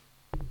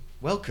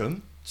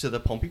Welcome to the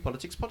Pompey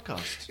Politics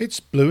Podcast. It's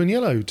blue and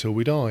yellow till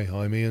we die.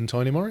 I'm Ian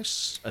Tiny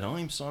Morris. And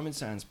I'm Simon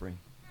Sansbury.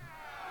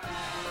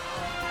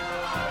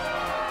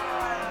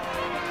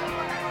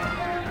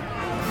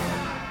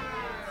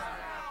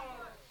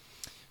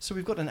 So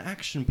we've got an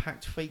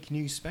action-packed fake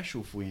news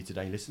special for you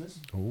today,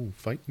 listeners. Oh,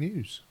 fake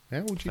news.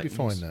 How would you Fake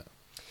define news. that?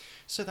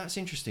 So that's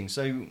interesting.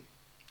 So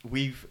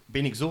we've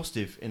been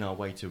exhaustive in our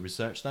way to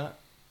research that,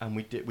 and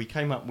we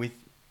came up with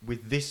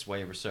this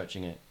way of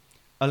researching it.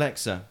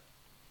 Alexa,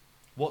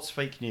 what's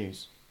fake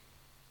news?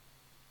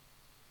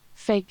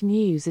 Fake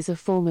news is a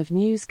form of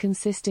news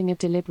consisting of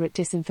deliberate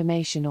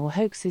disinformation or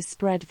hoaxes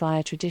spread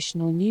via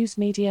traditional news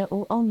media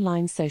or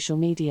online social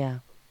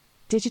media.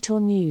 Digital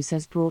news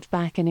has brought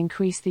back and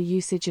increased the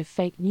usage of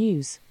fake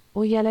news,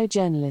 or yellow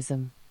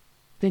journalism.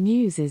 The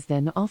news is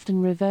then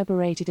often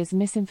reverberated as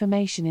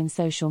misinformation in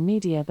social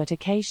media but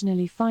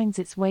occasionally finds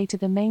its way to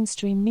the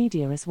mainstream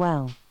media as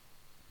well.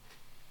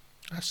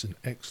 That's an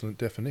excellent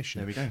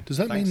definition. There we go. Does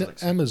that Thanks, mean that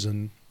Alexa.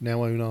 Amazon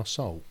now own our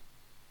soul?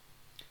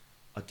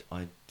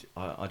 I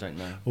don't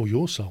know. Or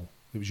your soul?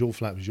 It was your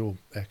flat, it was your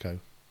echo.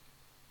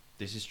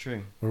 This is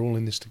true. We're all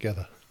in this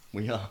together.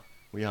 We are.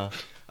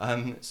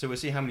 So we'll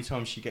see how many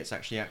times she gets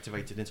actually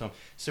activated in time.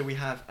 So we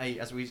have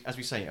as we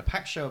say, a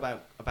packed show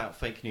about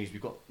fake news.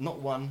 We've got not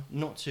one,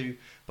 not two,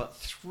 but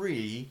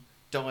three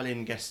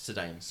dial-in guests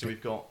today. So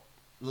we've got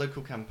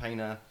local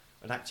campaigner,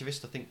 an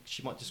activist, I think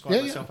she might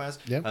describe herself as,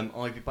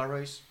 Ivy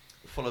Burrows.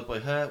 Followed by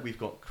her, we've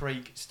got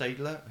Craig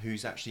Stadler,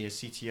 who's actually a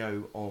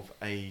CTO of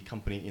a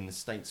company in the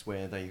States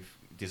where they've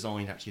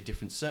designed actually a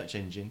different search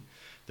engine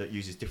that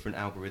uses different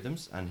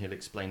algorithms, and he'll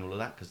explain all of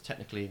that because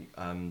technically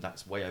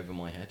that's way over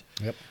my head.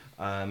 Yep.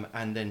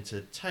 And then to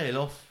tail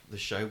off the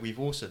show, we've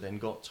also then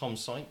got Tom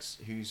Sykes,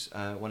 who's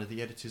one of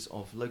the editors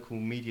of local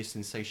media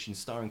sensation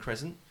Star and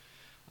Crescent,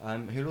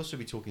 who'll also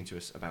be talking to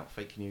us about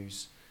fake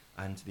news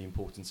and the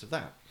importance of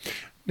that.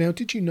 Now,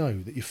 did you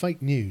know that your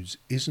fake news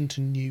isn't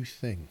a new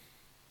thing?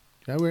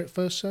 You know where it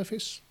first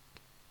surfaced?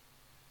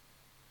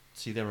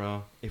 See, there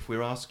are. If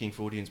we're asking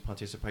for audience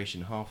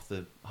participation, half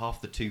the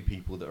two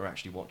people that are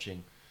actually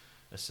watching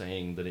are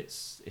saying that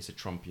it's a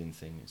Trumpian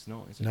thing. It's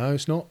not, is it? No,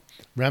 it's not.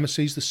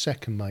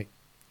 Ramesses II, mate.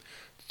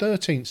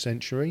 13th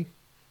century,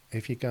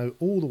 if you go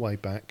all the way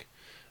back,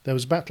 there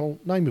was a battle,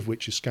 name of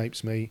which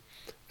escapes me,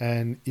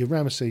 and your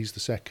Ramesses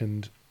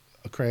II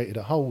created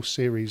a whole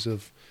series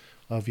of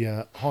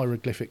your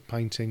hieroglyphic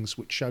paintings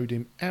which showed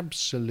him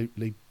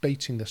absolutely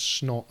beating the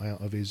snot out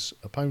of his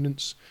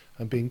opponents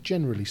and being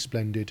generally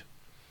splendid,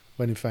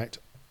 when in fact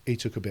he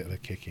took a bit of a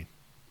kicking.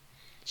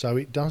 So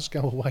it does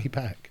go way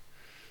back.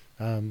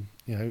 Again,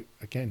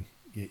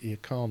 you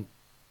can't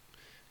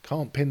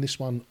pin this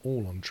one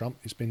all on Trump.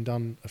 It's been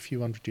done a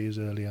few hundred years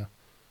earlier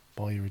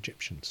by your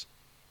Egyptians.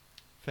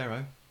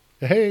 Pharaoh.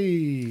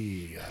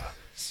 Hey!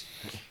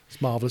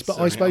 It's marvellous. But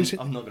Sorry, I suppose...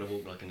 I'm not going to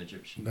walk like an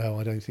Egyptian. No,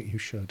 I don't think you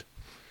should.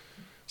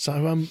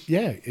 So,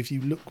 if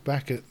you look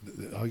back at...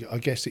 I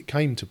guess it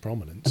came to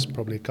prominence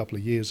probably a couple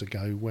of years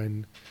ago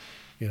when,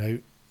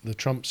 the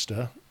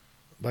Trumpster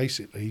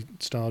basically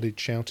started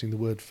shouting the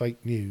word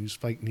fake news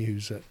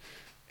at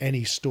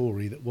any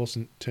story that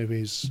wasn't to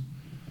his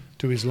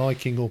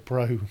liking or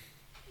pro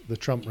the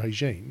Trump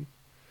regime.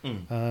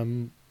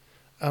 And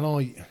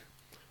I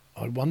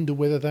wonder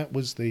whether that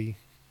was that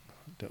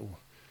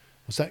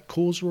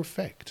cause or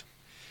effect?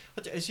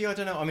 See, I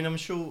don't know. I mean, I'm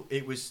sure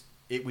it was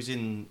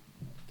in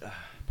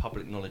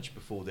public knowledge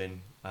before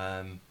then.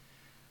 That's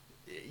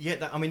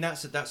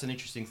an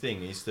interesting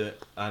thing. Is that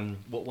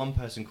what one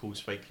person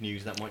calls fake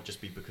news, that might just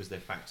be because they're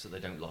facts that they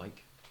don't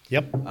like.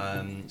 Yep.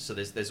 So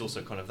there's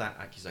also kind of that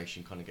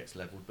accusation kind of gets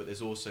levelled, but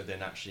there's also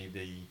then actually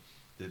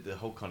the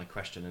whole kind of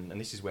question, and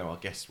this is where our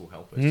guests will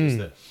help us, is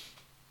that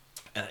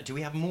do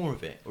we have more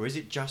of it, or is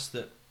it just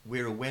that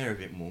we're aware of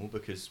it more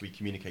because we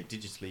communicate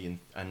digitally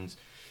and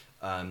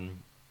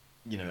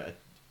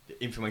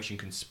information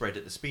can spread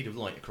at the speed of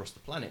light across the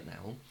planet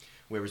now,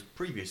 whereas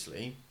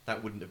previously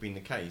that wouldn't have been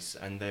the case,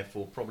 and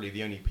therefore probably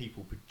the only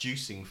people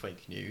producing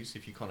fake news,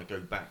 if you kind of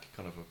go back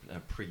kind of a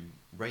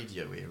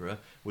pre-radio era,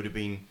 would have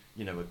been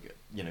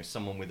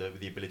someone with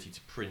the ability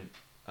to print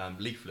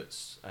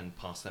leaflets and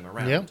pass them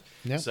around.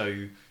 Yeah.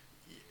 So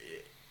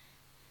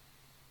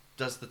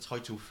does the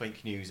title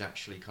fake news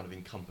actually kind of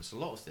encompass a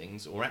lot of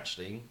things, or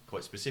actually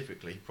quite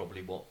specifically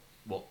probably what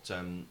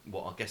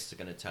our guests are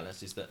going to tell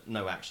us is that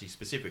no, actually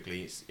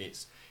specifically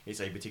it's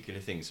a particular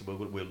thing. So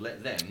we'll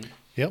let them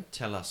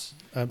tell us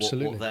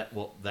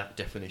what that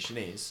definition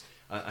is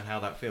and how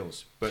that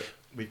feels. But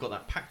we've got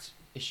that packed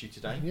issue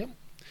today. Yep.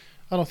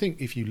 And I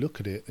think if you look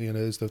at it,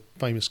 there's the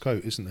famous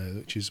quote, isn't there,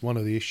 which is one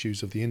of the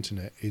issues of the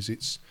internet is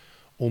it's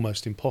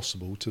almost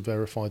impossible to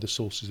verify the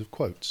sources of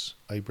quotes.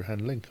 Abraham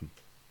Lincoln.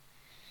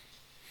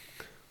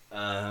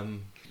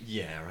 And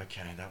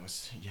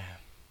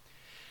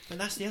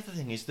that's the other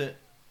thing is that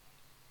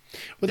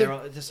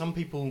there's some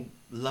people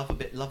love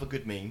a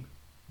good meme.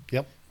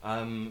 Yep.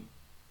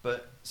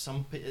 But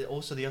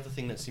also the other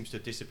thing that seems to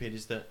have disappeared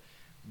is that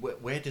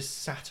where does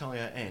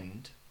satire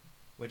end?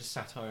 Where does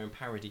satire and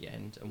parody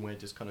end, and where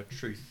does kind of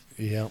truth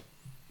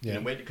Yeah.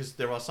 Because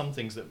there are some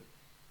things that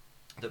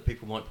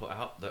people might put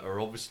out that are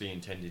obviously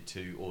intended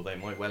to, or they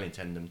might well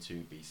intend them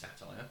to be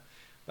satire,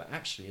 but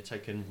actually are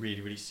taken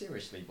really, really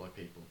seriously by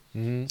people.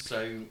 Mm-hmm.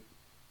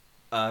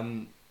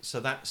 So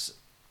that's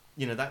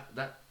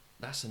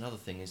that's another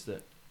thing, is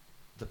that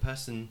the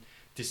person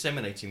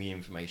disseminating the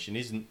information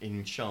isn't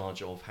in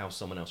charge of how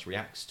someone else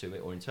reacts to it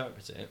or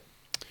interprets it,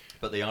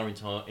 but they are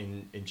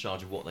in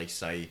charge of what they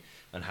say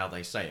and how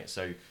they say it.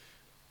 So,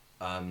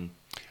 and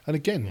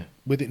again,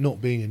 with it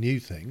not being a new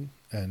thing,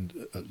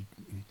 and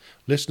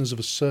listeners of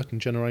a certain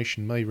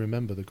generation may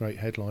remember the great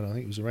headline, I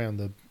think it was around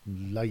the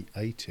late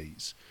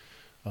 80s,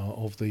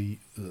 of the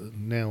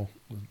now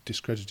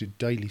discredited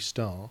Daily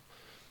Star,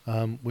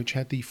 which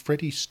had the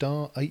Freddie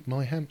Starr ate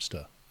my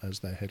hamster as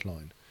their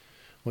headline,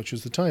 which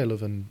was the tale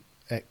of an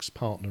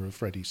ex-partner of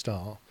Freddie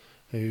Starr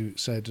who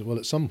said, well,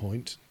 at some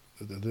point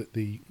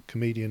the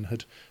comedian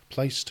had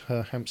placed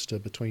her hamster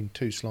between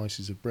two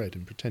slices of bread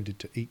and pretended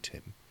to eat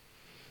him,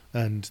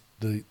 and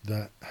the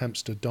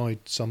hamster died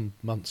some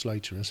months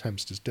later, as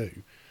hamsters do,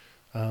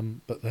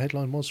 but the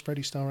headline was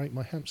Freddie Starr ate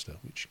my hamster,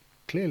 which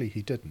clearly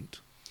he didn't.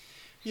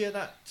 Yeah,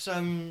 that's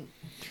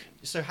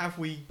so have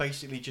we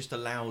basically just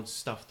allowed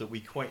stuff that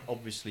we quite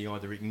obviously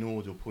either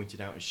ignored or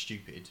pointed out as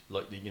stupid,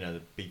 like the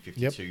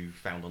B-52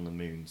 found on the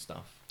moon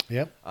stuff?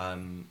 Yep.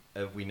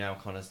 Have we now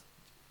kind of,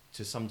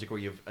 to some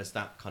degree, has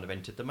that kind of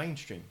entered the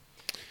mainstream?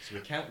 So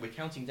we're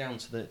counting down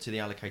to the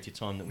allocated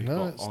time that we've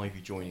got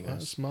Ivy joining us.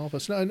 That's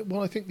marvellous. No,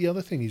 well, I think the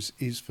other thing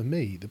is for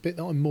me, the bit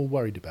that I'm more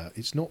worried about,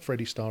 it's not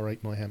Freddie Starr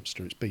ate my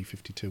hamster, it's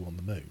B-52 on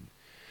the moon.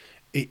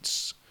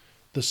 It's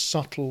the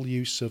subtle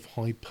use of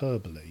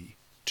hyperbole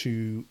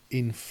to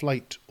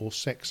inflate or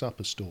sex up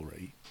a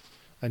story.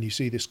 And you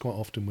see this quite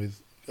often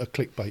with a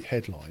clickbait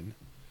headline.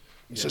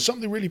 So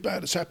something really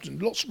bad has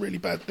happened, lots of really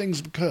bad things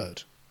have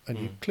occurred. And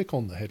you click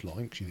on the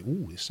headline because you think,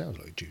 oh, this sounds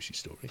like a juicy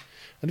story.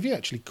 And if you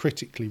actually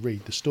critically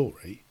read the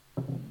story,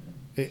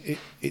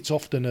 it's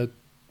often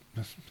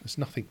there's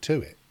nothing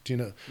to it. Do you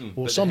know?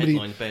 Or but somebody, the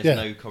headline bears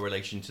no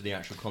correlation to the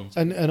actual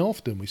content. And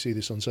often we see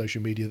this on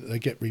social media, that they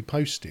get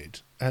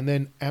reposted and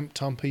then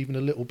amped up even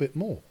a little bit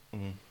more.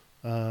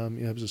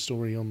 There was a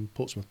story on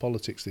Portsmouth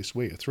Politics this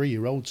week, a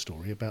 3-year-old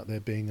story about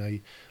there being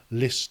a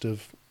list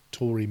of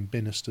Tory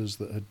ministers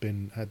that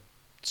had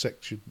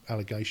sexual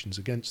allegations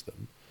against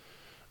them.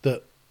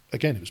 That,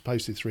 again, it was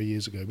posted 3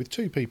 years ago with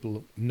 2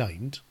 people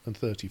named and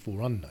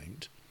 34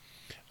 unnamed.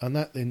 And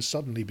that then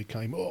suddenly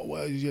became, oh,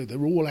 well, yeah,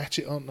 they're all at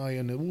it, aren't they?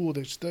 And, oh,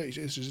 this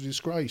is a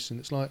disgrace. And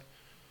it's like,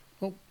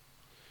 well,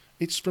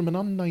 it's from an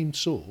unnamed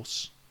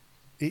source.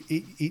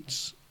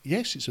 It's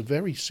a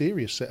very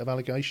serious set of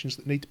allegations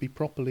that need to be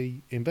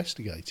properly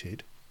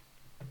investigated.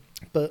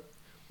 But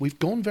we've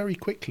gone very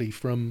quickly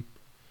from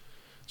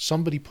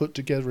somebody put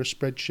together a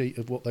spreadsheet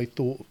of what they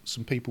thought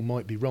some people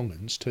might be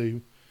wrong-uns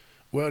to,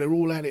 well, they're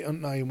all at it,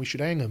 aren't they? And we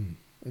should hang them.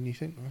 And you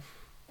think,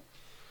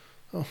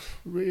 oh,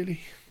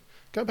 really?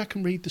 Go back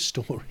and read the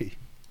story.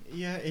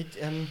 Yeah, it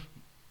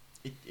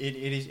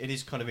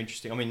is kind of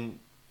interesting. I mean,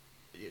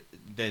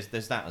 there's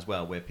that as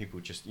well, where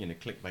people just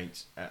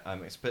clickbait.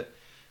 But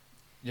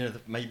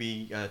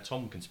maybe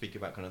Tom can speak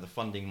about kind of the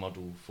funding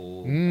model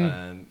for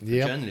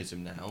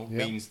journalism now.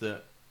 Means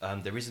that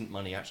there isn't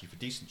money actually for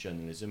decent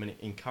journalism, and it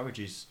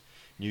encourages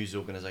news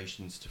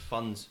organisations to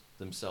fund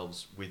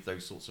themselves with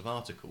those sorts of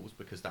articles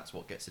because that's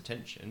what gets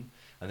attention,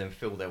 and then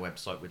fill their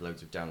website with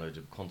loads of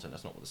downloadable content.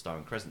 That's not what the Star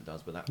and Crescent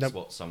does, but that's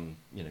what some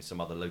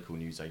other local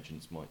news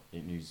agents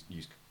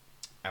news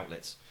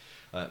outlets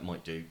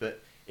might do. But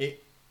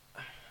it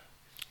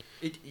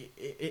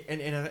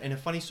in a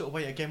funny sort of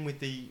way, again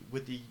with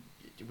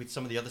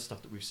some of the other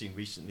stuff that we've seen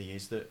recently,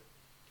 is that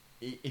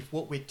if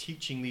what we're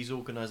teaching these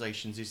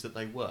organisations is that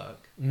they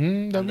work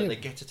and that they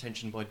get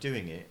attention by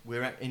doing it,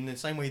 we're in the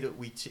same way that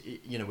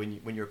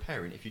when you're a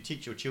parent, if you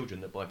teach your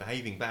children that by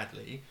behaving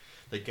badly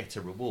they get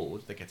a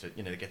reward, they get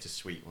a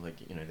sweet, or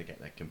they get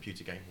their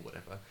computer game or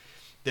whatever,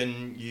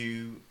 then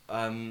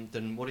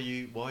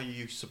why are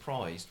you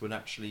surprised when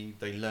actually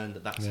they learn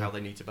that that's how they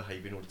need to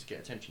behave in order to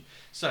get attention?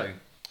 So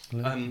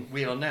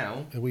we are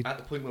now at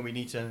the point where we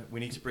need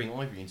to bring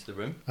Ivy into the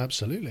room.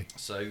 Absolutely.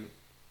 So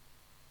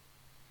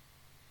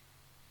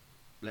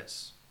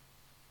let's.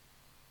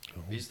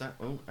 Oh. Is that?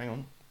 Oh, hang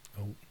on.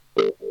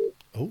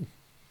 Oh.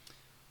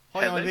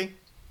 Hi, hello. Ivy.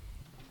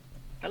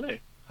 Hello.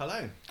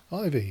 Hello.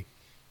 Ivy.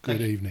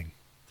 Good evening.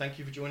 Thank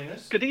you for joining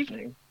us. Good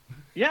evening.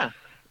 Yeah.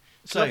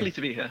 It's lovely to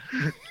be here.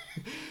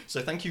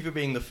 So thank you for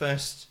being the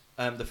first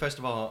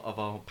of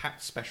our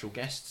packed special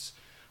guests.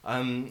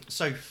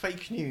 So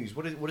fake news.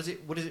 What does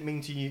it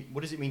mean to you?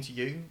 What does it mean to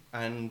you?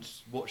 And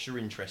what's your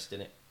interest in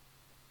it?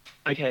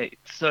 Okay.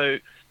 So.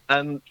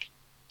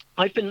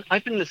 I've been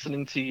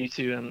listening to you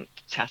two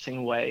chatting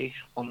away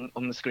on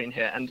the screen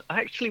here, and I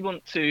actually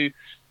want to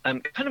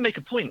kind of make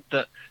a point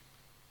that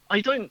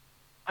I don't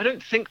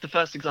think the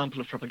first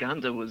example of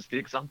propaganda was the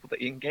example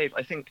that Ian gave.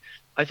 I think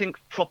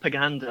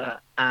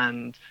propaganda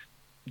and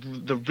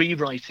the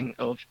rewriting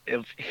of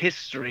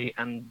history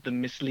and the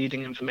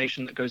misleading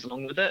information that goes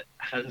along with it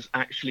has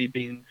actually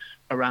been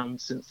around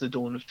since the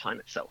dawn of time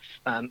itself,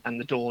 and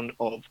the dawn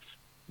of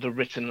the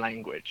written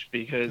language,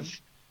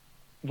 because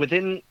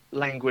within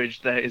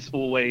language there is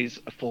always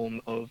a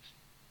form of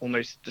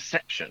almost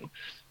deception,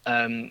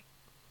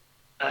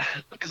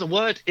 because a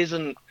word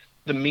isn't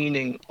the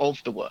meaning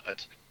of the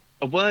word.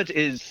 A word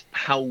is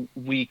how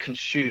we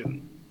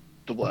consume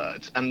the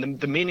word, and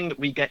the meaning that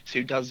we get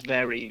to does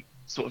vary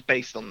sort of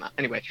based on that.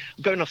 Anyway,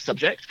 going off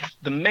subject,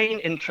 the main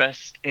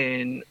interest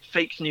in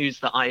fake news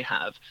that I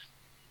have,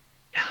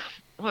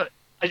 well,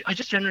 I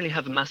just generally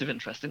have a massive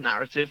interest in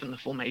narrative and the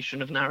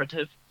formation of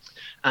narrative,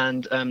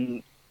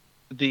 and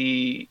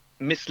the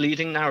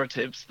misleading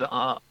narratives that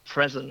are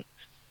present,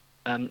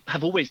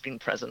 have always been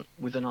present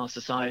within our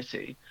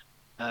society,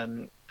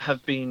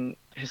 have been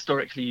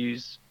historically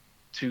used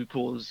to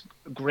cause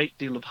a great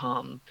deal of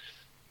harm,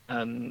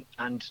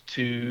 and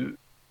to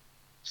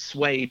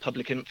sway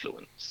public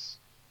influence.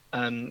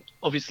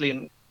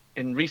 Obviously,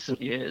 in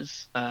recent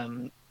years,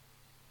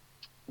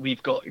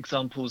 we've got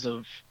examples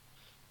of,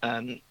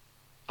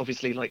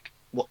 obviously, like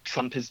what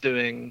Trump is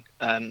doing,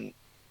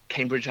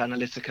 Cambridge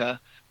Analytica,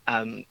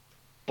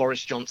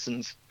 Boris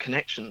Johnson's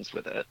connections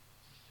with it.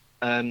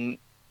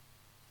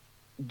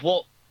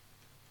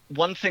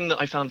 One thing that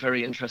I found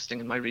very interesting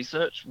in my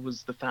research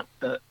was the fact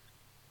that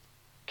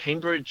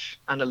Cambridge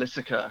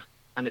Analytica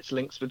and its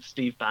links with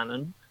Steve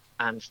Bannon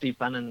and Steve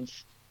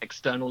Bannon's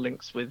external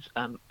links with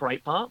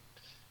Breitbart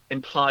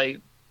imply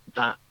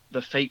that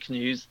the fake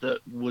news that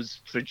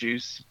was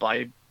produced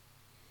by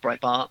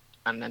Breitbart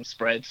and then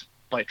spread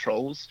by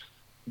trolls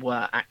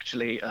were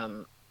actually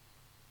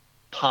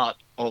part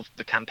of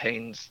the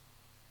campaign's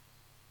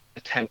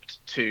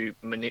attempt to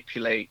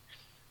manipulate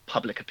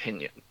public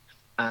opinion.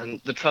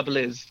 And the trouble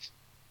is,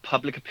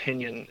 public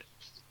opinion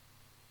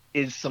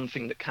is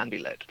something that can be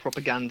led.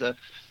 Propaganda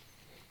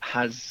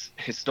has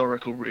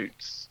historical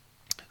roots,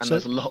 and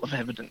there's a lot of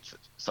evidence.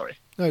 Sorry.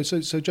 No, so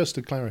just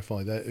to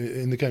clarify that,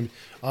 in the game,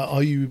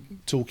 are you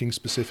talking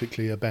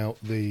specifically about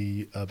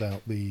the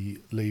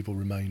Leave or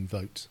Remain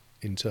vote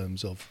in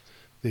terms of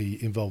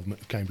the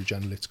involvement of Cambridge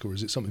Analytica, or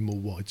is it something more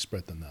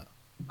widespread than that?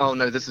 Oh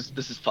no, this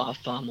is far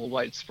more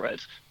widespread.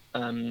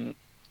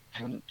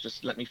 Hang on,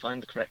 just let me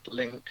find the correct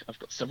link. I've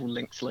got several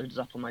links loaded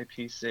up on my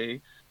PC.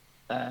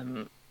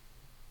 In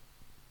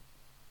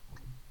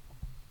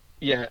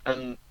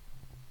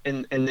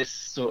this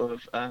sort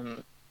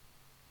of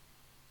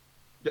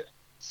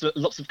so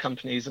lots of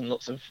companies and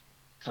lots of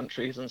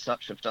countries and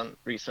such have done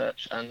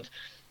research, and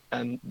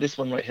this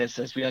one right here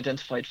says we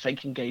identified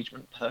fake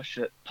engagement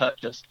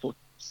purchased for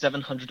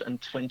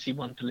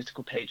 721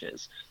 political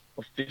pages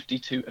of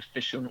 52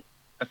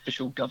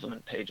 official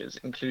government pages,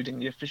 including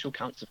the official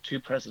counts of 2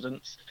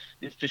 presidents,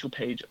 the official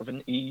page of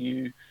an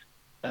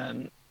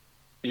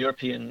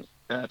European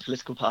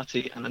political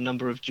party, and a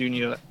number of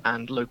junior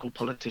and local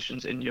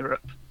politicians in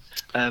Europe.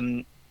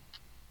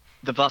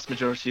 The vast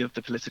majority of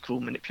the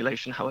political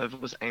manipulation, however,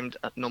 was aimed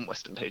at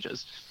non-Western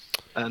pages.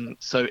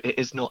 So it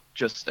is not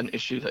just an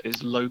issue that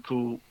is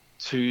local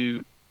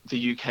to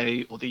the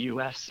UK or the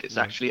US, it's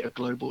actually a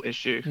global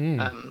issue.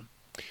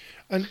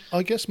 And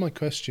I guess my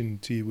question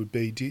to you would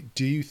be,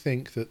 do you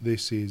think that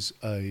this is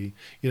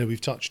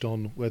we've touched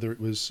on whether it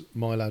was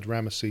my lad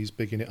Ramesses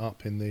bigging it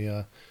up in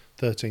the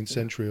 13th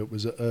century, or it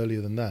was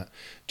earlier than that.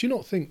 Do you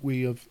not think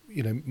we have,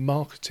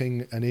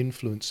 marketing and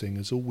influencing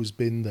has always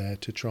been there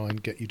to try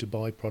and get you to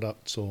buy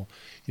products, or,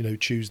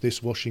 choose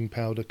this washing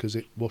powder because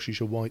it washes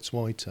your whites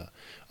whiter?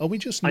 Are we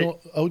just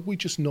not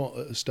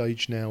at a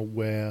stage now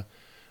where,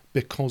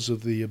 because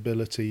of the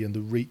ability and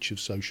the reach of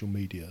social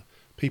media,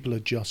 people are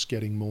just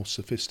getting more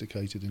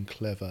sophisticated and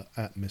clever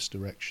at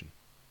misdirection?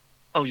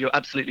 Oh, you're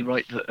absolutely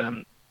right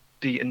that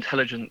the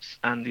intelligence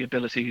and the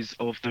abilities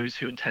of those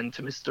who intend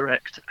to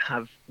misdirect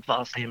have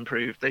vastly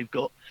improved. They've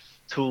got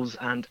tools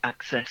and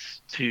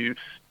access to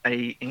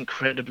a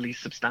incredibly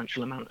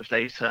substantial amount of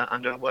data,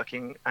 and are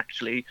working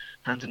actually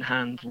hand in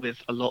hand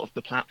with a lot of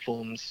the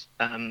platforms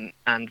and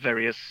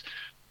various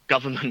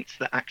governments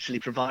that actually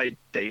provide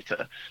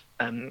data.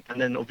 And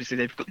then obviously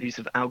they've got the use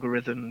of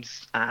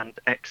algorithms and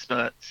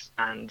experts,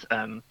 and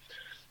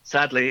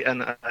sadly,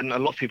 and a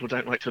lot of people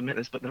don't like to admit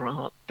this, but there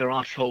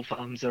are troll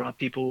farms. There are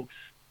people,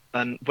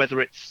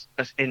 whether it's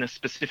in a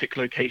specific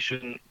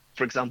location,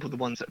 for example, the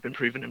ones that have been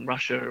proven in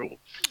Russia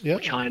or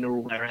China or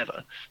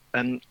wherever,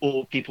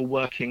 or people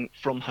working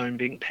from home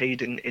being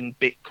paid in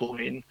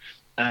Bitcoin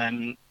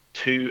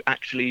to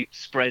actually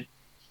spread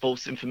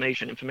false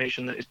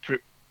information that is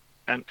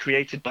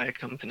created by a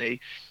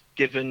company,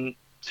 given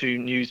to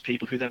news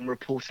people who then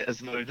report it as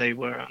though they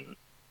were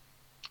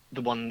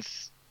the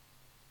ones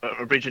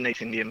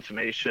originating the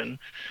information,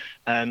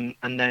 and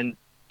then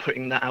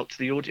putting that out to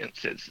the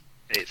audiences.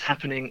 It's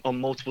happening on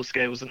multiple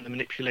scales, and the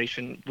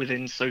manipulation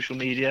within social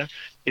media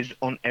is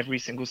on every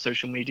single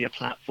social media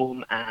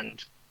platform,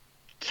 and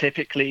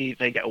typically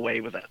they get away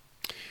with it.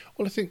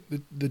 Well, I think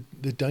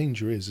the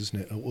danger is,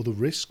 isn't it, or the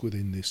risk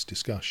within this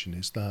discussion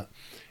is that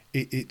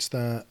it's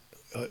that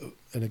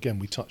and again,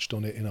 we touched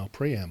on it in our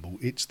preamble,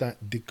 it's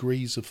that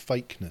degrees of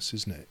fakeness,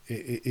 isn't it?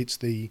 It's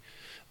the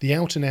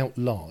out and out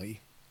lie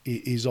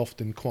is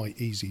often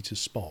quite easy to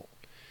spot.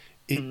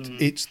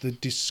 It's the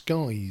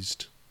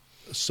disguised,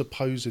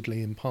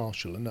 supposedly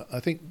impartial. And I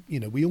think,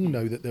 we all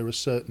know that there are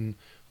certain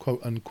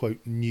quote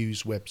unquote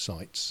news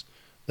websites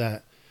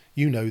that,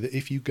 that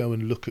if you go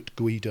and look at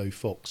Guido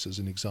Fawkes as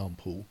an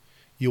example,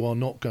 you are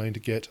not going to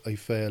get a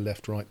fair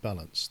left-right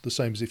balance. The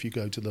same as if you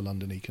go to the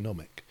London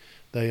Economic.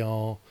 They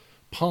are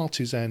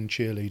partisan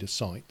cheerleader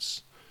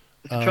sites.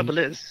 The trouble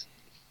is...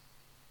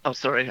 Oh,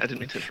 sorry, I didn't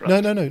mean to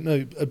interrupt.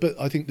 No. But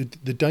I think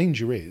the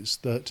danger is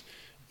that,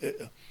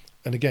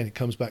 and again, it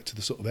comes back to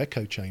the sort of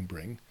echo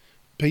chambering,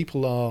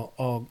 people are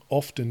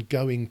often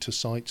going to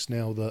sites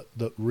now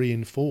that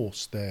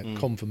reinforce their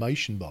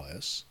confirmation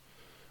bias,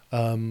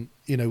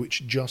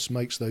 which just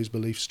makes those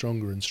beliefs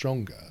stronger and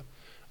stronger.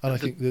 And I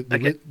think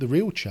the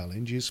real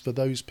challenge is for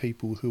those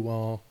people who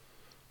are,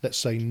 let's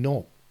say,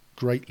 not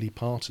greatly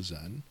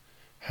partisan.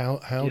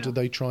 How do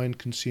they try and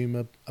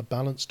consume a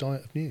balanced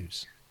diet of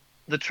news?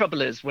 The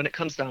trouble is, when it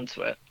comes down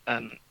to it,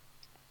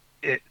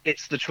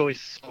 it's the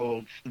choice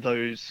of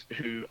those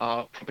who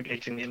are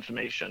propagating the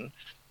information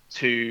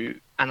to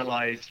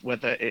analyse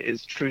whether it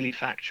is truly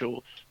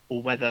factual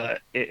or whether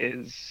it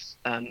is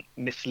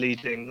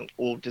misleading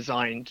or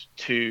designed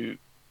to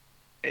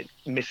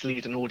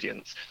mislead an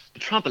audience. The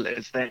trouble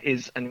is, there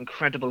is an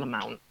incredible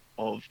amount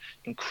of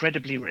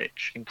incredibly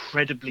rich,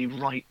 incredibly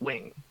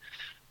right-wing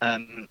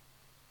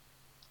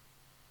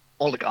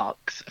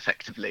oligarchs,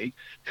 effectively,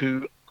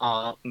 who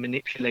are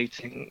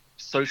manipulating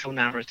social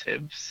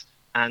narratives,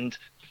 and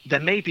there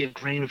may be a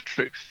grain of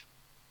truth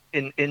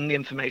in the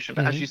information,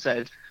 but as you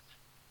said,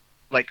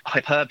 like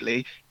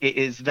hyperbole, it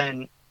is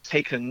then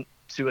taken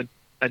to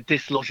a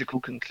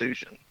dislogical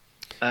conclusion.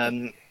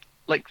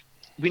 Like,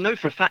 we know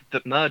for a fact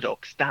that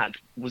Murdoch's dad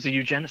was a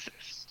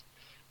eugenicist,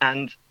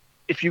 and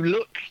if you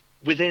look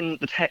within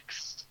the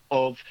text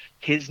of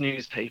his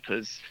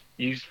newspapers,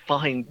 you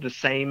find the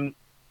same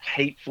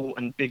hateful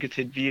and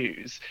bigoted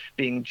views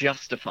being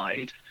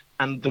justified,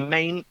 and the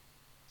main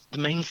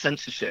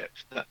censorship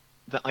that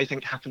I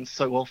think happens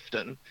so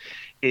often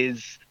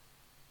is,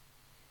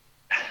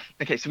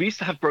 okay, so we used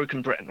to have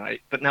Broken Britain,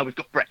 right? But now we've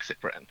got Brexit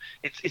Britain.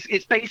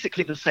 It's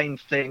basically the same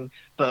thing,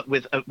 but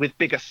with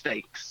bigger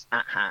stakes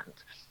at hand.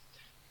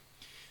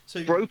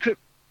 So Broken.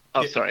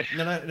 Oh, sorry.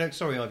 No.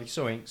 Sorry, Ivy.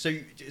 Sorry. So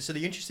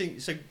the interesting.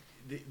 So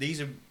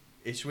these are.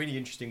 It's a really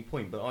interesting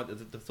point.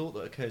 But the thought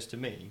that occurs to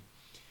me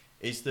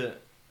is that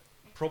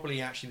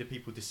probably actually the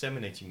people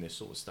disseminating this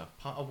sort of stuff,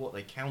 part of what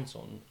they count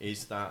on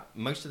is that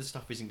most of the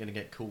stuff isn't going to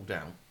get called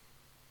out.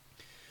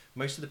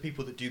 Most of the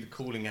people that do the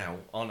calling out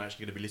aren't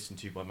actually going to be listened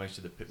to by most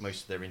of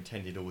their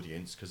intended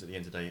audience, because at the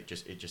end of the day,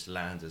 it just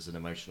lands as an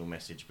emotional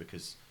message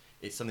because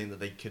it's something that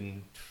they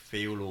can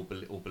feel or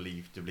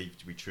believe to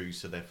be true.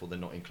 So therefore, they're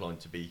not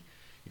inclined to be.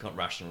 You can't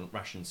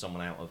rationalize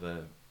someone out of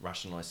a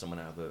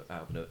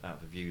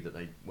view that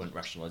they weren't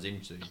rationalised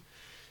into.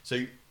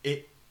 So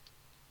the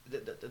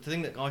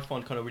thing that I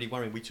find kind of really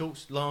worrying. We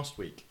talked last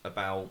week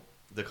about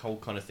the whole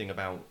kind of thing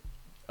about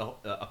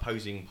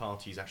opposing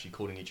parties actually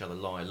calling each other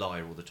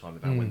liar all the time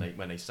about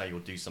when they say or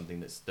do something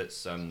that's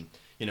when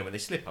they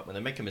slip up, when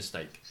they make a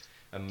mistake,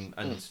 and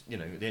at the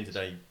end of the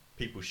day,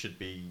 people should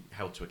be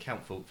held to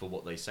account for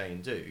what they say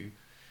and do.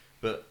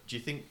 But do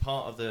you think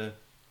part of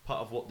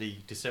what the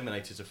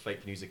disseminators of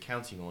fake news are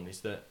counting on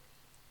is that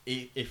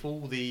if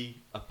all the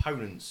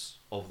opponents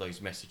of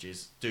those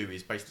messages do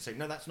is basically say,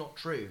 no, that's not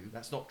true,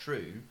 that's a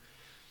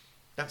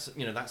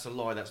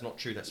lie, that's not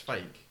true, that's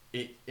fake,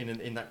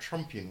 in that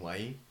Trumpian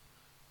way,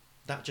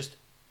 that just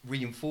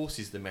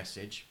reinforces the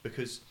message,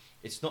 because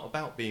it's not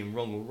about being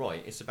wrong or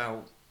right, it's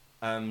about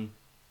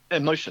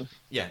emotion.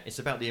 Yeah, it's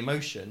about the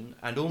emotion,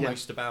 and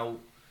almost about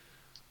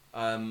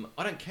I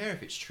don't care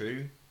if it's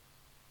true,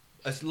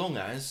 as long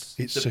as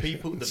the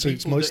people that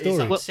is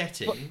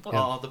upsetting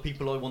are the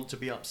people I want to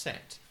be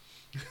upset.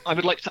 I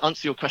would like to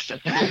answer your question.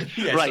 Yeah,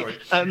 right.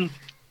 Sorry.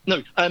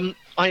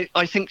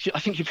 I think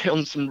you've hit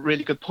on some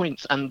really good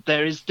points, and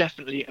there is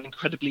definitely an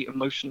incredibly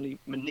emotionally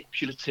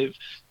manipulative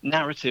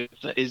narrative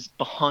that is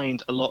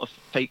behind a lot of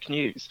fake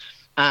news.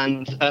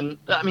 And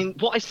I mean,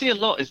 what I see a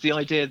lot is the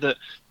idea that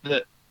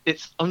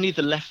it's only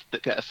the left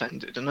that get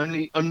offended, and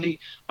only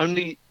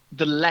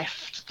the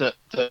left that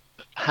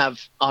have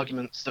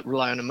arguments that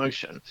rely on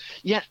emotion.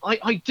 Yet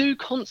I do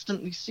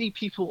constantly see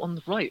people on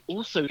the right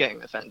also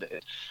getting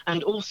offended,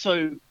 and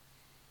also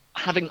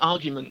having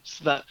arguments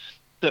that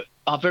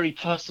are very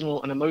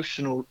personal and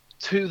emotional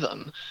to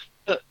them.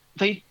 But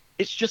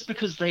it's just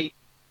because they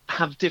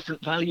have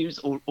different values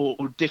or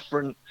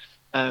different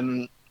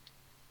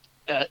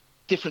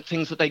different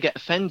things that they get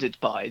offended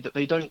by, that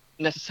they don't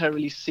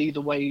necessarily see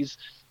the ways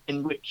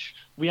in which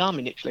we are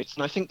manipulated.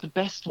 And I think the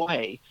best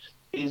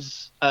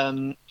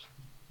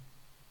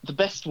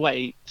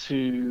way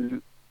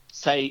to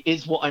say,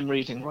 is what I'm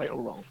reading right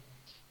or wrong,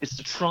 is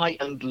to try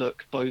and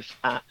look both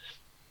at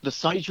the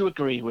side you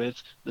agree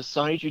with, the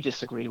side you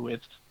disagree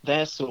with,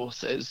 their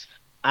sources,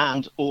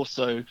 and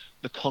also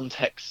the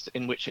context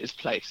in which it is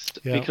placed.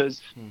 Yeah.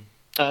 Because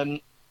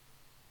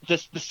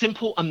the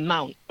simple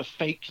amount of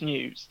fake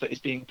news that is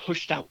being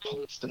pushed out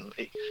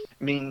constantly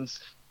means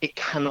it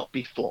cannot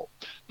be fought.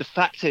 The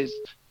fact is,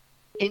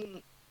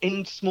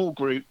 in small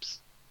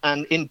groups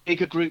and in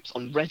bigger groups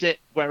on Reddit,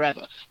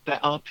 wherever, there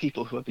are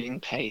people who are being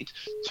paid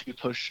to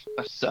push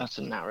a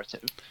certain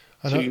narrative,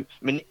 to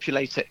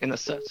manipulate it in a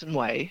certain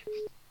way.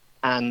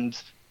 And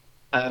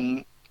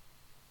the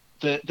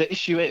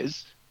issue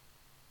is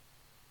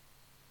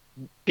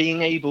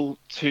being able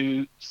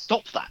to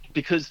stop that,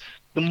 because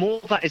the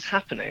more that is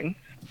happening,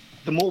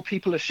 the more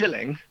people are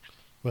shilling,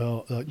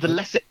 the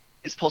less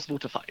it's possible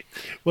to fight.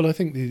 Well, I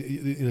think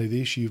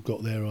the issue you've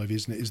got there, Ivy,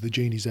 isn't it, is the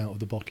genie's out of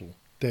the bottle.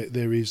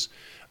 There is,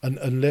 and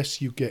unless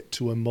you get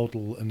to a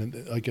model,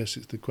 and I guess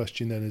it's the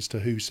question then as to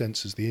who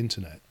censors the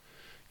internet.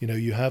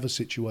 You have a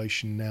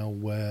situation now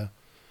where,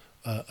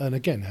 and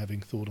again,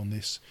 having thought on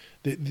this,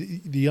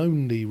 the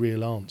only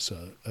real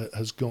answer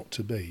has got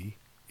to be,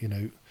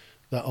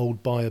 that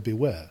old buyer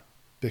beware,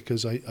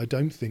 because I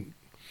don't think,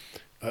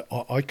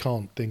 I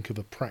can't think of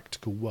a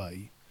practical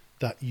way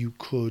that you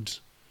could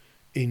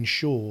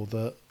ensure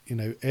that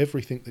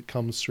everything that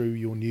comes through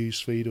your news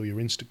feed or your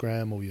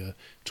Instagram or your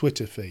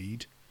Twitter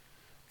feed,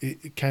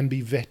 it can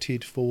be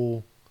vetted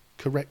for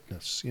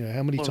correctness.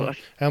 How many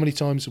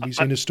times have we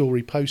seen a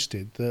story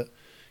posted that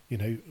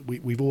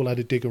we've all had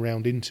a dig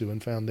around into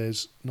and found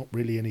there's not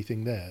really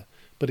anything there,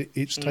 but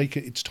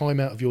it's time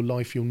out of your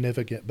life you'll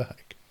never get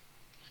back.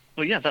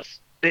 Well, yeah,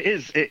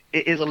 it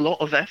is a lot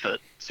of effort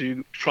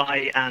to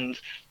try and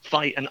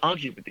fight and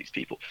argue with these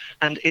people,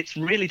 and it's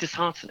really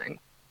disheartening.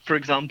 For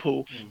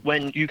example,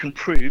 when you can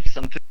prove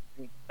something.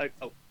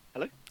 Oh,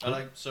 hello.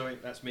 Hello. Sorry,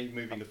 that's me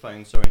moving the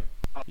phone. Sorry.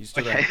 You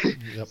still there?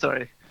 Yep.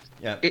 Sorry.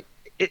 Yeah.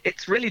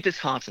 It's really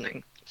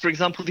disheartening. For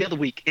example, the other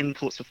week in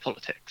Portsmouth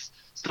Politics,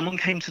 someone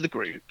came to the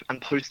group and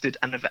posted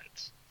an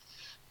event,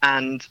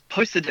 and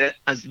posted it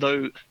as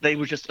though they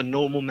were just a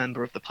normal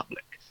member of the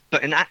public.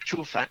 But in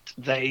actual fact,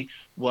 they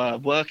were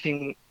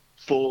working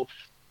for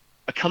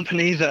a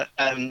company that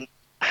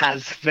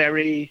has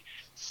very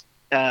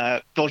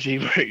dodgy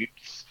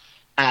roots,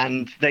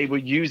 and they were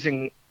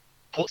using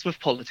Portsmouth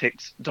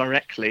Politics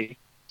directly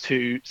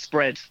to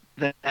spread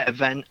their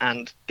event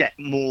and get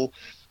more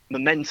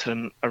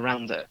momentum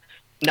around it.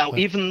 Now,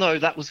 even though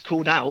that was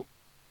called out,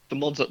 the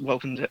mods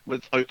welcomed it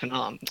with open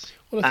arms.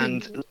 Well,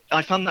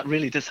 I found that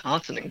really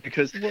disheartening,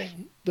 because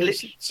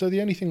so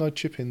the only thing I'd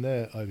chip in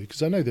there, Ivy,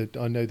 because I know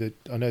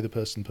the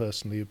person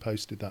personally who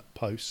posted that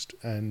post,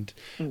 and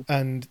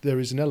there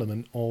is an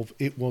element of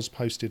it was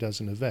posted as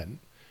an event,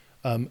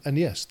 and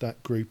yes,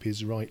 that group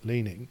is right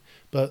leaning,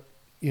 but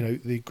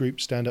the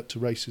group Stand Up to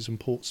Racism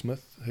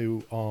Portsmouth,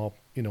 who are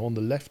on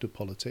the left of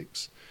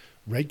politics,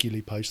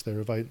 regularly post their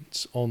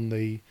events on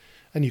the,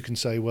 and you can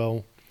say,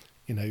 well,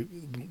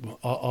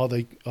 are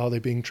they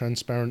being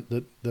transparent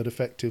that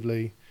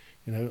effectively,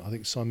 I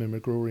think Simon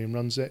McGraurian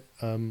runs it.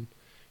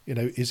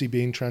 Is he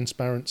being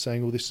transparent,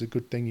 saying, "Oh, this is a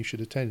good thing, you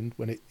should attend,"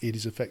 when it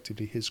is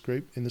effectively his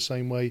group? In the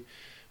same way,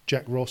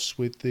 Jack Ross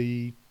with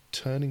the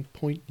Turning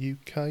Point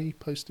UK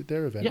posted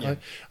their event,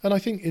 and I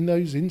think in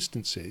those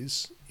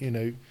instances,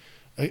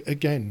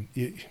 again,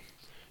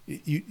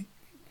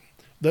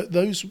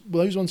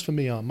 those ones for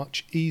me are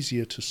much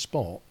easier to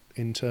spot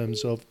in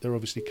terms of they're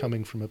obviously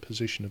coming from a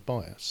position of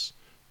bias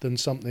than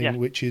something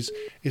which is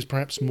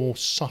perhaps more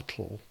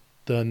subtle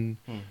than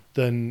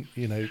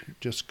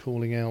just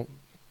calling out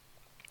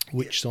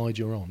which side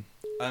you're on.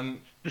 I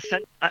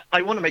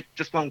want to make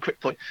just one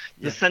quick point.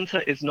 The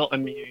centre is not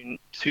immune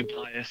to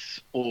bias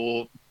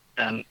or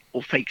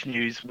fake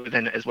news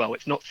within it as well.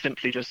 It's not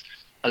simply just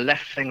a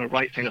left thing, a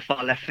right thing, a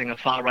far left thing, a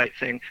far right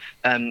thing.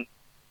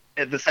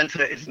 The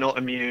centre is not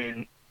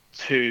immune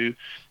to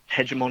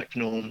hegemonic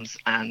norms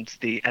and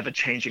the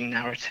ever-changing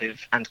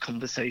narrative and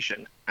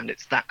conversation, and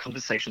it's that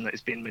conversation that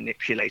is being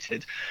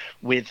manipulated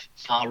with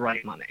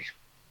far-right money.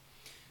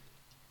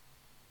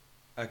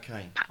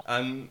 Okay.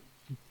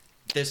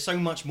 There's so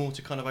much more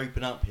to kind of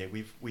open up here.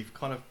 We've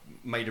kind of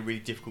made a really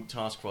difficult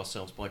task for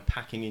ourselves by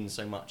packing in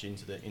so much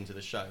into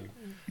the show.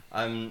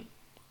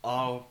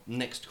 Our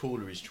next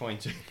caller is trying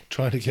to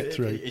get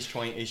through. Is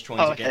trying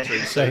to get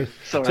through. So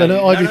sorry.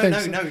 No. We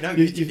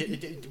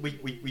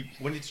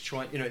wanted to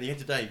try. At the end of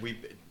the day,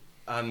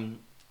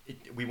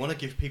 we want to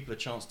give people a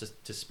chance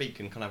to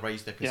speak and kind of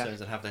raise their concerns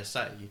and have their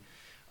say.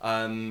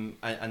 And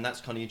that's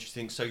kind of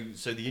interesting. So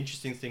the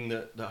interesting thing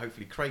that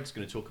hopefully Craig's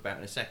going to talk about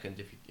in a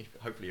second, if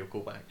hopefully you'll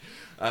call back,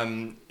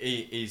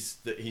 is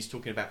that he's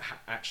talking about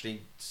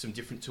actually some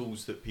different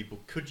tools that people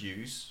could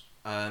use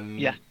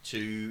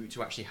to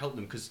actually help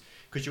them, because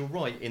you're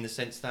right in the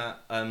sense that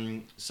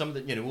some of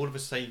the all of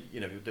us say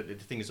the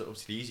thing is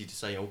obviously easy to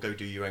say, go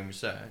do your own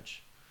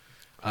research.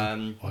 I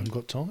haven't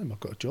got time. I've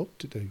got a job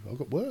to do. I've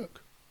got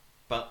work.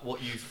 But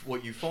what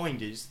you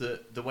find is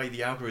that the way the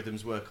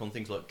algorithms work on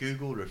things like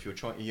Google, or if you're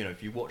trying,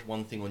 if you watch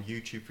one thing on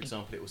YouTube, for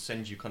example, it will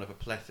send you kind of a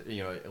plethora,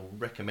 it will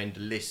recommend a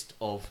list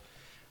of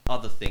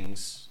other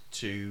things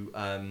to,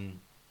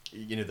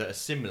 that are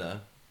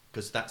similar,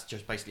 because that's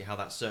just basically how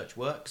that search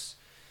works.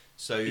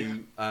 So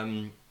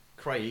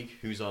Craig,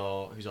 who's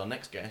our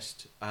next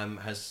guest,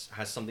 has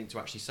something to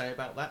actually say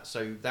about that.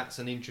 So that's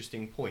an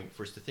interesting point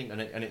for us to think,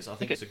 and it's I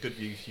think it's a good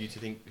view for you to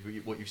think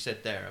what you've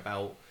said there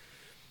about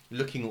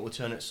looking at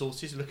alternate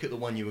sources. Look at the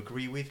one you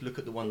agree with. Look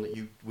at the one that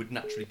you would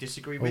naturally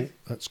disagree with.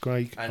 That's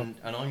Craig. And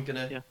I'm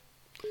gonna. Yeah.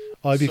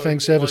 Ivy,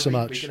 thanks ever so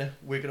much.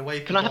 We're gonna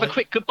wave. Can I have a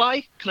quick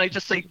goodbye? Can I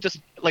just say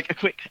like a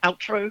quick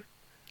outro?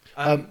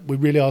 We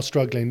really are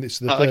struggling. This is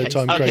the third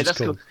time Craig's that's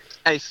called. cool.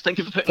 Hey, thank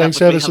you for putting Thanks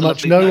up with ever me. so Have a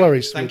much. lovely No night.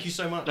 worries. Thank you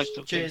so much. Nice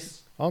talking to you.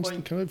 Cheers. Answer,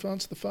 Bye. can I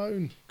answer the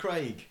phone?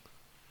 Craig.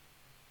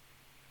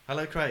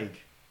 Hello, Craig.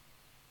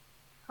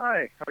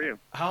 Hi, how are you?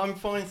 I'm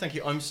fine, thank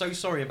you. I'm so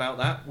sorry about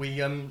that.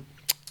 We our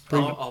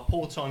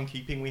poor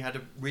timekeeping. We had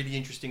a really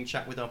interesting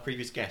chat with our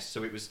previous guest,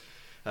 so it was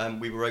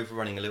we were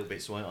overrunning a little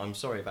bit. So I'm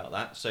sorry about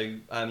that. So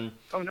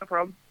Oh, no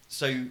problem.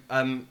 So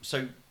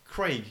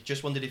Craig,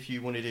 just wondered if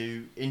you wanted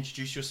to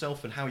introduce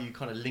yourself and how you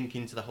kind of link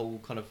into the whole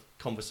kind of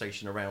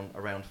conversation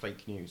around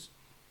fake news.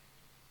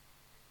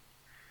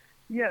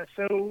 Yeah,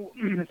 so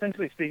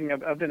essentially speaking,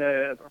 I've been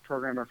a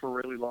programmer for a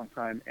really long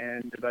time,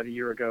 and about a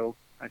year ago,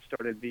 I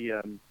started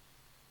the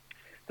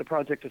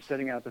project of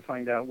setting out to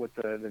find out what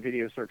the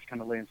video search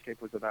kind of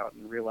landscape was about,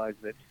 and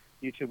realized that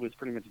YouTube was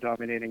pretty much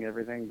dominating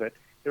everything, but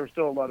there were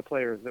still a lot of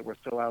players that were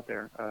still out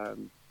there,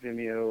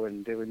 Vimeo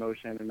and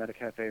Dailymotion and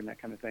Metacafe and that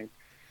kind of thing.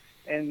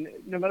 And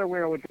no matter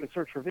where I would go to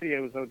search for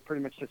videos, I would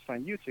pretty much just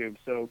find YouTube.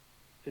 So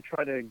to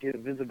try to give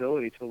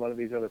visibility to a lot of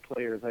these other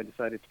players, I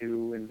decided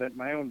to invent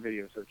my own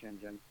video search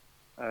engine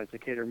to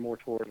cater more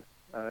toward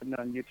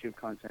non-YouTube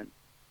content.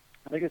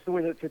 And I guess the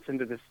way that fits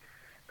into this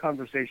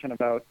conversation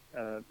about,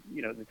 the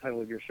title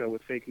of your show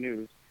with fake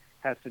news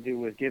has to do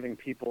with giving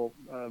people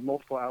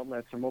multiple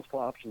outlets or multiple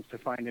options to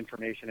find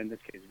information, in this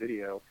case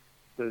video,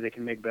 so that they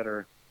can make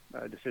better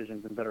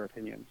decisions and better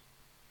opinions.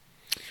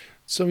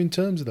 So in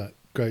terms of that,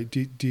 Greg,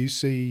 do you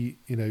see,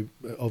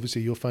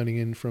 obviously you're phoning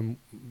in from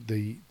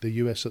the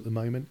US at the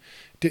moment.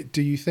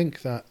 Do you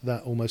think that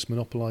almost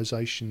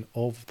monopolisation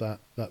of that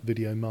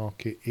video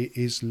market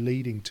is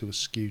leading to a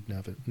skewed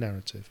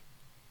narrative?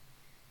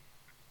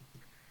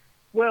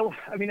 Well,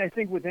 I mean, I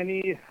think with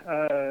any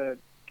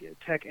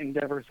tech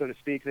endeavor, so to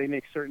speak, they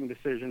make certain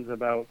decisions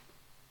about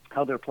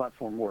how their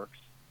platform works,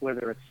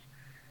 whether it's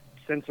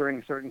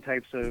censoring certain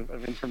types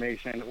of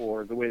information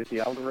or the way that the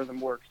algorithm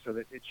works so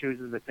that it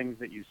chooses the things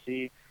that you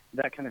see,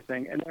 that kind of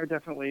thing. And there are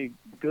definitely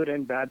good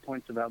and bad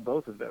points about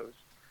both of those.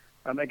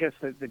 I guess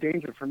the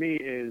danger for me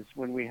is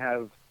when we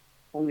have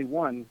only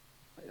one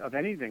of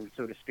anything,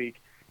 so to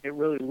speak, it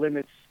really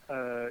limits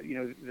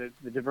the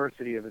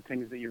diversity of the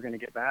things that you're going to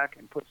get back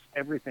and puts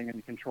everything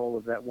in control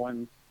of that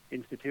one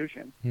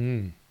institution,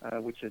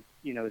 which is,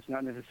 it's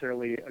not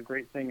necessarily a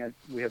great thing.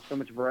 We have so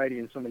much variety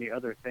and so many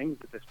other things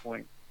at this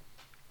point,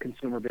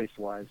 consumer-based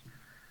wise,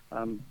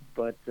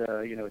 but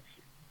it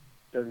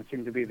doesn't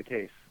seem to be the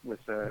case with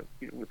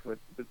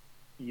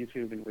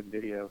YouTube and with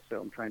video.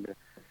 So I'm trying to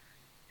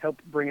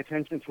help bring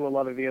attention to a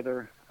lot of the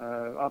other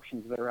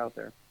options that are out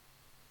there.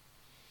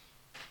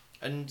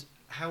 And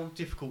how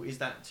difficult is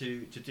that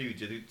to do?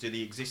 Do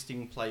the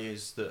existing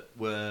players that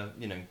were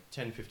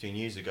 10, 15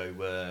 years ago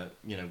were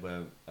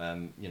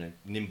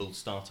nimble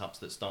startups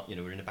that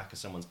were in the back of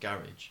someone's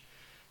garage?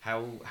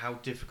 How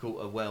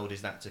difficult a world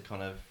is that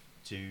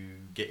to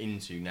get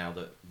into now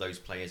that those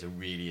players are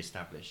really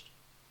established?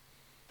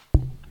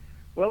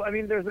 Well, I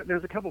mean,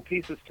 there's a couple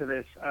pieces to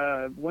this.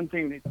 One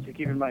thing to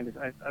keep in mind is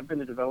I've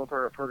been a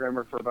developer, a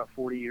programmer for about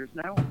 40 years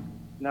now.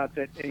 Not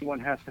that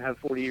anyone has to have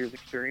 40 years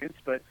experience,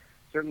 but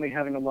certainly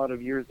having a lot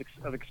of years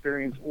of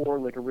experience or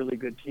like a really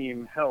good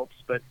team helps,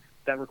 but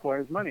that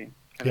requires money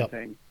kind of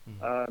thing.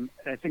 And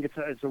I think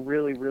it's a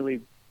really,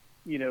 really,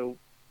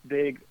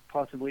 big,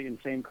 possibly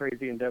insane,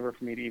 crazy endeavor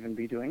for me to even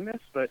be doing this,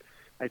 but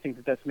I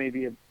think that's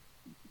maybe a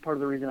part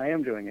of the reason I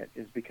am doing it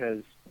is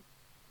because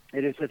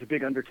it is such a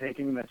big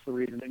undertaking. That's the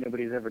reason that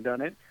nobody's ever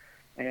done it.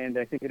 And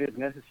I think it is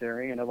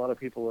necessary, and a lot of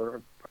people are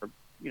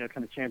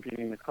kind of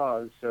championing the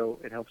cause, so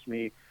it helps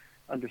me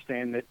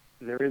understand that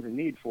there is a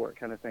need for it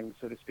kind of thing,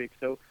 so to speak.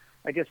 So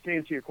I guess to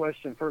answer your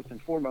question, first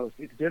and foremost,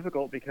 it's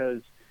difficult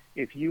because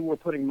if you were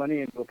putting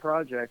money into a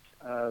project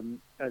as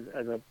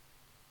a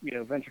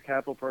venture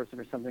capital person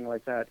or something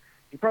like that,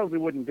 you probably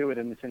wouldn't do it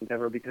in this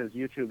endeavor because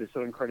YouTube is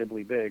so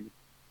incredibly big.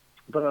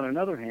 But on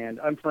another hand,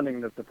 I'm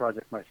funding the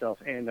project myself,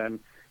 and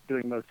I'm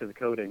doing most of the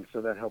coding,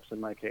 so that helps in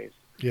my case.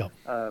 Yeah.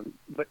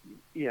 But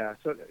yeah,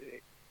 so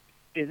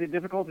is it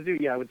difficult to do?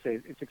 Yeah, I would say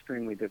it's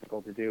extremely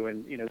difficult to do.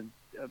 And,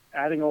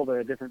 adding all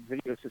the different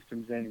video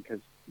systems in,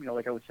 because,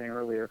 like I was saying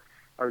earlier,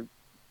 our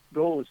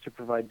goal is to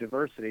provide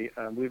diversity.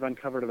 We've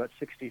uncovered about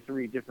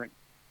 63 different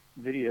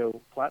video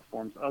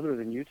platforms other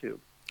than YouTube.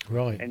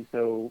 Right. And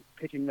so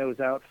picking those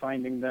out,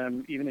 finding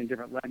them, even in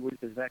different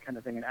languages, that kind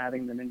of thing, and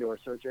adding them into our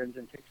search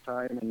engine takes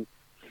time and,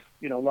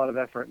 a lot of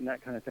effort and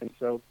that kind of thing.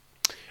 So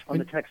on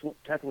the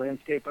tech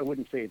landscape, I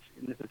wouldn't say it's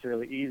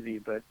necessarily easy,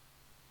 but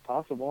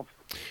possible.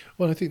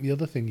 Well, I think the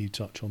other thing you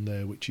touch on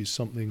there, which is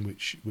something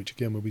which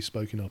again, when we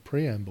spoke in our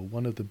preamble,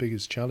 one of the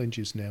biggest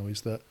challenges now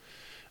is that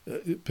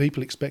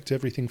people expect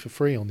everything for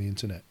free on the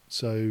internet.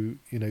 So,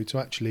 to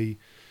actually,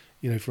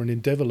 for an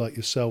endeavour like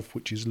yourself,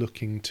 which is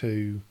looking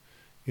to,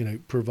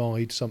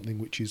 provide something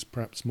which is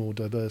perhaps more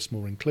diverse,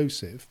 more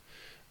inclusive,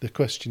 the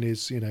question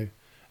is,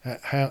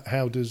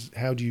 how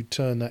do you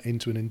turn that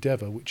into an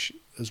endeavour which,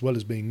 as well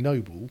as being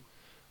noble,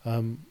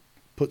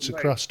 puts a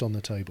crust on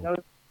the table?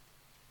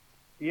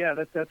 Yeah,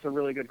 that's a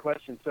really good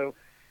question. So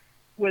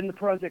when the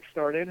project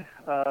started,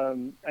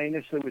 I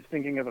initially was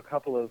thinking of a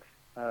couple of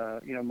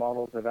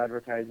models of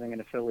advertising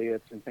and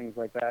affiliates and things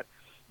like that.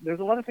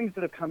 There's a lot of things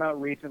that have come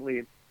out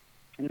recently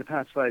in the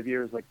past 5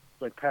 years, like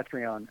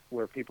Patreon,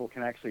 where people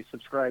can actually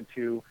subscribe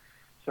to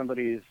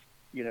somebody's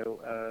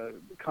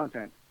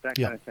content, that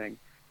kind of thing,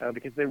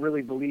 because they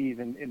really believe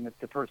in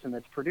the person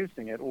that's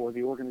producing it or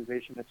the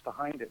organization that's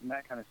behind it and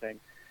that kind of thing.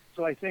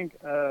 So I think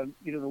the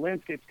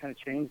landscape's kind of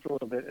changed a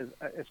little bit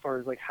as far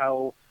as like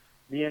how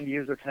the end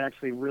user can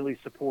actually really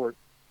support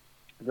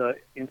the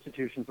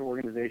institutions or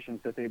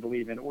organizations that they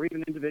believe in, or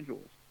even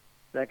individuals,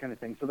 that kind of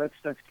thing. So that's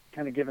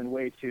kind of given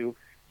way to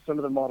some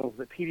of the models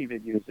that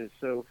PDVid uses.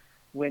 So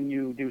when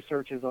you do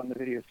searches on the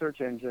video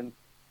search engine,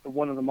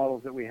 one of the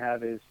models that we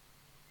have is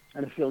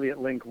an affiliate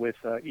link with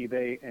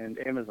eBay and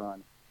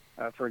Amazon,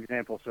 for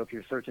example. So if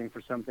you're searching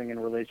for something in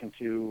relation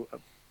to a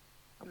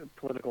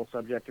political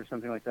subject or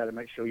something like that, it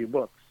might show you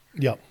books.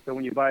 Yeah. So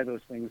when you buy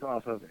those things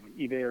off of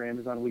eBay or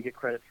Amazon, we get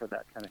credit for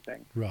that kind of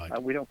thing. Right.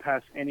 We don't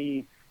pass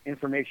any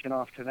information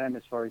off to them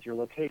as far as your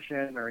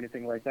location or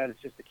anything like that.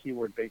 It's just a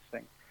keyword-based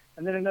thing.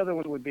 And then another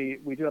one would be,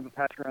 we do have a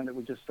Patreon that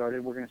we just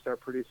started. We're going to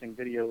start producing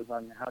videos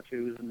on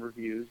how-tos and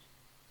reviews,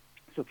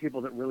 so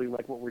people that really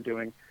like what we're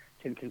doing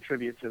can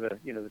contribute to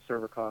the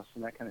server costs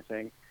and that kind of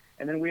thing.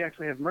 And then we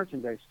actually have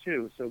merchandise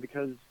too. So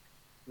because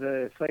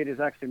the site is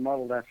actually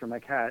modeled after my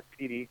cat,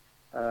 Petey,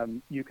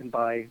 you can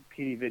buy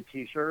PDVid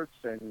T-shirts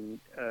and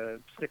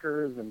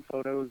stickers and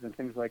photos and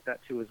things like that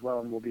too as well,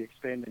 and we'll be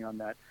expanding on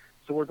that.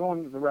 So we're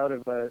going the route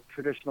of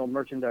traditional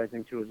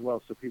merchandising too as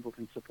well, so people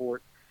can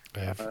support,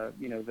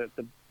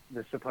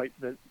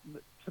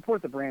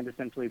 support the brand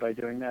essentially by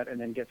doing that, and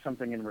then get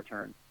something in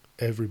return.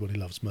 Everybody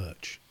loves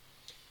merch.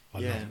 I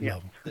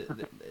love.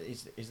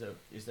 Is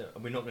there?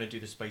 We're not going to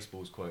do the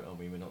Spaceballs quote, are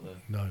we? We're not the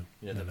no.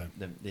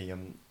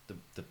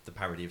 The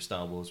parody of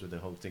Star Wars with the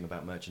whole thing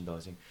about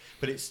merchandising.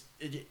 But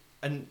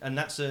and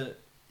that's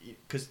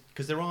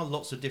because there are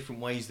lots of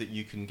different ways that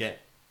you can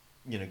get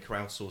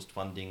crowdsourced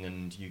funding,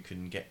 and you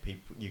can get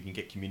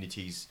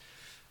communities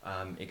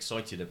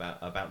excited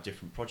about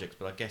different projects.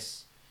 But I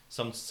guess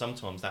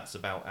sometimes that's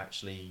about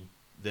actually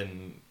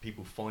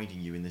people finding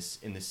you in the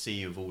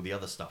sea of all the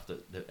other stuff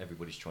that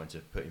everybody's trying to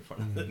put in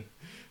front of them,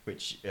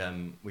 which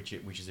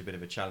is a bit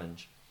of a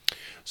challenge.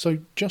 So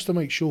just to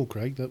make sure,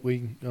 Craig, that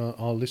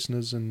our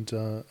listeners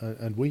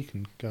and we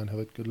can go and have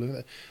a good look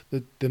at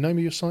it, the name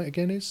of your site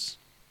again is?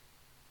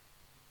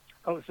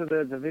 Oh, so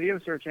the video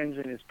search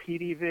engine is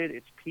PDVid.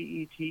 It's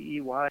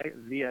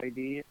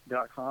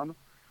PETEYVID.com.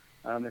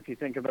 If you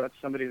think about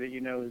somebody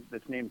that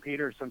that's named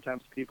Peter,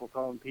 sometimes people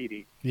call him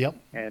Petey. Yep.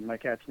 And my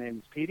cat's name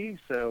is Petey,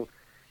 so...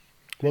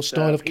 What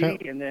style of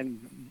cat? And then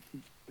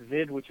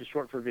vid, which is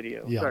short for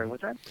video. Yeah. Sorry,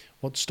 what's that?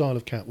 What style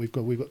of cat? We've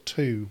got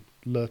two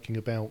lurking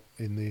about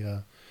in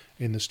the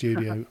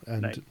studio,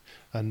 and Nice.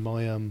 and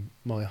my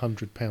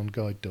 100-pound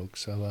guide dog.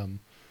 So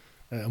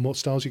and what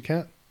style's your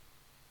cat?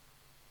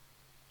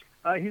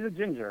 He's a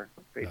ginger,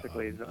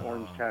 basically. He's an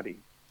orange tabby.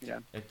 Yeah.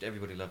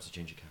 Everybody loves a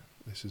ginger cat.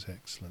 This is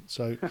excellent.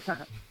 So,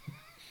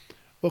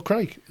 well,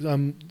 Craig,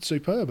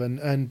 superb,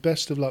 and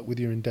best of luck with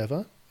your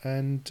endeavour.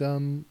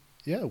 And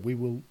we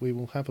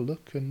will have a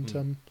look,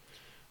 and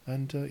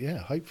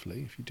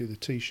hopefully, if you do the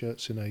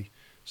T-shirts in a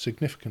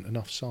significant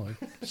enough size,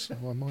 so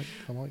I might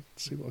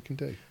see what I can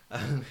do.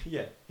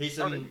 He's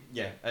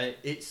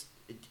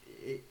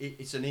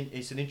it's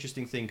an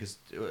interesting thing, because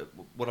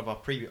one of our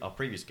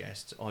previous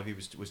guests, Ivy,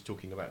 was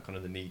talking about kind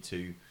of the need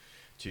to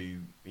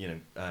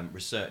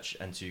research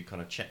and to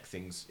kind of check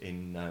things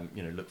in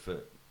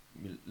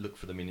look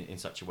for them in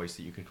such a way so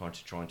that you can kind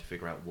of try to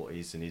figure out what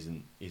is and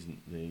isn't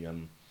the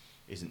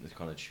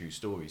kind of true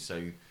story.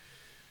 So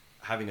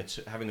having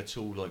a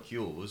tool like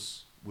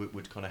yours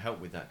would kind of help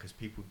with that, because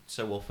people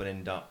so often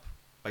end up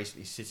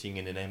basically sitting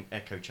in an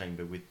echo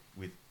chamber with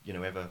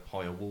ever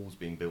higher walls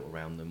being built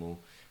around them, or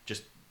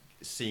just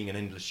seeing an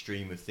endless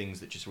stream of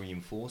things that just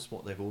reinforce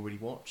what they've already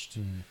watched.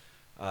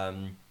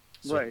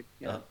 Right.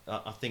 Yeah.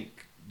 I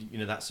think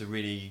that's a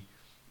really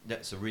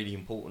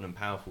important and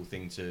powerful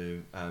thing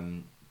to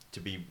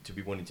be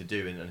wanting to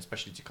do, and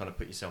especially to kind of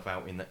put yourself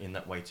out in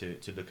that way to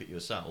look at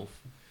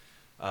yourself.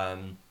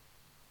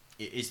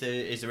 Is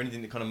there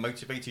anything that kind of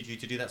motivated you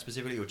to do that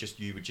specifically, or just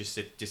you were just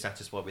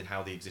dissatisfied with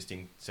how the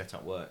existing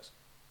setup works?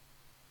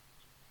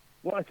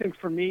 Well, I think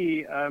for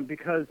me,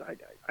 because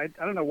I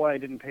don't know why I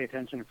didn't pay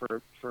attention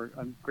for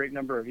a great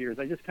number of years.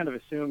 I just kind of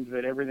assumed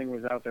that everything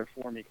was out there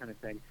for me, kind of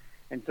thing.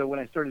 And so when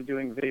I started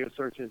doing video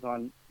searches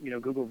on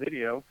Google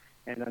Video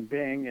and on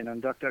Bing and on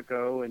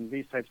DuckDuckGo and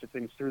these types of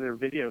things through their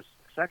video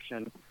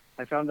section,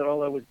 I found that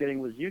all I was getting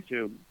was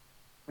YouTube.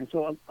 And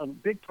so a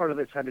big part of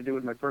this had to do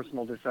with my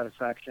personal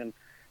dissatisfaction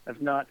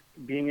of not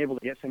being able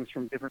to get things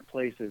from different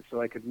places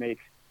so I could make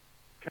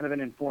kind of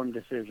an informed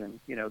decision,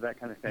 that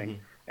kind of thing.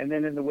 Mm-hmm. And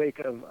then in the wake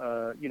of,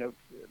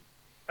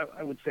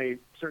 I would say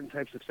certain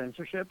types of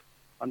censorship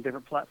on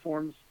different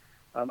platforms,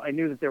 I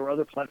knew that there were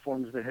other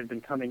platforms that had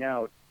been coming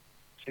out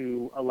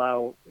to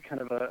allow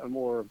kind of a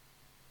more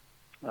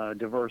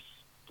diverse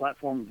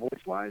platform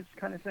voice-wise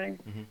kind of thing.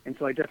 Mm-hmm. And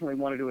so I definitely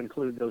wanted to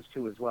include those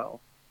two as well.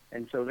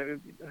 And so there were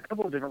a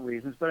couple of different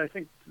reasons, but I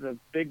think the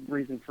big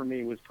reason for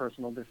me was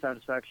personal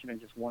dissatisfaction and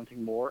just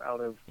wanting more out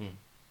of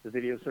the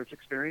video search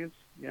experience.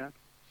 Yeah.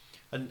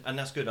 And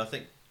that's good. I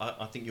think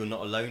you're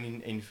not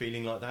alone in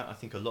feeling like that. I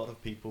think a lot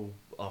of people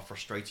are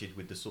frustrated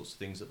with the sorts of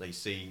things that they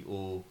see,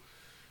 or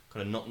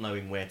kind of not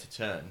knowing where to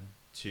turn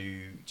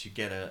to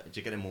get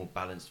a more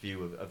balanced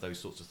view of those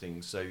sorts of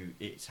things. So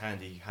it's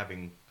handy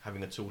having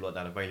a tool like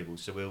that available.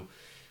 So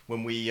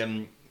when we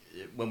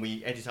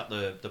edit up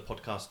the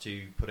podcast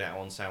to put it out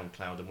on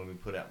SoundCloud, and when we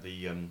put out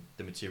the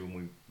material,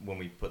 when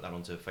we put that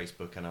onto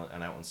Facebook and out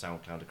on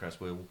SoundCloud, of course,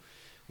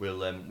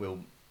 we'll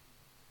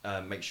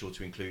make sure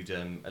to include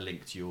a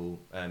link to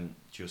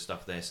your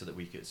stuff there, so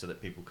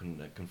that people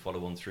can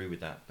follow on through with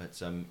that.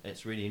 But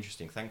it's really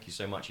interesting. Thank you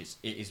so much. It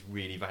is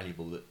really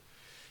valuable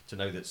to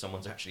know that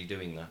someone's actually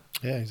doing that.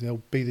 Yeah,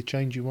 they'll be the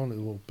change you want. It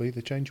will be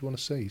the change you want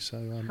to see. So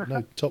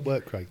no, top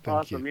work, Craig. Thank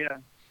awesome, you. Yeah.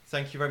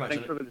 Thank you very much.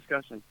 Thanks for the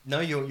discussion.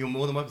 No, you're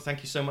more than welcome.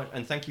 Thank you so much,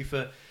 and thank you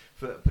for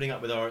putting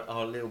up with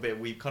our little bit.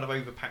 We kind of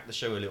overpacked the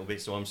show a little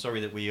bit, so I'm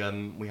sorry that we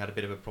had a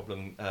bit of a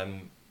problem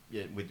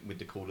with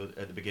the call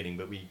at the beginning,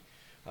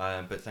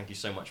 but thank you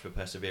so much for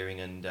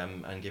persevering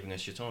and giving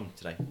us your time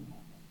today.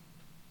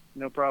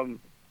 No problem.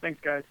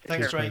 Thanks, guys.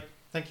 Thanks, Ray.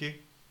 Thank you.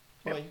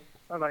 Bye. Yep.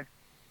 Bye-bye.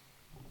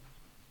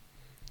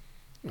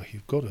 Well,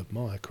 you've got to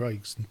admire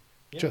Craig's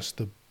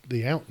just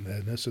the out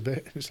there-ness of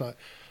it. It's like,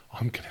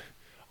 I'm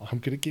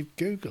gonna give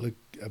Google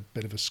a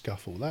bit of a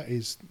scuffle. That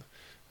is,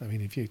 I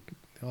mean,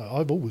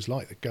 I've always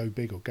liked the go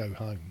big or go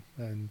home,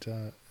 and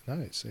no,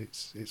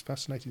 it's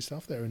fascinating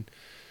stuff there. And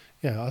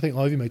yeah, I think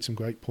Ivy made some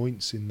great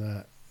points in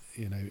that.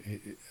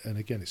 And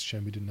again, it's a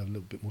shame we didn't have a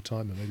little bit more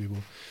time, and maybe we'll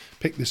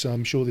pick this.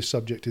 I'm sure this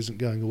subject isn't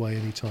going away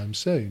anytime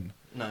soon.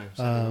 No.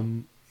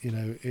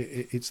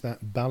 It's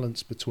that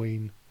balance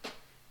between,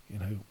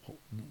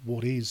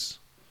 what is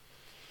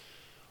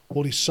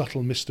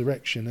subtle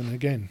misdirection, and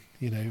again,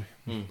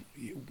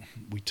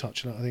 we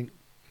touched on it. I think,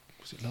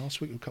 was it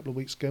last week or a couple of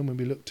weeks ago, when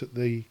we looked at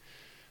the,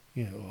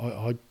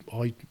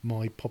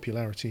 my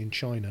popularity in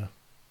China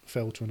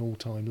fell to an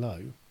all-time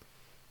low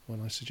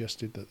when I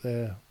suggested that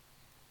their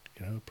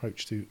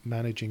approach to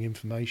managing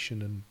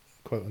information and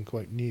quote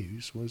unquote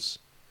news was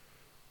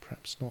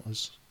perhaps not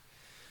as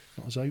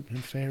open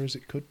and fair as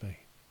it could be.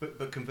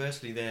 But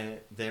conversely,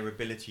 their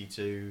ability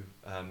to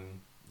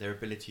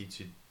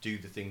do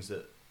the things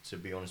that, to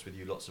be honest with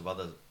you, lots of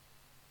other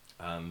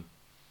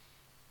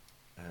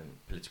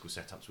political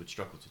setups would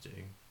struggle to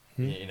do.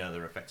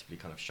 They're effectively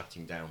kind of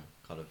shutting down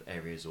kind of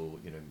areas, or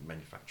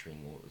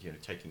manufacturing, or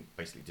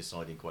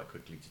deciding quite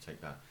quickly to take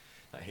that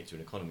hit to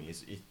an economy.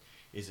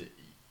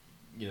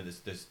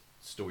 There's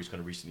stories kind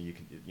of recently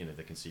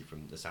they can see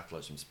from the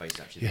satellites from space,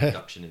 actually the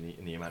reduction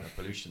in the amount of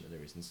pollution that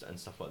there is and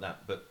stuff like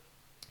that. But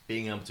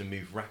being able to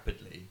move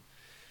rapidly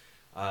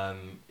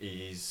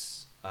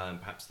is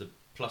perhaps the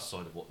plus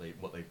side of what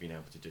they've been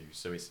able to do.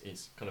 So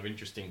it's kind of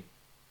interesting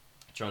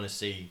trying to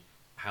see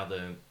how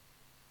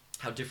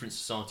different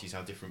societies,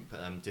 how different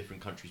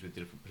countries with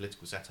different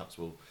political setups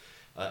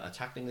are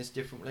tackling this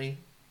differently.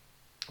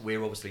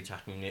 We're obviously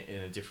tackling it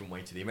in a different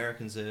way to the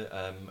Americans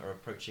are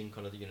approaching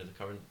kind of the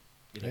current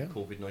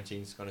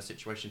COVID-19 kind of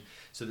situation.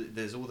 So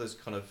there's all those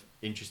kind of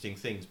interesting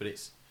things, but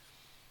it's.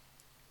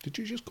 Did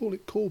you just call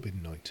it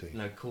Corbyn-19?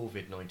 No,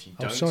 COVID-19.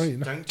 Oh, sorry,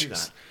 no, don't do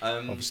that.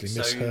 Obviously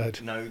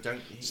misheard. No,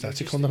 don't.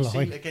 Static on the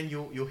line. See, again,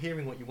 you're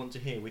hearing what you want to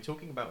hear. We're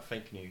talking about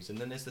fake news, and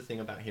then there's the thing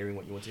about hearing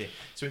what you want to hear.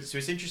 So it's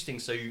interesting.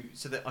 So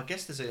that I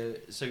guess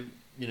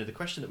the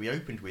question that we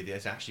opened with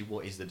is actually,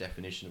 what is the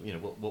definition?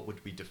 What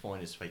would we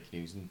define as fake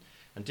news?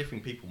 And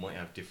different people might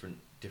have different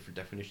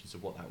definitions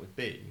of what that would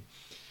be.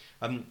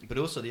 But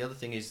also the other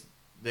thing is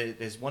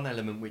there's one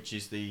element which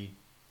is the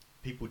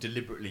people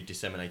deliberately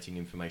disseminating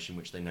information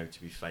which they know to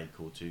be fake,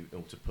 or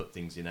to put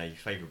things in a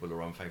favourable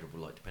or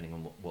unfavourable light, depending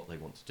on what they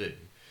want to do,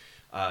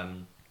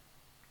 and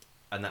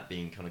that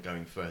being kind of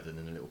going further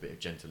than a little bit of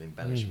gentle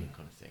embellishment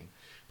kind of thing.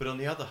 But on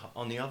the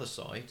other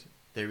side,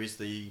 there is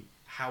the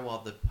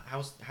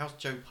how's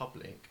Joe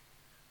Public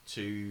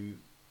to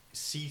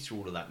see through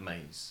all of that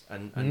maze,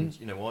 and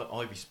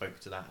Ivy spoke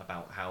to that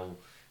about how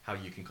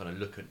you can kind of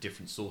look at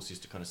different sources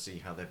to kind of see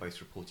how they're both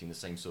reporting the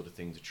same sort of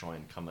thing, to try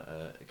and come at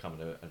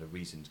a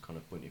reasoned kind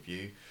of point of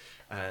view.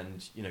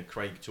 And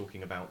Craig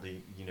talking about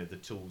the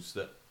tools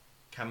that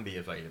can be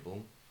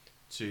available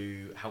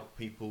to help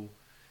people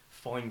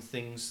find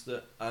things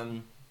that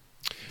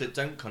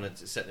don't kind of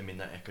set them in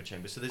that echo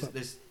chamber. So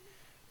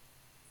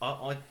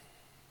I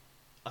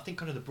think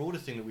kind of the broader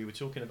thing that we were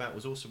talking about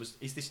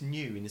is this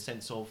new in the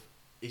sense of,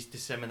 is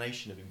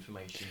dissemination of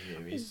information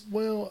new?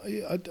 Well,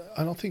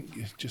 and I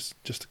think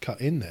just to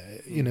cut in there,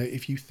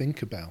 if you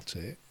think about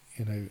it,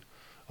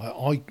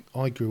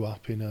 I grew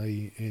up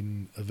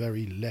in a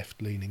very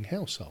left-leaning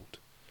household,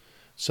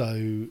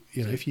 so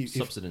if you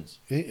subsidence.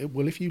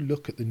 if you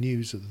look at the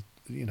news of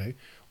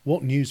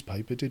what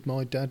newspaper did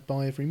my dad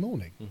buy every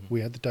morning? Mm-hmm.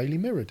 We had the Daily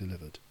Mirror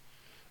delivered,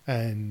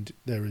 and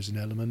there is an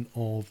element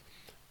of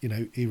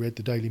he read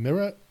the Daily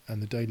Mirror,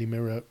 and the Daily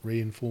Mirror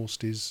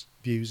reinforced his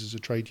views as a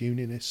trade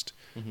unionist,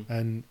 Mm-hmm.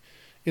 and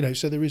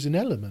so there is an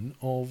element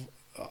of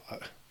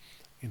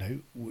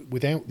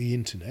without the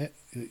internet,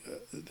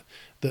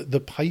 the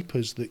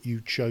papers that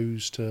you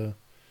chose to,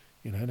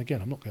 and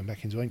again, I'm not going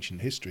back into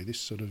ancient history, this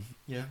sort of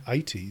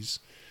 80s,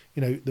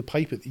 the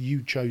paper that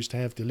you chose to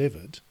have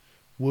delivered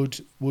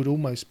would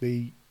almost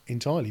be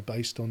entirely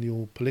based on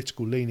your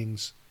political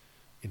leanings,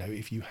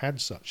 if you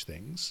had such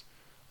things.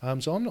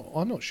 So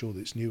I'm not sure that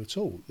it's new at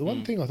all. The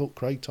one thing I thought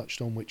Craig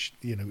touched on, which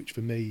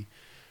for me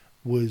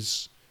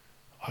was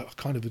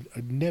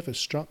it never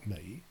struck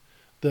me,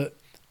 that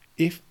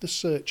if the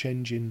search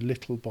engine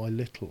little by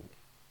little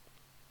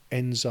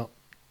ends up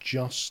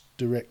just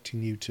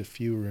directing you to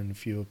fewer and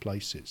fewer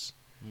places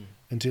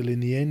until in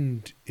the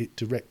end it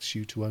directs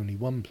you to only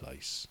one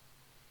place,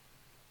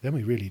 then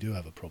we really do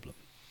have a problem,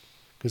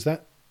 because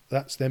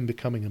that's then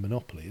becoming a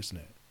monopoly, isn't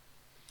it?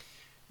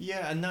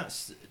 Yeah, and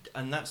that's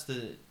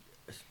the.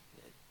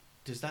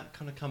 Does that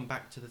kind of come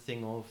back to the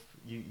thing of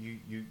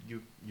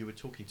you were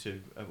talking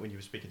to when you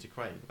were speaking to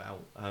Craig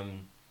about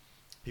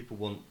people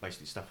want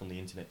basically stuff on the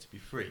internet to be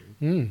free,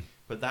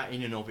 but that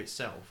in and of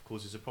itself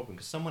causes a problem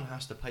because someone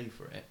has to pay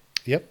for it.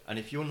 Yep. And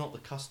if you're not the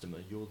customer,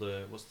 you're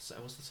the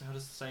how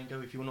does the saying go?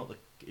 If you're not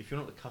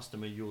the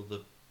customer, you're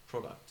the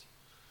product.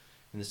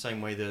 In the same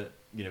way that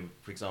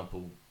for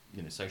example,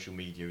 social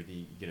media,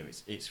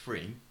 it's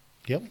free.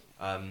 Yep.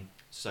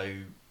 So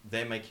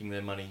they're making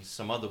their money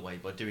some other way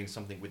by doing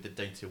something with the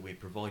data we're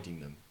providing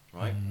them,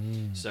 right?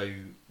 So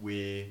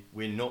we're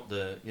not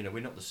the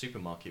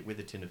supermarket, we're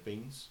the tin of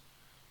beans.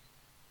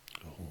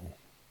 Oh.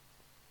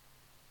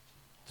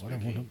 I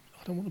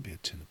don't want to be a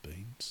tin of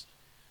beans.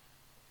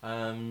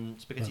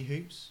 Spaghetti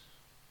hoops.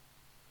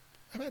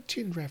 How about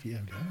tin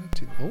ravioli?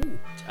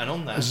 And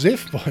on that, as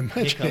if by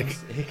magic.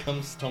 Here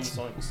comes Tom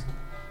Sykes.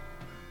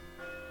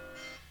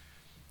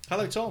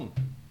 Hello, Tom.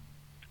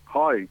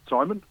 Hi,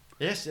 Simon.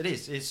 Yes, it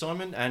is. It's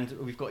Simon, and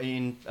we've got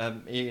Ian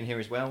here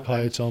as well.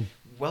 Hi, Tom.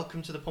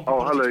 Welcome to the Pompey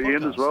Oh, hello, Politics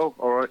Ian, podcast. as well.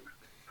 All right.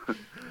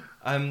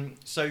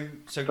 So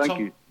Thank Tom,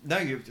 you.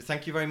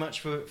 thank you very much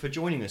for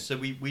joining us. So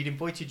we'd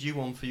invited you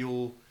on for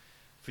your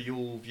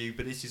view,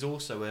 but this is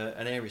also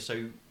an area.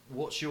 So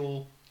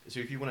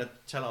if you want to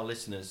tell our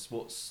listeners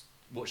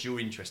what's your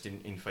interest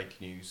in fake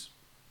news?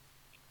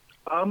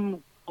 I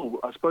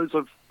suppose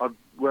I'm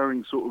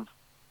wearing sort of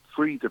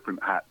three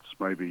different hats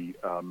maybe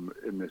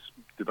in this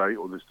debate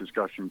or this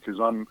discussion, because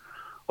I'm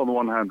on the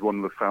one hand one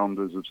of the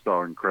founders of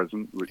Star and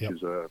Crescent, which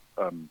is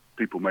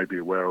people may be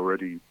aware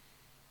already,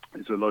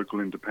 is a local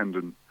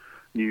independent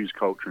news,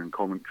 culture and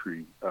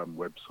commentary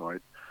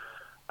website.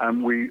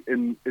 And we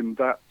in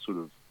that sort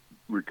of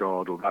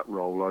regard or that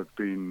role, I've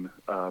been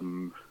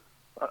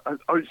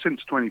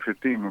since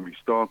 2015 when we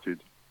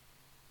started,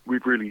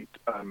 we've really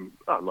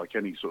like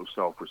any sort of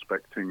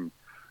self-respecting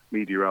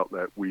media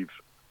outlet, we've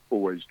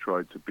always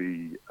tried to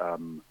be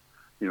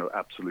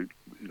absolute,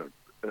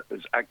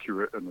 as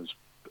accurate and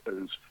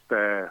as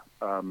fair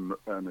and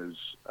as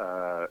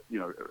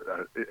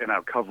in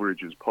our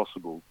coverage as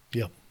possible.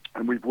 Yeah.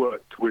 And we've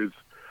worked with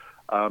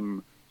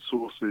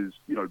sources.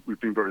 We've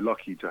been very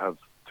lucky to have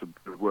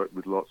worked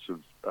with lots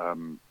of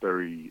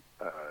very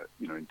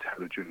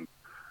intelligent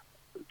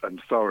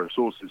and thorough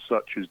sources,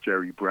 such as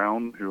Jerry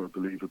Brown, who I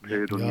believe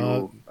appeared on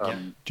your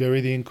Jerry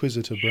the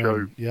Inquisitor Brown.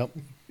 show. Yep.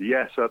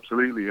 Yes,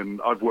 absolutely.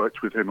 And I've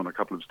worked with him on a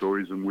couple of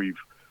stories, and we've,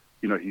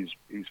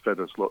 he's fed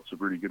us lots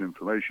of really good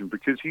information,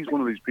 because he's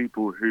one of these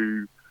people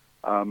who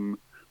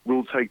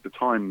will take the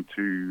time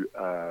to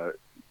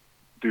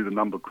do the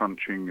number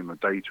crunching and the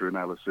data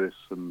analysis,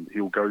 and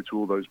he'll go to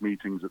all those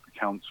meetings at the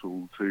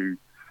council to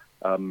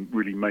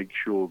really make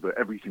sure that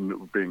everything that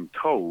we're being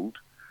told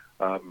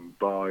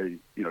by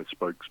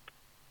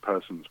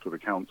spokespersons for the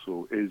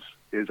council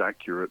is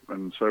accurate.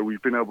 And so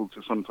we've been able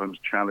to sometimes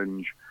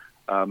challenge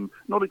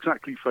not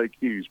exactly fake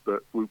news,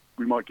 but we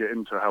might get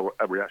into how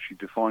we actually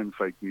define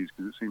fake news,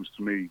 because it seems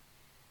to me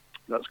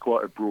that's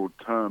quite a broad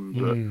term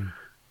that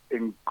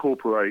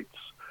incorporates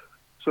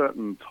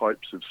certain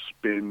types of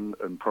spin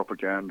and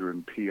propaganda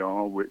and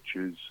PR, which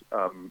is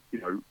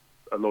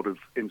a lot of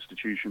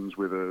institutions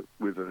with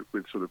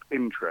sort of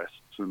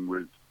interests and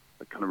with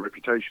a kind of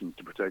reputations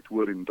to protect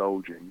will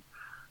indulge in.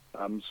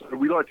 So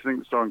we like to think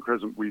that Star and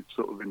Crescent, we've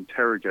sort of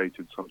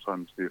interrogated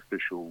sometimes the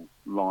official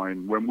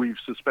line when we've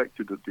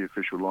suspected that the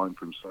official line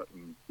from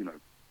certain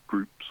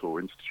groups or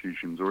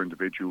institutions or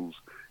individuals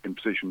in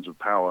positions of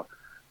power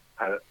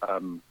had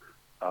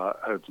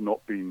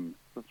not been.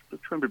 I'm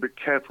trying to be a bit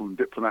careful and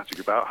diplomatic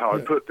about how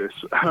I put this,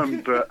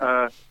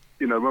 but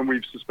when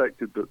we've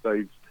suspected that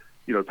they've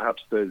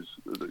perhaps there's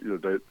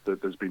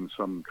there's been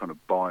some kind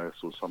of bias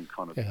or some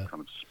kind of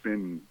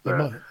spin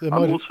there. There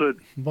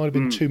might have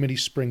been too many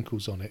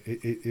sprinkles on it.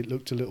 It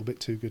looked a little bit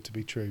too good to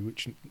be true,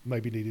 which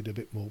maybe needed a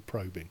bit more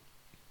probing.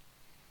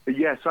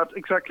 Yes, that's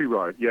exactly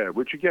right. Yeah,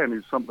 which again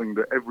is something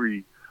that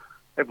every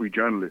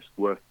journalist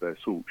worth their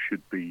salt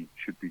should be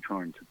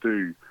trying to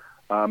do.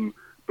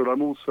 But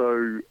I'm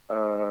also,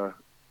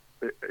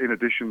 in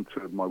addition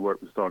to my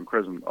work with Star and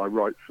Crescent, I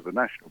write for the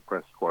national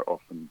press quite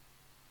often.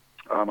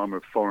 I'm a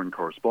foreign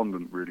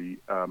correspondent, really,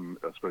 I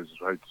suppose is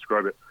how to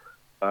describe it.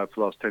 For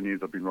the last 10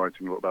 years, I've been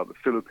writing a lot about the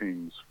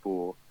Philippines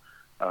for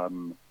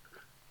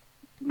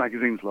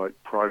magazines like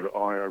Private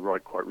Eye. I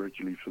write quite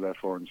regularly for their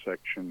foreign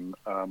section.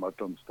 I've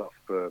done stuff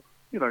for,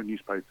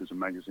 newspapers and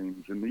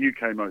magazines in the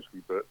UK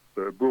mostly, but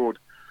abroad.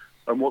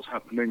 And what's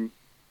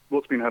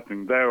been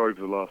happening there over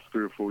the last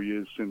 3 or 4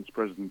 years since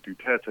President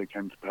Duterte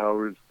came to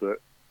power is that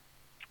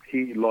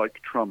he,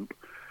 like Trump,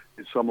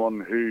 is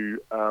someone who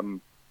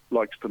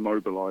likes to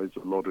mobilize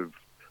a lot of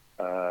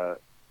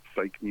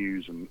fake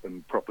news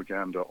and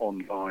propaganda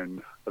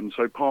online. And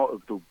so part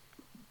of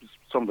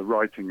some of the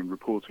writing and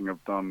reporting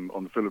I've done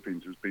on the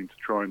Philippines has been to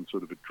try and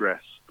sort of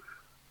address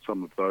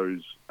some of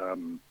those,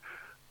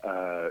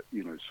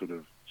 sort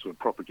of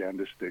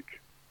propagandistic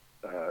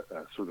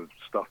sort of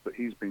stuff that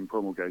he's been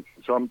promulgating.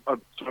 So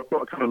I've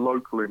got a kind of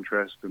local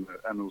interest and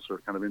also a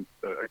kind of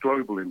a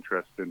global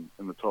interest in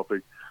the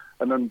topic.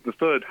 And then the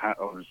third hat,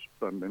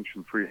 I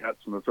mentioned 3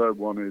 hats, and the third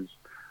one is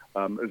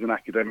as an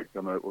academic.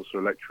 I'm also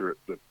a lecturer at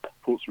the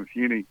Portsmouth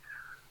Uni.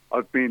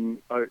 I've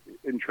been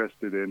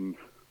interested in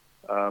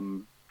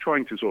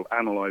trying to sort of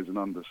analyse and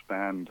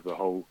understand the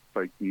whole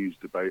fake news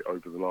debate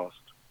over the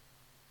last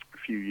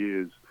few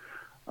years.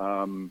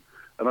 And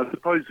I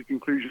suppose the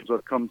conclusions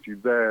I've come to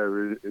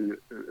there,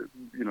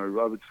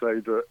 I would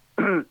say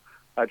that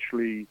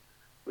actually,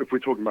 if we're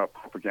talking about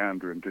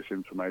propaganda and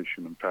disinformation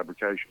and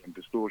fabrication and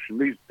distortion,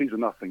 these are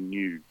nothing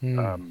new.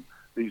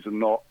 These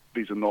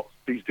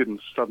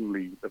didn't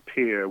suddenly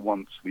appear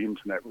once the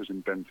internet was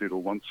invented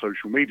or once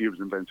social media was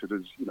invented,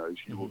 as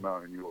you will know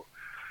and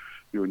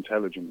your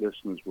intelligent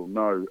listeners will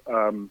know.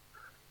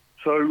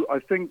 So I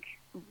think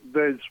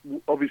there's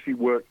obviously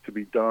work to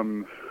be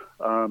done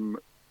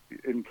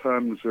in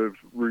terms of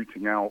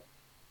rooting out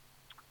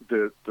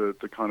the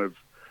kind of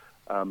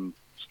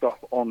stuff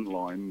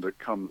online that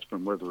comes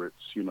from whether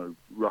it's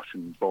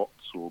Russian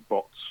bots or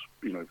bots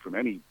from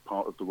any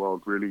part of the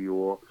world really,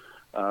 or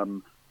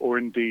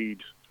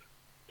indeed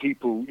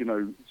people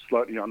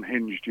slightly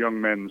unhinged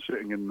young men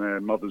sitting in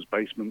their mothers'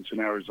 basements in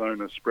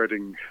Arizona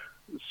spreading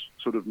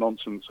sort of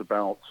nonsense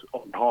about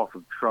on behalf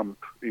of Trump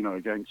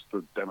against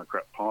the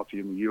Democrat Party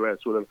in the US.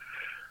 Whatever.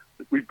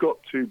 We've got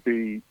to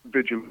be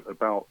vigilant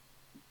about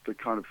the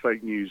kind of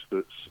fake news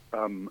that's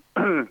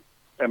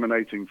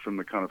emanating from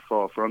the kind of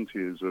far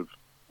frontiers of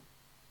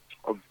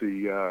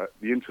the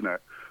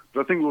internet.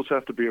 But I think we also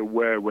have to be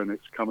aware when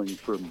it's coming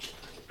from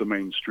the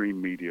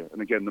mainstream media.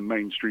 And again, the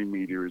mainstream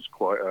media is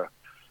quite a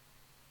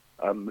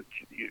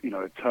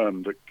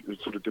term that is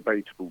sort of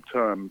debatable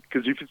term,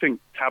 because if you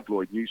think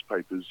tabloid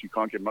newspapers, you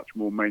can't get much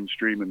more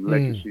mainstream and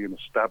legacy and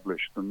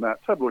established than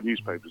that. Tabloid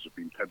newspapers have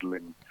been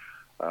peddling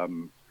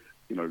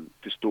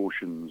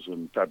distortions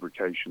and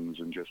fabrications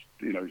and just,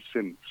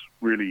 since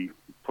really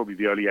probably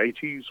the early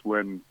 80s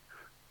when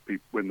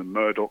the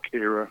Murdoch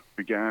era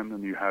began,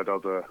 and you had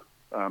other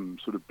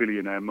sort of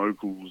billionaire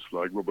moguls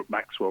like Robert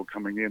Maxwell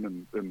coming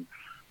in and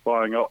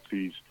buying up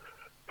these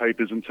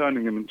papers and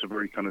turning them into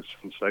very kind of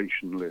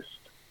sensationalist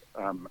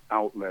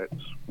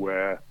outlets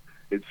where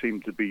it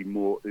seemed to be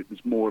it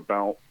was more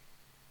about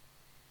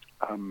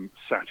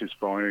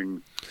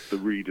satisfying the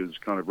reader's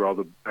kind of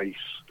rather base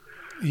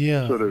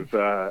sort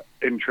of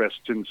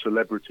interest in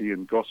celebrity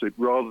and gossip,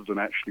 rather than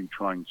actually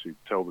trying to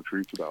tell the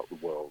truth about the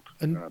world.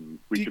 And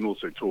we can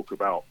also talk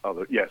about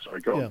other. Yes,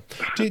 sorry, go on.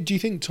 Do you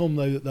think, Tom,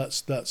 though,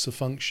 that's a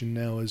function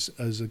now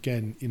as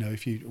again,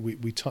 if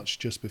we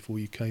touched just before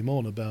you came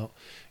on about,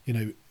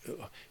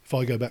 if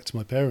I go back to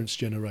my parents'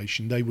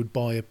 generation, they would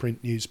buy a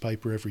print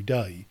newspaper every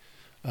day.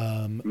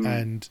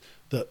 And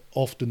that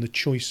often the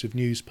choice of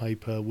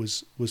newspaper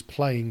was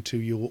playing to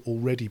your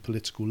already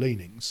political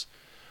leanings.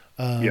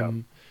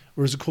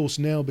 Whereas, of course,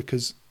 now,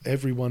 because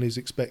everyone is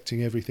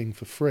expecting everything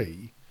for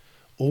free,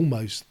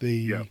 almost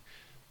the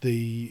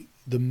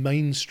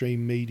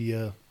mainstream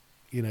media,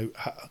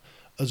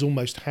 has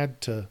almost had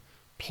to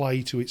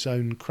play to its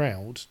own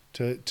crowd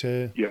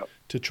to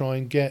try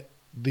and get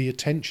the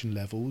attention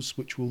levels,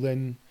 which will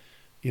then,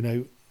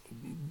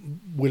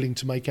 willing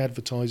to make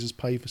advertisers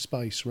pay for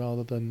space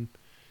rather than,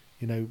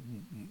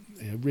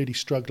 really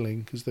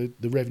struggling because the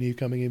revenue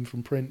coming in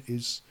from print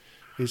is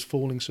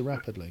falling so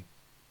rapidly.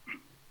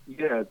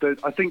 Yeah,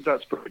 I think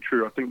that's very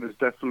true. I think there's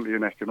definitely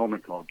an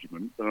economic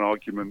argument, an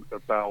argument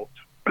about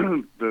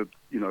some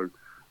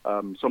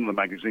of the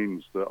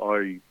magazines that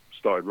I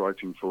started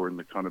writing for in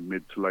the kind of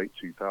mid to late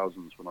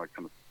 2000s when I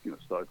kind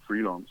of started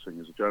freelancing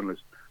as a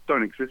journalist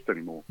don't exist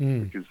anymore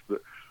because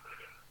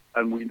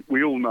and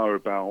we all know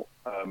about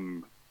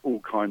all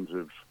kinds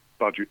of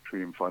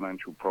budgetary and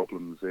financial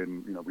problems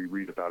in, we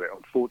read about it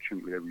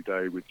unfortunately every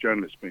day with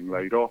journalists being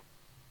laid off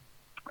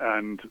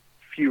and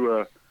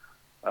fewer,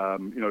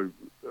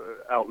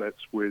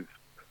 outlets with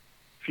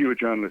fewer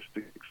journalists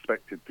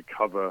expected to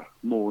cover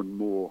more and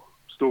more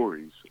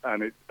stories.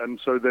 And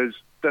so there's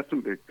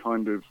definitely a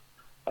kind of,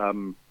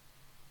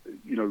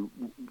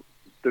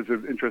 there's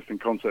an interesting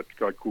concept,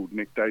 a guy called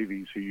Nick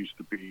Davies, who used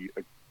to be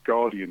a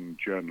Guardian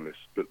journalist,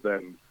 but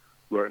then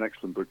wrote an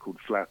excellent book called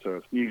Flat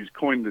Earth News,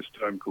 coined this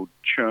term called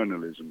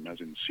churnalism,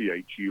 as in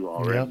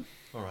CHURN, Yep.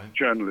 All right.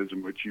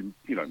 journalism, which you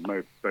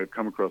may have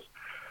come across.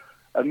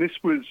 And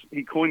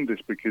he coined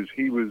this because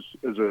he was,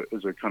 as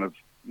a kind of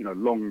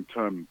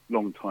long-time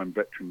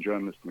veteran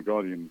journalist in the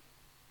Guardian,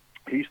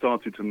 he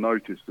started to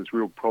notice this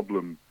real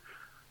problem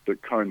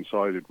that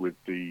coincided with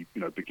the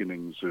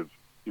beginnings of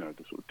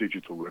the sort of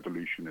digital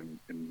revolution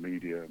in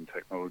media and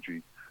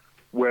technology,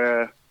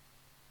 where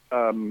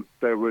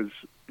there was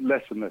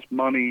less and less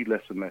money,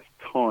 less and less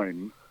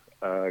time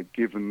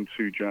given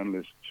to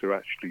journalists to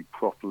actually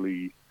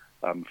properly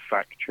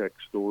fact-check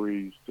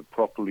stories, to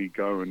properly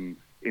go and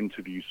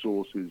interview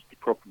sources, to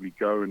properly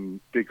go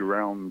and dig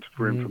around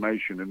for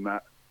information in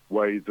that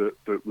way that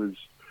was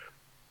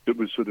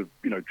sort of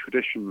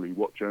traditionally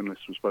what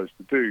journalists were supposed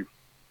to do.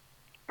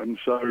 And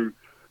so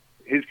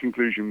his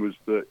conclusion was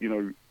that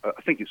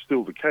I think it's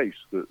still the case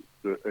that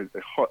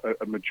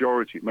a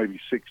majority, maybe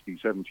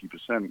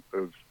 60-70%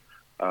 of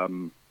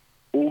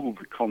all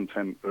the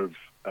content of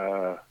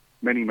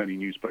many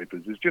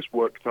newspapers is just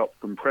worked up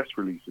from press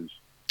releases.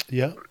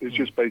 Yeah, it's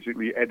just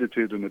basically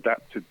edited and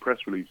adapted press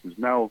releases.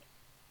 Now,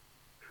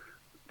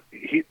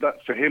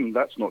 that for him,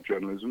 that's not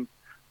journalism,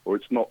 or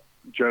it's not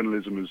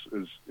journalism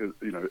as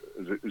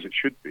it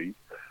should be,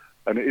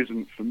 and it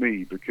isn't for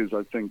me, because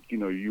I think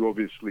you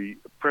obviously,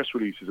 press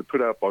releases are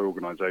put out by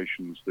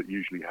organisations that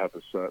usually have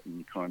a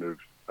certain kind of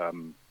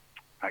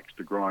axe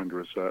to grind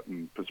or a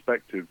certain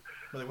perspective.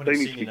 Well, they wouldn't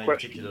have seen in a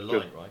particular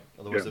light, right?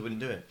 Otherwise, they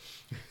wouldn't do it.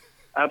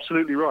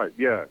 Absolutely right.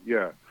 Yeah.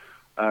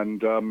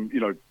 And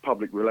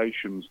public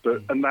relations,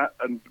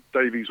 and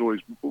Davies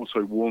always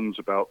also warns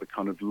about the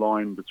kind of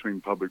line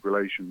between public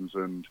relations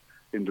and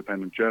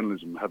independent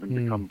journalism having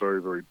become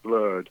very, very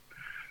blurred.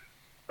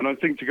 And I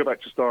think, to go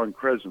back to Star and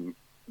Crescent,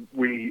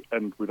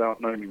 and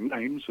without naming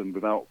names and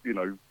without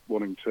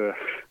wanting to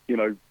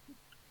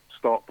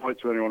start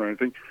fights with anyone or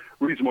anything,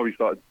 the reason why we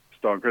started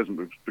Star and Crescent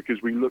was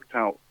because we looked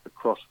out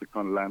across the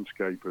kind of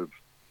landscape of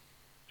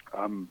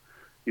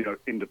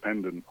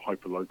independent,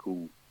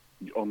 hyperlocal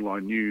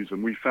online news,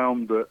 and we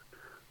found that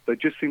there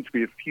just seemed to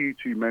be a few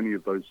too many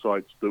of those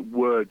sites that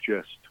were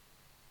just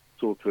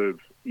sort of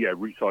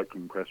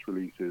recycling press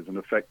releases and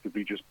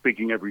effectively just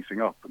bigging everything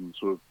up and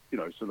sort of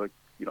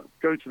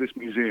go to this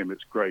museum,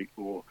 it's great,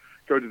 or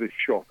go to this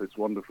shop, it's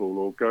wonderful,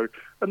 or go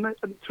and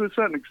to a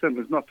certain extent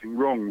there's nothing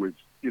wrong with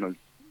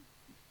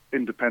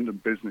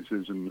independent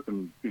businesses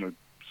and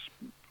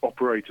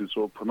operators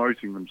sort of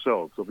promoting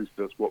themselves. Obviously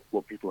that's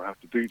what people have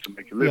to do to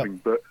make a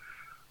living, but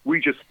we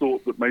just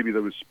thought that maybe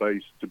there was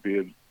space to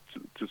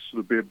sort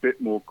of be a bit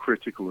more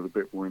critical and a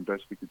bit more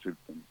investigative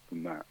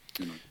than that.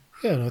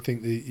 Yeah, and I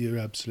think that you're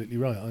absolutely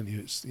right, aren't you?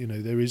 It's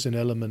there is an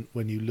element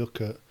when you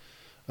look at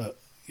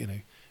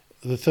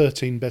the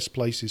 13 best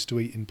places to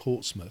eat in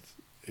Portsmouth.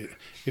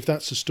 If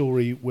that's a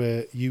story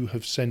where you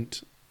have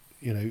sent,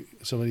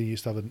 somebody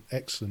used to have an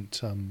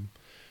excellent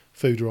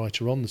food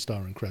writer on the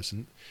Star and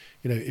Crescent,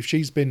 if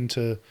she's been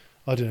to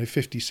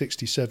 50,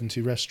 60,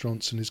 70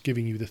 restaurants and is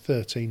giving you the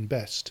 13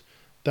 best,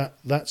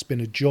 that's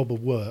been a job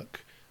of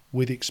work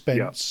with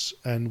expense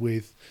and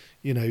with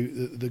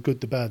the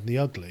good, the bad and the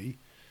ugly.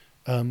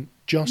 Going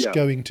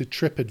to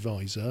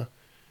TripAdvisor,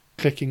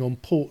 clicking on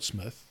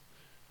Portsmouth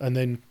and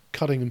then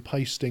cutting and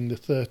pasting the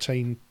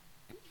 13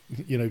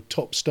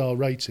 top star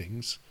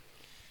ratings,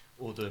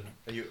 or the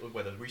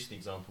recent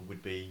example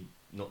would be,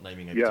 not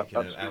naming a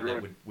particular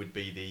outlet, would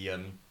be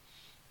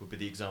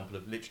the example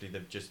of literally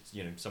they've just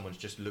someone's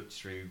just looked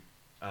through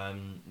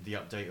the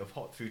update of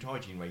hot food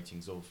hygiene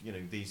ratings of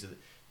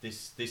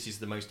this is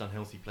the most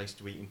unhealthy place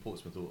to eat in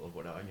Portsmouth, or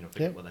whatever, I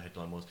forget what the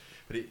headline was,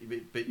 but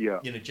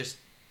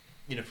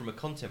from a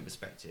content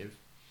perspective,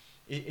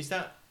 is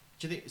that,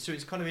 do you think, so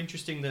it's kind of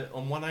interesting that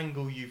on one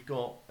angle you've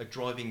got a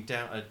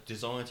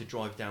desire to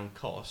drive down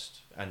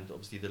cost, and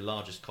obviously the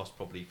largest cost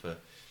probably for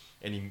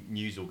any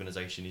news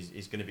organisation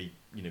is going to be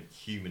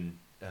human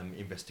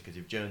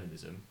investigative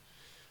journalism,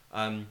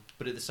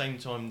 but at the same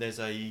time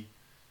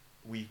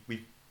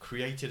we've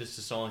created a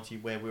society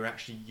where we're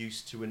actually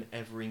used to an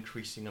ever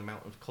increasing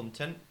amount of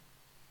content,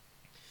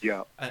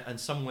 and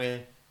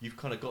somewhere you've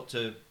kind of got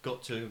to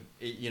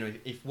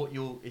if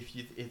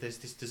there's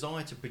this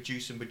desire to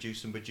produce and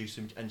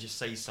just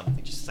say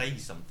something,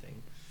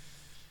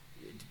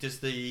 does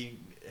the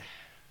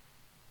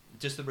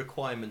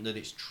requirement that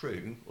it's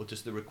true, or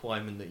does the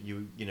requirement that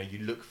you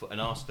look for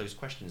and ask those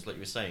questions, like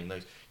you were saying,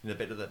 those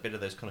bit of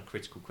those kind of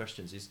critical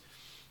questions,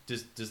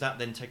 does that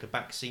then take a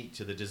back seat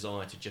to the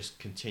desire to just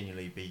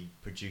continually be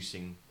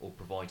producing or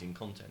providing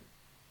content?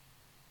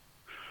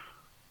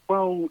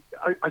 Well,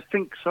 I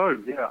think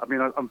so. Yeah, I mean,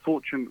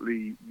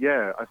 unfortunately,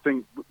 yeah. I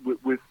think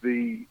with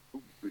the,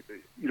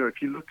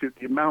 if you look at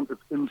the amount of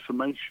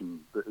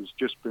information that is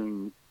just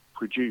being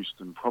produced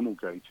and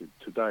promulgated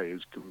today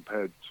as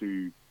compared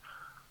to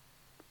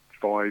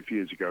 5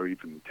 years ago,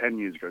 even 10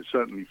 years ago,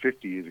 certainly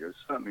 50 years ago,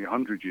 certainly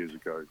 100 years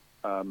ago.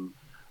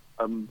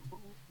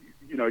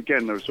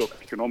 Again, there are sort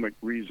of economic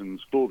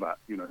reasons for that.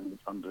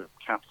 Under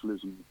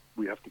capitalism,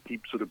 we have to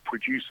keep sort of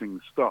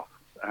producing stuff.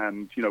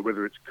 And,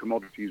 whether it's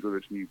commodities, whether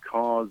it's new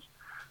cars,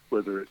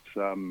 whether it's,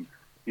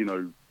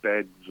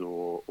 beds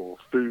or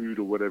food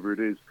or whatever it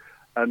is.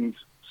 And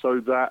so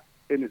that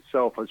in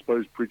itself, I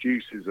suppose,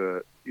 produces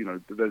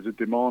there's a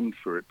demand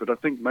for it. But I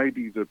think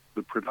maybe the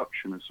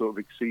production has sort of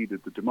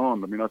exceeded the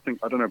demand. I mean, I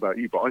don't know about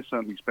you, but I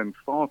certainly spend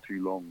far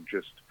too long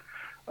just,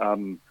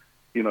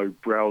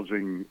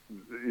 browsing,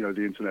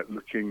 the internet,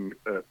 looking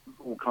at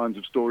all kinds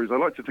of stories. I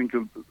like to think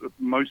of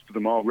most of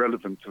them are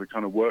relevant to the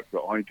kind of work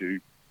that I do.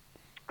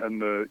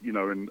 And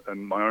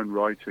and my own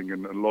writing,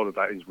 and a lot of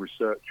that is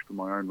research for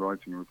my own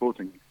writing and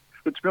reporting.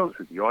 But to be honest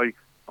with you, I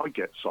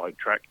get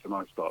sidetracked and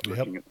I start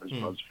looking at those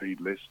BuzzFeed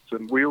lists,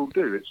 and we all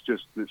do. It's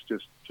just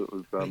sort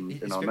of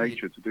in our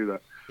nature to do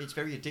that. It's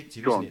very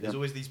addictive, isn't it? There's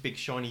always these big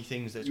shiny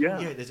things. It's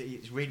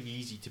really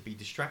easy to be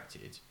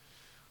distracted.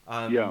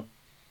 And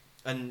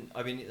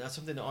I mean, that's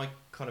something that I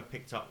kind of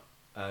picked up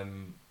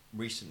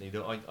recently,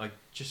 that I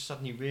just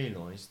suddenly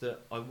realised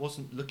that I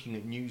wasn't looking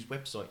at news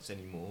websites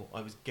anymore.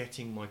 I was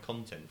getting my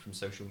content from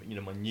social,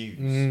 my news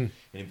in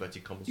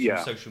inverted commas from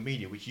social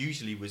media, which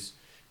usually was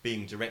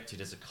being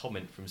directed as a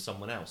comment from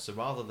someone else. So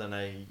rather than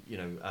a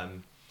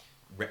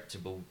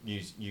reputable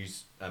news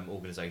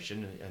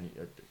organisation, and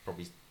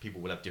probably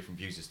people will have different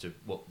views as to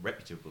what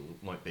reputable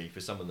might be for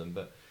some of them,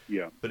 but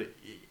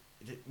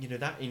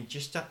that in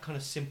just that kind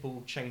of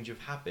simple change of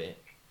habit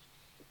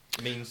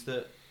means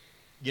that.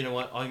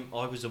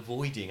 I was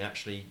avoiding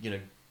actually,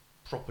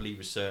 properly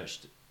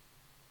researched,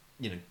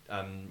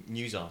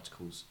 news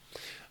articles.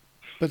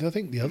 But I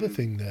think the other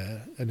thing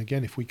there, and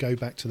again, if we go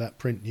back to that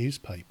print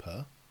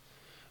newspaper,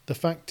 the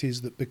fact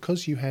is that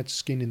because you had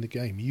skin in the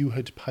game, you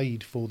had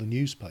paid for the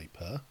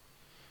newspaper,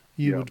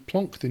 you would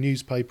plonk the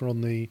newspaper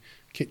on the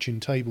kitchen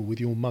table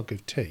with your mug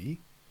of tea.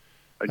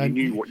 And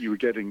you knew what you were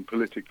getting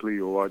politically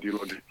or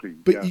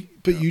ideologically. But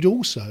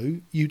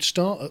you'd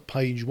start at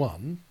page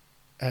 1,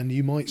 and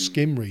you might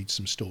skim read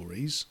some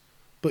stories,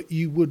 but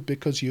you would,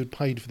 because you had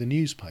paid for the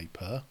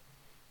newspaper,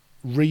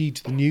 read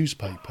the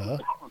newspaper,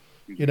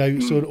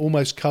 sort of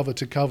almost cover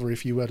to cover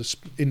if you had an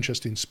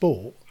interest in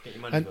sport, get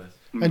your money's worth.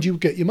 And you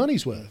would get your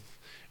money's worth.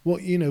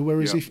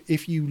 Whereas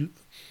if you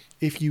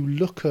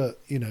look at,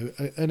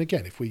 and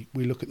again, if we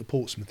look at the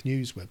Portsmouth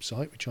News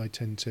website, which I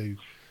tend to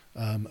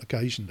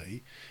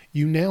occasionally,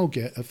 you now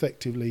get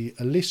effectively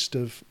a list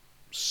of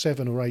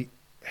 7 or 8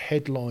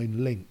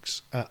 headline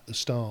links at the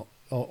start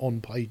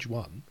on page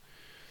 1,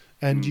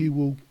 and you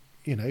will,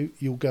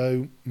 you'll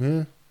go,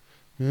 and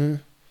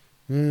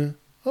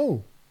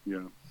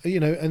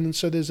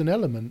so there's an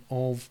element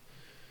of,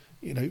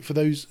 for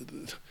those,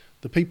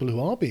 the people who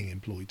are being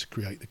employed to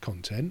create the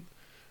content,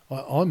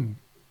 I'm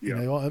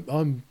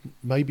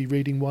maybe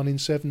reading 1 in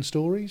 7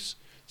 stories,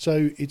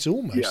 so it's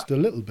almost a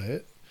little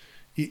bit.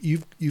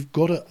 You've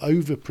got to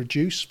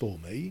overproduce for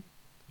me,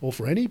 or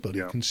for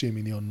anybody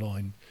consuming the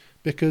online,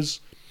 because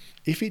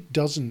if it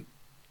doesn't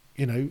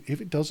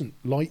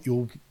light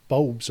your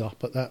bulbs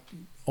up at that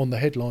on the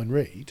headline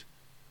read,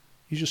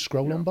 you just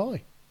scroll on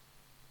by.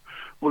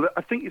 Well,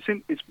 I think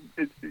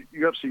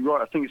you're absolutely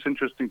right. I think it's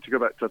interesting to go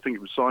back to, I think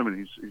it was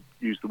Simon who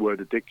used the word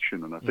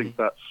addiction, and I think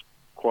that's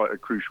quite a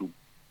crucial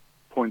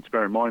point to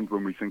bear in mind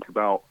when we think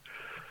about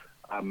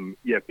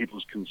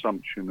people's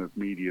consumption of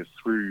media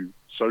through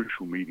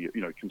social media,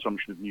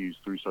 consumption of news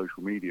through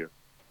social media.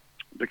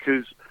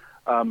 Because,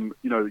 again,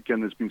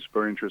 there's been some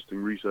very interesting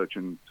research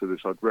into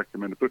this. I'd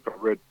recommend a book I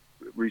read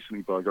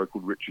recently by a guy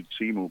called Richard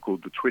Seymour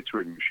called The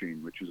Twittering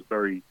Machine, which is a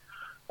very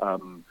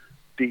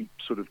deep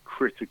sort of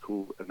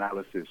critical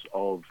analysis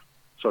of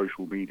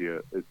social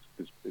media.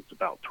 It's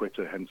about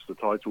Twitter, hence the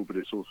title, but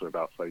it's also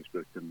about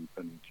Facebook and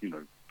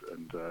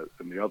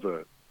the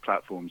other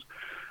platforms.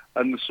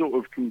 And the sort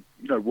of,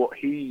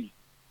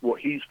 what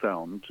he's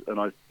found, and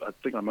I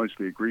think I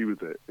mostly agree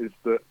with it, is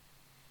that,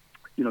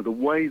 the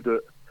way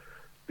that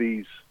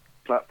these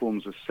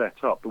platforms are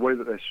set up, the way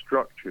that they're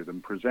structured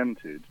and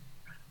presented,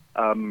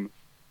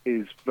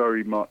 is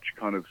very much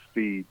kind of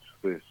feeds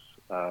this,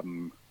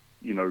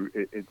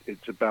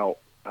 it's about,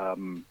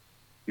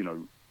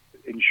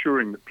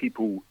 ensuring that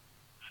people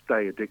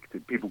stay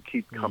addicted, people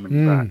keep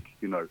coming back,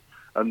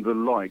 and the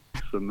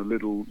likes and the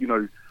little,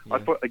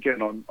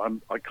 again,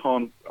 I'm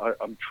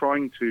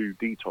trying to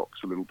detox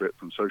a little bit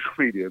from social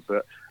media,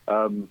 but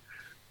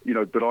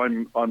but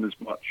I'm as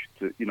much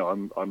to,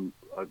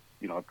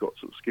 I've got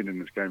sort of skin in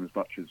this game as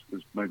much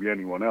as maybe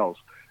anyone else,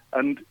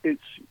 and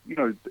it's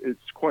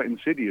it's quite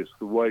insidious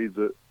the way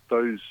that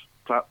those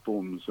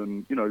platforms,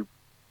 and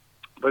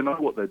they know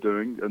what they're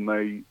doing, and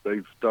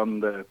they've done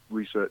their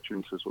research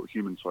into sort of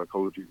human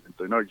psychology.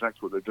 They know exactly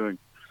what they're doing,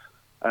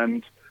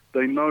 And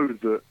they know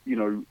that,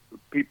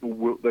 people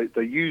will,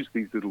 they use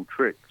these little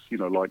tricks,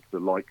 like the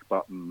like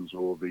buttons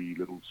or the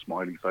little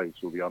smiley face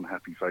or the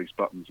unhappy face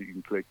buttons that you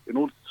can click in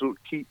order to sort of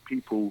keep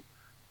people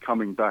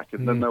coming back.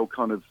 And then they'll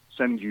kind of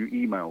send you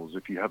emails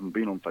if you haven't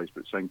been on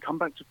Facebook saying, come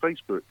back to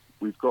Facebook.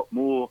 We've got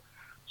more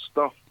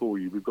stuff for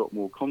you. We've got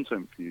more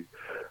content for you.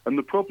 And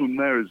the problem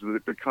there is that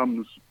it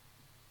becomes,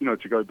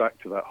 to go back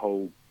to that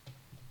whole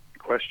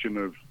question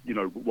of,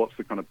 what's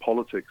the kind of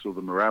politics or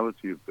the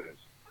morality of this?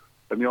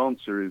 And the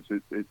answer is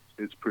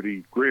it's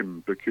pretty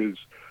grim, because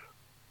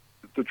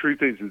the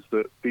truth is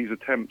that these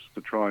attempts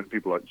to try, and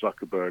people like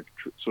Zuckerberg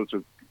sort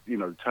of,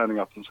 turning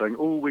up and saying,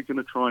 oh, we're going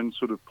to try and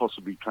sort of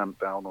possibly clamp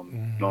down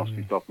on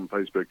nasty stuff on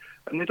Facebook.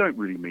 And they don't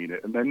really mean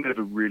it. And they're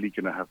never really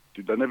going to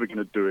they're never going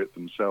to do it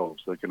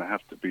themselves. It's going to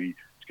have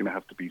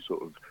to be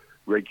sort of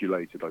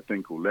regulated, I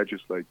think, or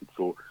legislated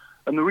for.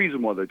 And the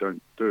reason why they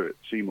don't do it,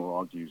 Seymour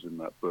argues in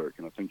that book,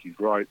 and I think he's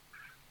right,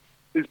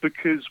 is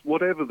because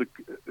whatever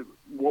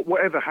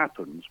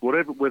happens,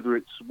 whatever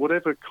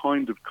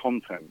kind of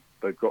content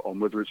they've got on,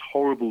 whether it's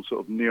horrible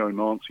sort of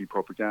neo-Nazi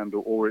propaganda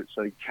or it's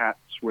a cat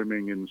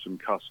swimming in some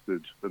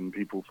custard and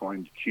people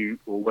find cute,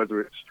 or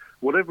whether it's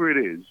whatever it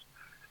is,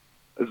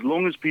 as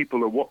long as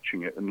people are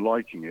watching it and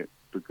liking it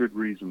for good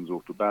reasons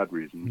or for bad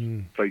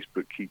reasons,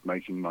 Facebook keep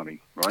making money,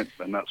 right?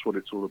 And that's what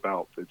it's all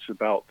about. It's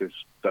about this.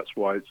 That's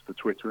why it's the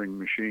Twittering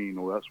machine,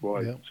 or that's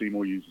why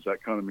Seymour uses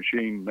that kind of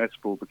machine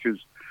metaphor, because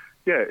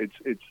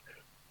it's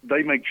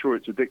they make sure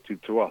it's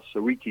addictive to us,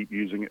 so we keep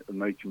using it,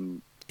 and they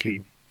can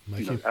keep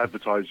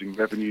advertising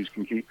revenues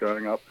can keep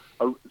going up.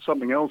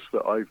 Something else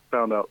that I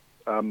found out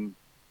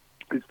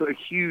is that a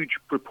huge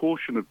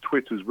proportion of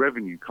Twitter's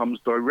revenue comes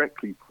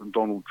directly from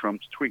Donald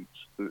Trump's tweets.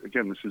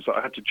 Again,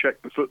 I had to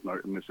check the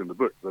footnote in the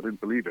book because I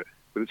didn't believe it,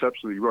 but it's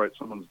absolutely right.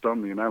 Someone's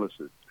done the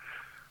analysis.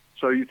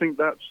 So you think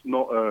that's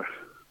not a,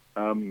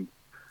 so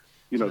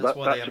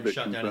that's a bit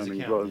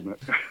concerning as well, isn't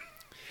it?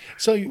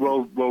 So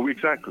well,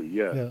 exactly,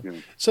 yeah.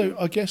 So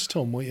I guess,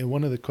 Tom,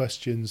 one of the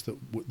questions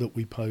that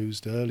we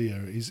posed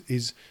earlier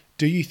is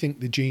do you think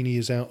the genie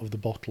is out of the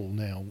bottle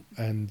now,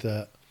 and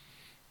that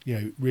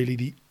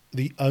really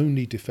the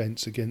only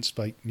defence against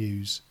fake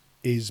news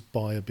is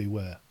buyer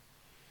beware?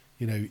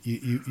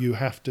 You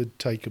have to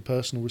take a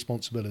personal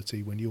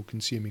responsibility when you're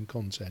consuming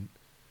content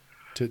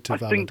to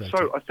validate it.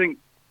 I think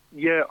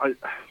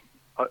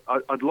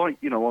I'd like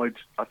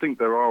I think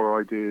there are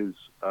ideas.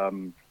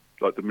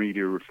 Like the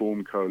Media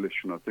Reform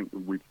Coalition, I think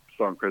that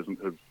Silent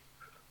Crescent have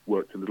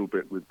worked a little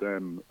bit with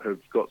them, have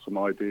got some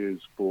ideas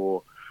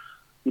for,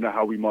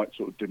 how we might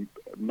sort of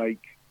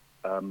make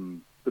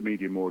the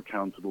media more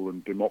accountable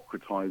and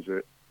democratise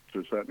it to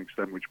a certain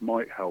extent, which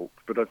might help.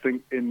 But I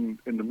think in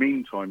the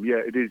meantime,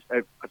 it is.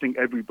 I think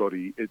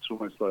everybody, it's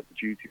almost like the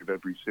duty of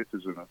every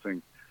citizen, I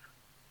think,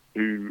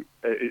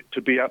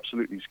 to be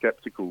absolutely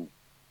sceptical.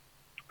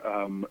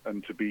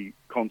 And to be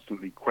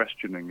constantly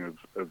questioning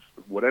of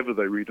whatever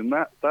they read. And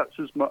that's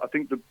as much, I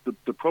think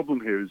the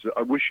problem here is that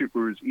I wish it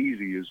were as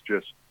easy as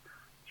just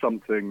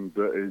something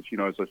that is,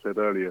 as I said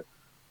earlier,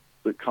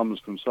 that comes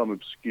from some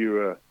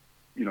obscure,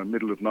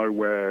 middle of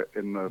nowhere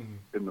in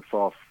the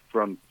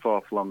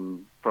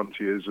far-flung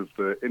frontiers of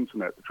the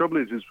internet. The trouble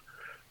is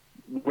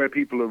where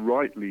people are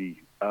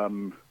rightly,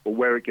 or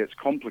where it gets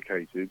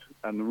complicated,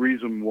 and the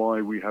reason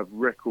why we have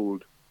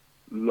record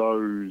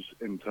lows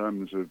in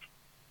terms of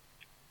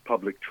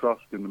public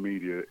trust in the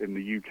media in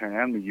the UK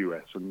and the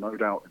US, and no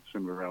doubt it's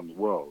similar around the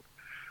world,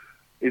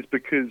 is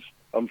because,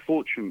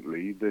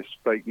 unfortunately, this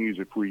fake news,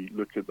 if we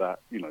look at that,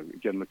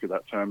 look at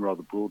that term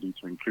rather broadly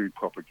to include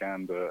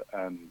propaganda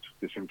and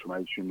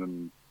disinformation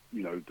and,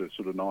 the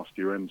sort of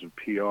nastier ends of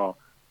PR,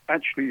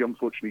 actually,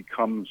 unfortunately,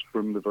 comes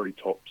from the very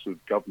tops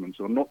of governments.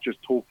 And I'm not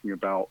just talking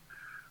about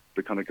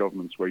the kind of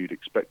governments where you'd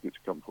expect it to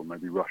come from,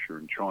 maybe Russia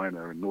and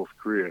China and North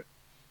Korea.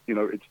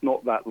 It's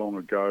not that long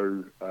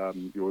ago,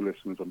 your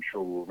listeners, I'm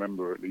sure, will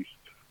remember, at least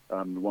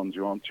the ones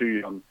who aren't too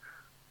young,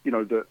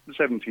 that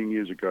 17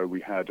 years ago we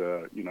had,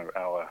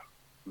 our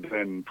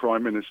then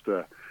Prime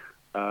Minister,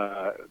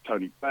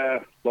 Tony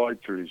Blair,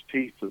 lied through his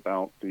teeth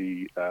about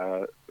the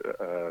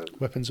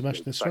weapons of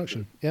mass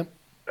destruction.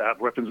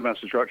 Weapons of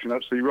mass destruction,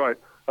 absolutely right.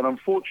 And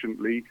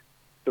unfortunately,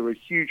 there were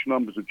huge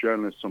numbers of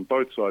journalists on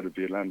both sides of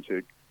the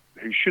Atlantic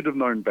who should have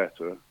known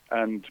better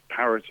and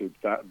parroted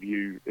that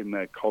view in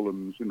their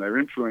columns, in their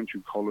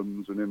influential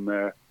columns, and in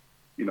their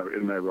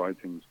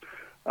writings.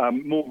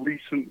 More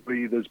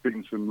recently, there's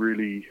been some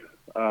really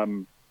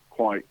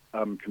quite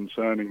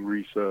concerning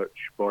research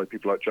by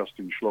people like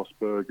Justin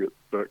Schlossberg at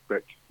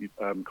Birkbeck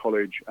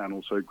College and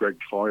also Greg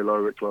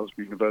Philo at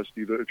Glasgow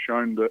University that have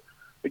shown that,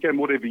 again,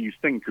 whatever you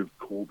think of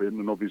Corbyn,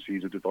 and obviously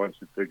he's a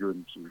divisive figure,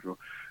 and so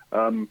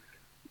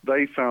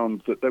they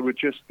found that there were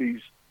just these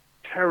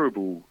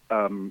terrible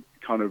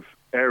kind of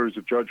errors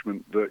of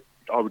judgment that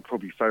I would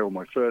probably fail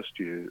my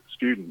first-year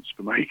students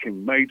for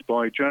making, made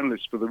by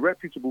journalists for the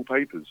reputable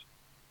papers,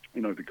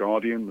 The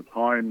Guardian, The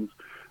Times,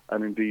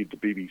 and indeed the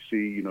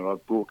BBC, our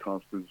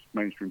broadcasters,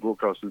 mainstream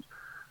broadcasters,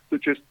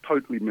 that just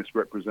totally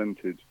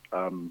misrepresented,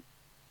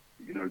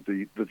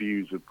 the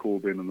views of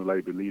Corbyn and the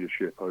Labour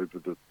leadership over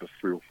the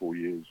 3 or 4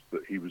 years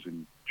that he was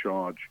in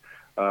charge,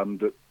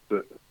 that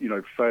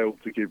failed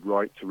to give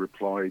right to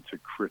reply to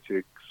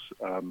critics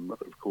of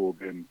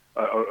Corbyn,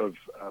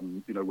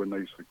 when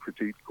they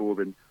critiqued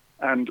Corbyn,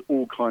 and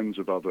all kinds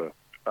of other,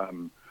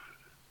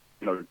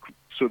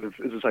 sort of,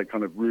 as I say,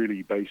 kind of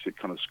really basic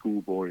kind of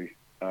schoolboy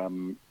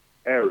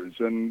errors.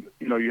 And,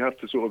 you have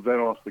to sort of then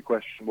ask the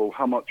question, well,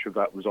 how much of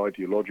that was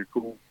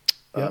ideological,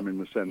 in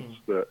the sense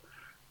that,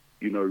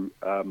 if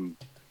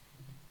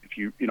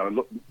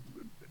look,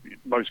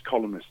 most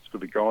columnists for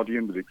The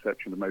Guardian, with the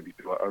exception of maybe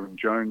people like Owen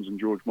Jones and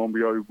George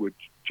Monbiot, were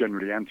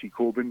generally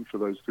anti-Corbyn for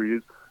those 3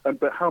 years.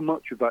 But how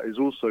much of that is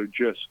also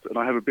just, and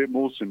I have a bit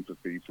more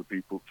sympathy for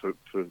people for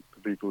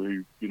people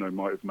who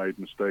might have made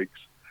mistakes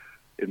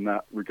in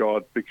that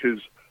regard, because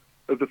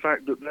of the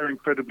fact that they're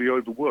incredibly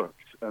overworked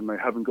and they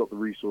haven't got the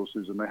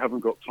resources and they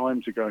haven't got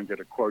time to go and get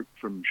a quote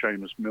from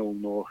Seamus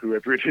Milne or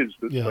whoever it is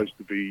that's supposed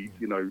to be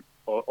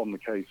on the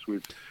case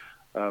with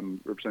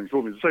representing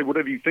Corbyn. To say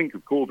whatever you think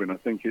of Corbyn, I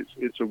think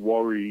it's a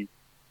worry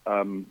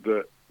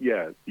that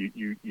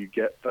you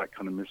get that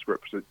kind of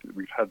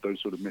we've had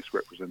those sort of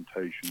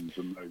misrepresentations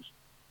and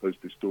those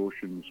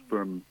distortions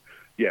from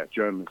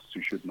journalists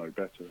who should know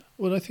better.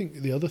 Well, I think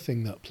the other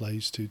thing that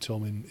plays to,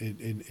 Tom,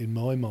 in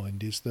my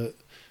mind is that,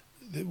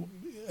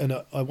 and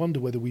I wonder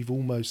whether we've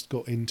almost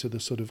got into the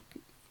sort of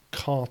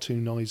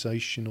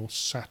cartoonisation or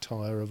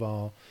satire of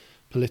our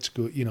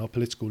political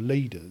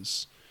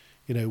leaders,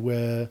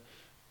 where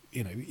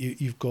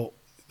you've got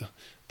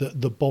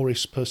the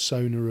Boris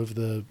persona of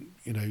the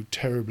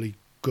terribly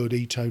good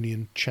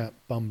Etonian chap,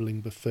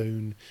 bumbling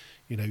buffoon.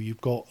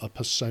 You've got a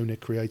persona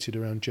created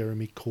around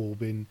Jeremy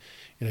Corbyn,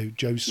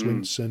 Joe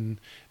Swinson.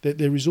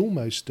 There is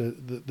almost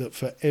that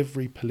for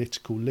every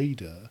political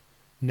leader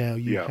now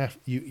have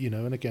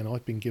and again,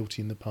 I've been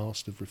guilty in the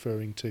past of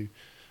referring to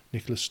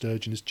Nicola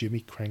Sturgeon as Jimmy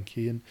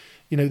Cranky, and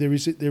there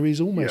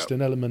is almost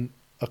an element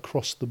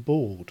across the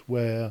board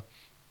where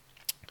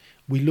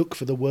we look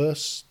for the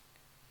worst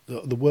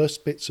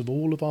bits of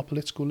all of our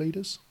political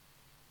leaders.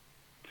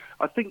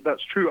 I think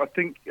that's true. I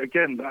think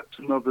again that's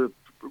another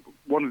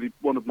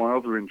one of my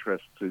other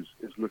interests is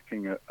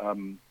looking at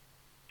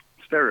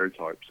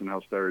stereotypes and how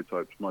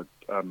stereotypes might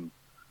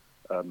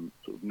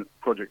sort of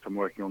project I'm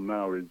working on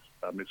now is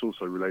it's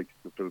also related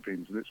to the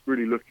Philippines, and it's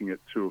really looking at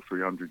 200 or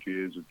 300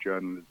 years of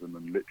journalism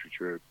and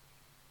literature,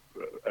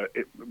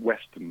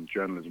 Western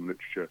journalism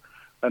literature,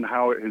 and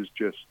how it has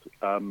just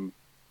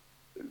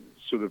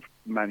sort of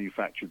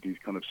manufactured these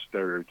kind of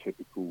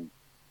stereotypical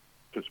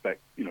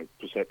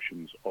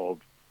perceptions of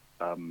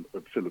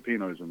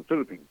Filipinos in the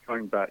Philippines.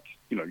 Going back,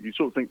 you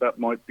sort of think that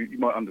you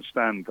might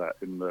understand that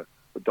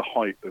at the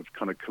height of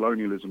kind of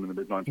colonialism in the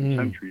mid-19th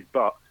century,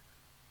 but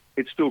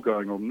it's still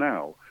going on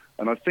now.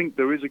 And I think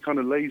there is a kind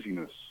of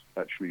laziness,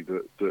 actually,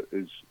 that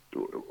is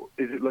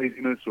it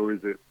laziness or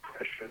is it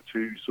pressure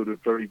to sort of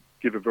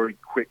give a very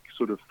quick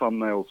sort of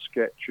thumbnail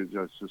sketch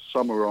to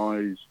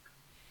summarise,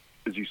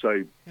 as you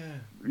say,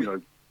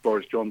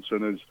 Boris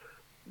Johnson as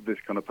this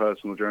kind of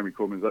person or Jeremy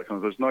Corbyn as that kind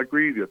of person. And I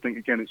agree with you. I think,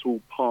 again, it's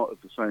all part of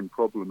the same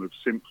problem of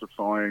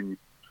simplifying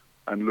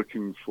and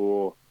looking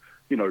for,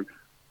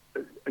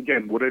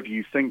 again, whatever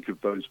you think of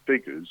those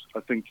figures, I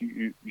think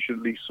you should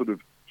at least sort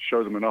of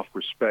show them enough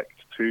respect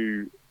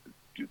to,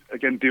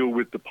 again, deal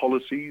with the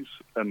policies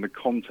and the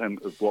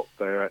content of what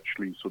they're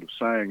actually sort of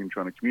saying and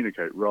trying to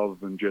communicate, rather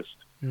than just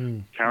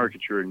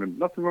caricaturing them.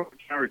 Nothing wrong with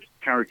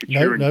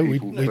caricaturing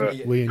people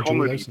for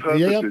comedy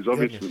purposes,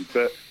 obviously.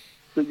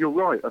 But you're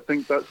right. I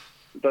think that's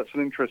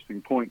an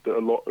interesting point, that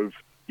a lot of,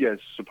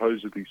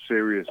 supposedly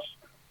serious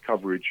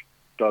coverage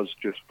does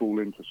just fall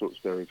into sort of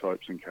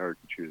stereotypes and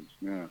caricatures.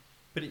 Yeah.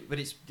 But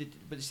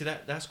see,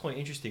 that's quite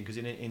interesting, because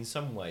in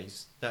some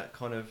ways that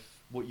kind of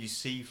what you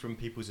see from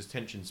people's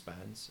attention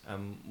spans,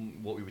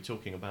 what we were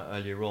talking about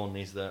earlier on,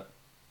 is that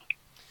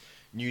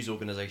news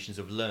organisations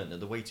have learned that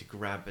the way to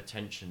grab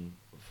attention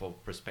for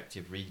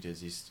prospective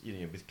readers is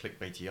with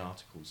clickbaity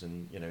articles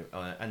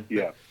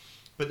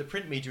but the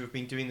print media have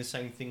been doing the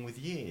same thing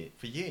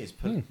for years.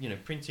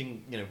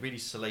 Printing really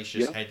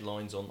salacious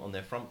headlines on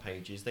their front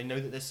pages. They know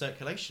that their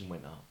circulation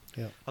went up.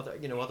 Yeah.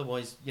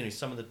 Otherwise,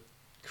 some of the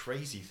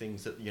crazy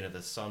things that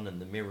the Sun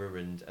and the Mirror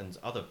and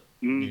other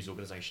news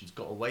organisations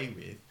got away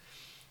with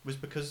was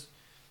because,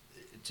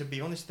 to be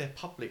honest, their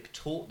public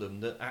taught them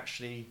that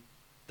actually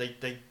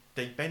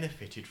they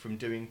benefited from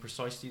doing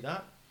precisely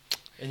that.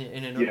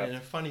 In a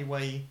funny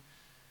way,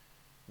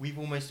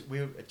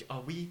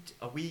 are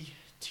we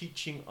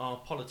teaching our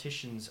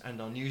politicians and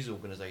our news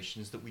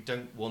organisations that we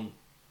don't want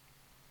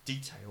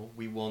detail,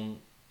 we want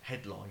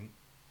headline,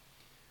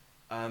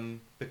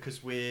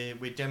 because we're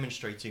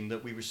demonstrating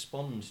that we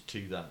respond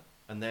to that,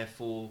 and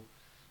therefore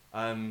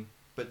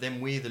but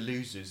then we're the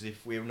losers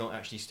if we're not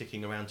actually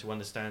sticking around to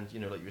understand,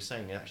 like you were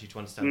saying, actually to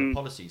understand the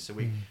policies. So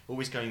we're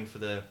always going for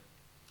the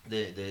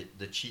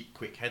cheap,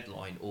 quick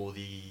headline, or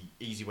the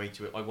easy way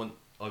to it. I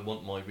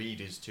want my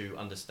readers to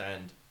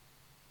understand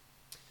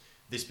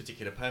this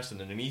particular person,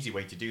 and an easy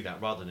way to do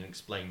that, rather than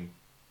explain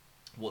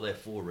what they're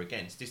for or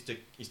against, is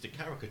to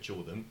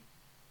caricature them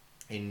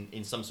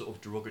in some sort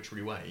of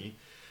derogatory way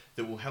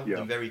that will help Yeah.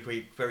 them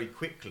very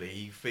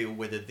quickly feel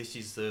whether this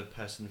is the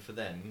person for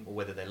them or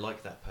whether they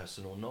like that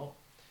person or not.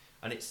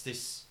 And it's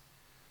this,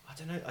 I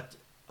don't know,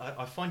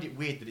 I find it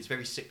weird that it's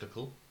very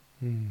cyclical,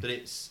 that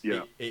it's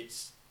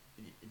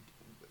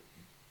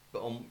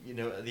but on, you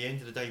know, at the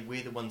end of the day,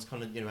 we're the ones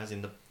kind of, you know, as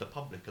in the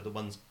public are the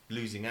ones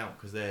losing out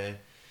because they're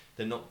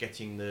not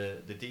getting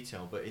the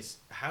detail. But it's,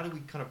 how do we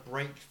kind of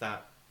break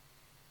that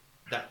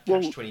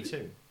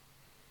catch-22?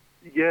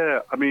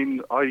 Yeah, I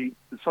mean,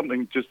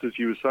 something just as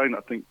you were saying,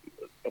 I think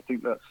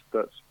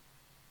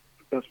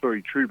that's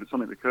very true. But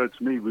something that occurred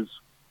to me was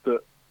that,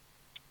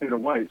 in a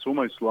way, it's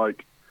almost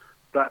like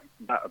that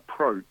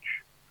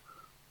approach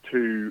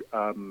to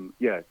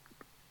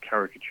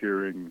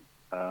caricaturing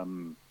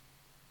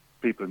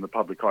people in the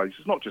public eye.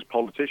 It's not just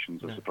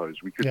politicians, I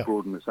suppose. We could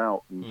broaden this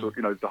out, and sort of,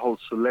 you know, the whole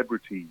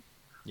celebrity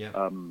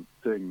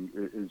thing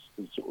is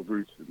sort of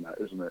rooted in that,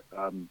 isn't it?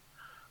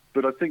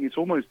 But I think it's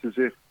almost as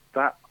if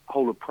that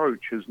whole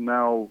approach has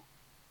now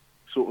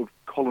sort of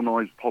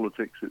colonised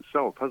politics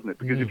itself, hasn't it?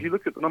 Because if you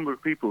look at the number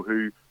of people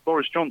who...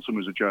 Boris Johnson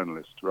was a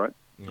journalist, right,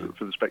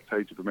 for The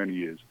Spectator for many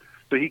years.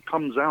 So he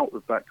comes out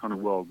of that kind of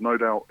world, no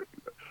doubt.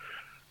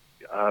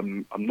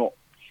 I'm not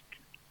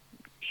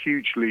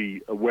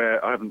hugely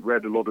aware. I haven't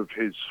read a lot of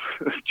his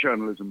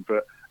journalism,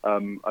 but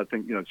I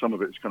think, you know, some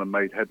of it's kind of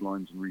made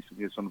headlines in recent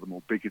years, some of the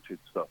more bigoted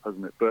stuff,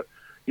 hasn't it? But,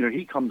 you know,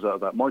 he comes out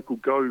of that. Michael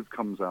Gove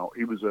comes out.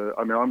 He was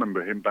I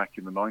remember him back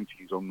in the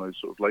 90s on those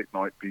sort of late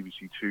night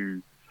BBC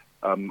Two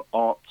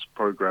arts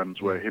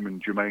programs where him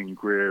and Jermaine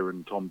Greer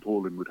and Tom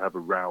Paulin would have a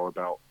row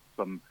about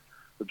some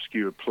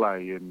obscure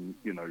play in,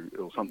 you know,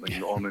 or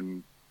something on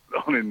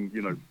in,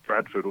 you know,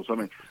 Bradford or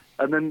something.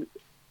 And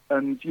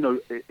you know,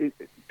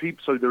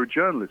 people. So there are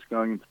journalists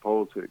going into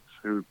politics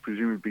who have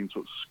presumably been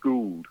sort of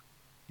schooled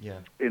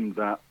in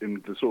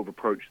the sort of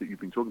approach that you've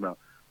been talking about.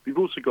 We've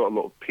also got a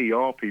lot of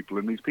PR people,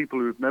 and these people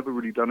who have never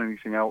really done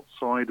anything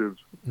outside of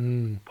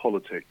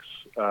politics.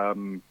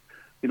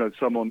 You know,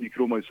 you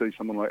could almost say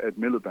someone like Ed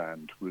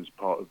Miliband was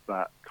part of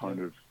that kind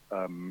of,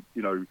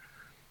 you know,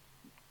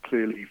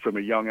 clearly from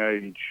a young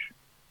age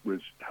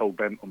was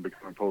hell-bent on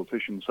becoming a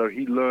politician. So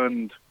he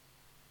learned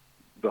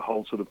the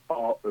whole sort of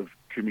art of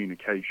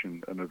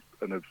communication and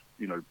of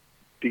you know,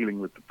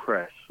 dealing with the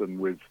press and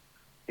with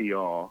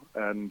PR,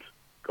 and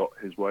got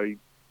his way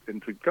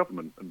into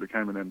government and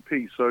became an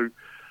MP. So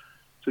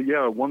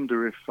yeah, I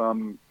wonder if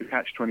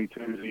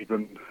Catch-22 is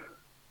even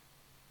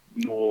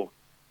more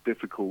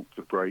difficult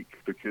to break,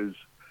 because,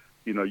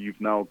 you know,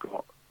 you've now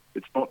got,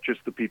 it's not just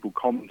the people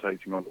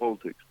commentating on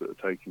politics that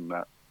are taking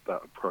that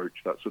approach,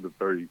 that sort of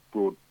very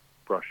broad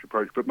brush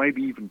approach, but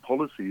maybe even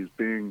policy is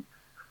being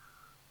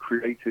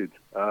created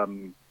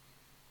on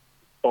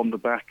the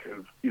back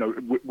of, you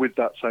know, with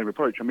that same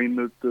approach. I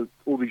mean,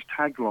 all these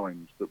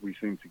taglines that we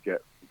seem to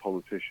get from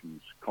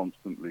politicians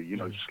constantly, you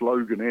know,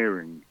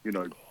 sloganeering, you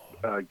know,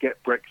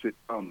 get Brexit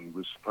done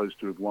was supposed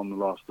to have won the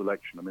last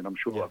election. I mean, I'm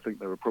sure, I think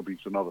there are probably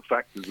some other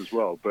factors as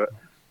well, but,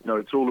 you know,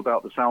 it's all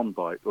about the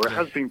soundbite, or it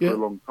has been for a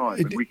long time.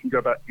 And we can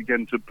go back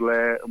again to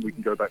Blair, and we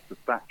can go back to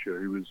Thatcher,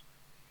 who was,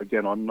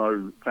 again, I'm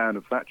no fan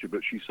of Thatcher,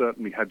 but she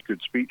certainly had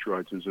good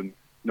speechwriters, and,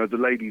 you know, the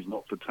ladies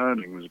not for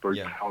turning was a very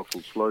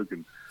powerful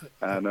slogan.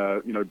 And,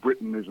 you know,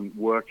 Britain isn't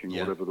working,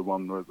 whatever they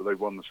won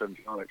the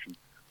 79 election.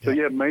 So,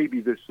 yeah,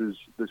 maybe this is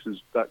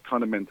that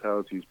kind of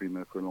mentality has been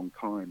there for a long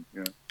time,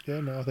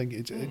 Yeah, no, I think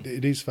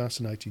it is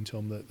fascinating,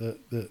 Tom, that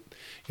you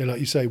know, like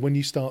you say, when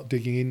you start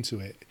digging into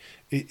it,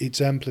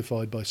 it's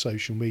amplified by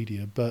social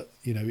media, but,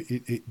 you know,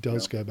 it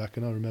does go back.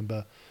 And I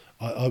remember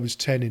I was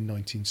 10 in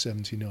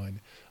 1979,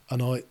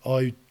 and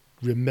I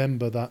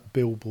remember that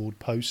billboard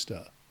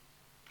poster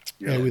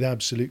with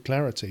absolute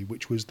clarity,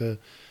 which was the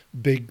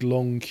big,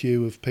 long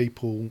queue of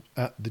people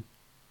at the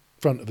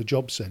front of a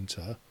job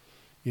centre,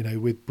 you know,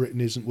 with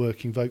 "Britain isn't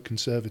working, vote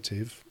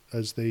Conservative"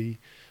 as the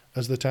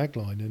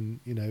tagline. And,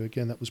 you know,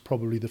 again, that was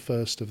probably the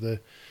first of the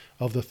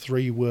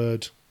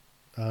 3-word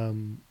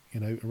you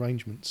know,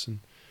 arrangements, and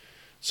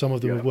some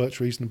of them have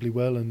worked reasonably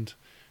well, and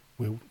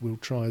we'll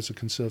try as a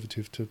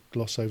Conservative to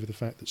gloss over the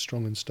fact that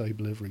Strong and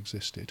Stable ever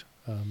existed,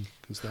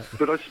 because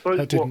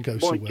that didn't go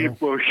so well.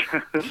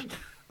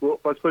 Well,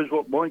 I suppose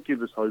what might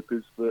give us hope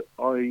is that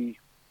I'm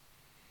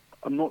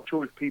not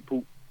sure if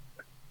people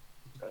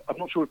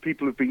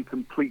have been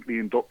completely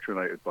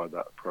indoctrinated by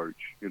that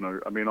approach. You know,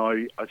 I mean,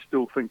 I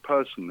still think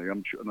personally,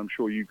 and I'm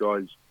sure you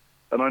guys,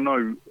 and I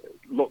know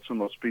lots and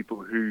lots of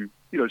people who,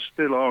 you know,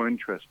 still are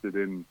interested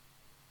in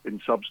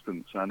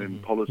substance and in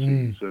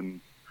policies, and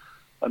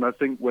I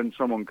think when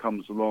someone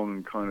comes along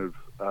and kind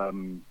of,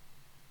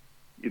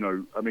 you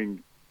know, I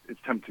mean, it's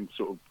tempting to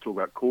sort of talk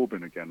about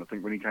Corbyn again. I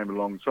think when he came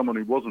along, someone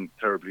who wasn't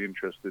terribly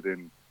interested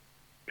in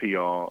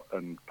PR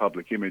and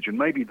public image, and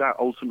maybe that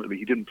ultimately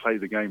he didn't play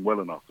the game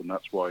well enough, and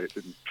that's why it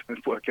didn't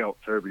work out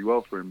terribly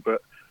well for him.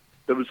 But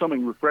there was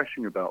something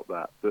refreshing about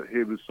that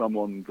here was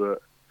someone that,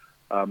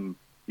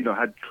 you know,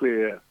 had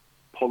clear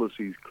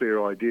policies,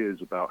 clear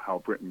ideas about how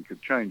Britain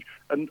could change.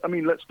 And I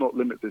mean, let's not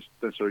limit this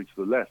necessarily to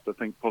the left. I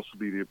think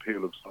possibly the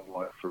appeal of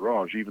someone like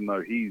Farage, even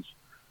though he's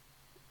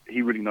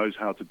he really knows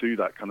how to do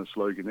that kind of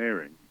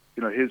sloganeering.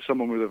 You know, here's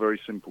someone with a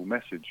very simple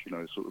message. You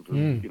know, sort of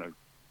you know,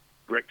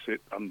 Brexit,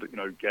 you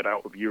know, get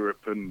out of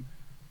Europe, and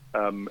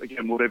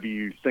again, whatever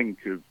you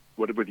think of,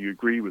 whether you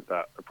agree with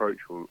that approach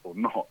or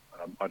not,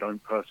 I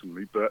don't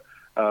personally, but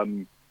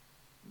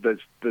there's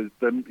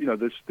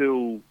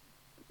still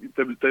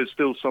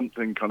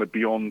something kind of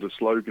beyond a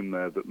slogan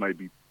there that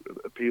maybe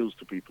appeals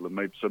to people, and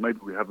maybe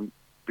we haven't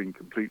been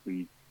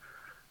completely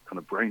kind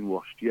of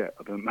brainwashed yet.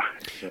 I don't know.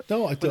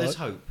 No, But there's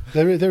hope.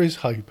 There is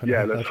hope. And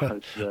Yeah, I, that's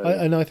hope. Yeah.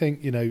 and I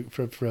think, you know,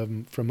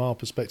 from our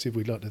perspective,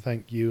 we'd like to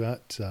thank you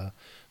at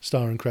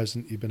Star and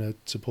Crescent. You've been a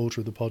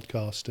supporter of the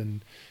podcast,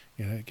 and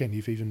you know, again,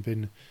 you've even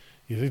been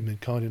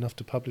kind enough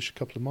to publish a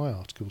couple of my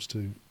articles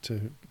to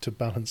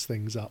balance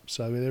things up.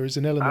 So there is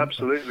an element.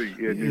 Absolutely,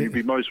 yeah. You'd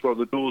be most welcome.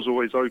 The door's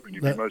always open.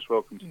 You'd be most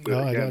welcome to do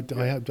it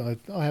again.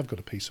 I have got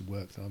a piece of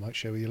work that I might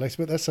share with you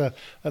later, but that's a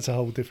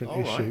whole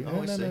different issue.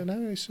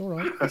 No, it's all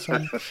right. It's,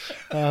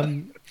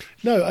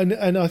 no,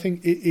 and I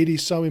think it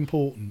is so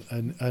important.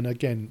 And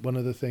again, one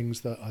of the things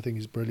that I think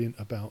is brilliant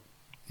about,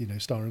 you know,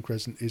 Star and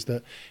Crescent is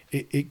that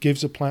it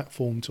gives a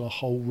platform to a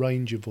whole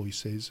range of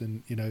voices.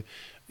 And you know,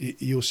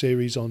 your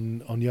series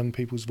on young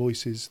people's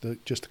voices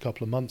that just a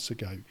couple of months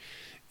ago,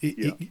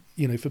 you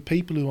know, for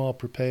people who are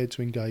prepared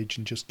to engage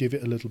and just give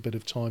it a little bit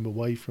of time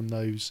away from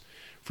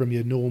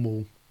your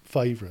normal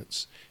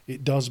favourites,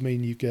 it does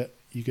mean you get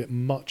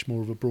much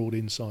more of a broad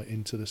insight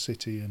into the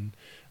city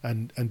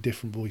and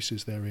different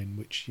voices therein,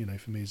 which, you know,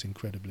 for me is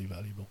incredibly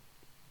valuable.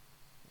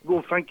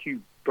 Well, thank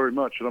you very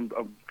much, and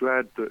I'm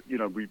glad that, you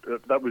know, we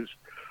that was,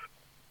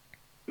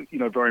 you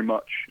know, very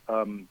much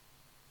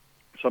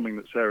something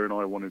that Sarah and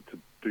I wanted to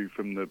do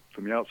from the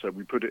outset.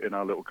 We put it in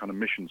our little kind of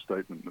mission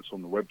statement that's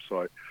on the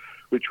website,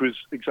 which was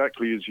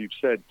exactly as you've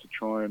said, to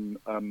try and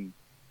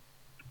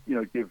you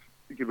know, give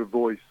a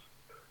voice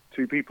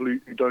to people who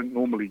don't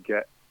normally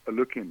get a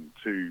look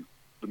into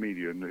the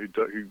media, and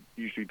who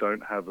usually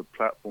don't have a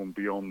platform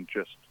beyond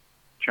just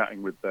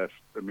chatting with their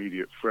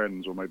immediate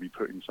friends or maybe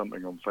putting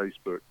something on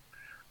Facebook.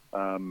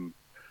 And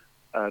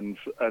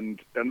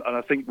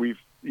I think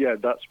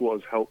that's what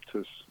has helped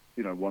us.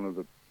 You know, one of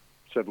the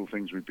several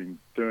things we've been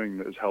doing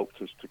that has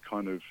helped us to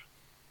kind of,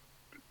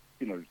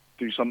 you know,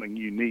 do something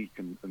unique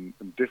and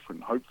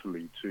different,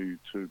 hopefully, to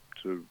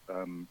you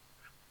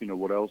know,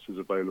 what else is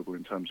available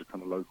in terms of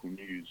kind of local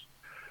news.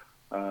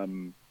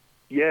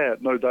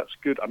 That's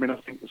good. I mean, I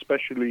think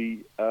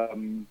especially,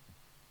 you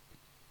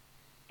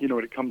know,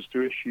 when it comes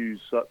to issues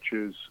such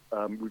as,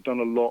 we've done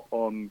a lot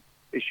on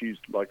issues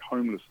like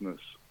homelessness,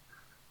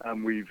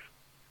 and we've,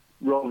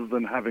 rather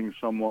than having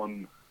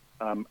someone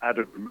add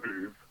or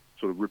remove,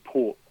 sort of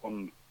report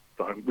on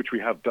the home, which we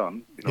have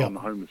done, you know, on the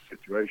homeless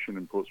situation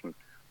in Portsmouth,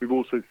 we've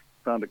also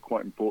found it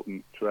quite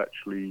important to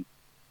actually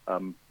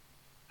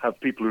have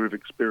people who have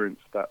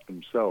experienced that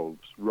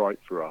themselves write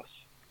for us,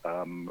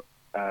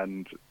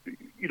 and,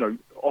 you know,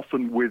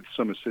 often with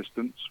some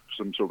assistance,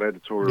 some sort of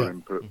editorial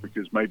input,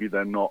 because maybe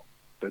they're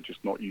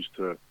just not used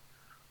to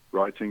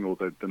writing, or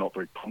they're not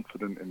very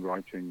confident in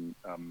writing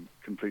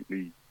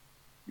completely,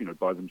 you know,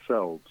 by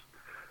themselves.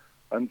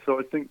 And so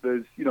I think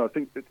there's, you know, I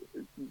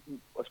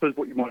suppose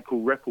what you might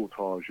call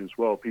reportage as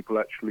well, people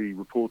actually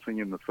reporting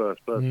in the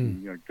first person,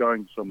 you know,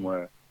 going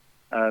somewhere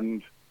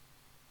and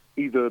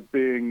either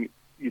being,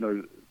 you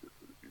know,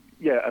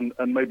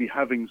 and maybe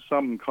having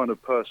some kind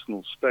of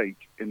personal stake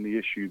in the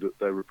issue that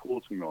they're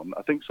reporting on.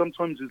 I think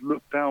sometimes is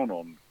looked down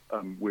on,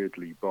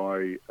 weirdly,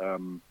 by, I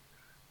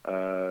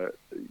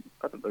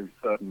don't know,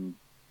 certain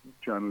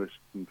journalists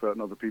and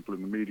certain other people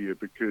in the media,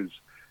 because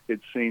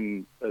it's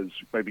seen as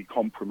maybe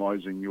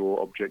compromising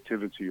your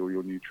objectivity or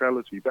your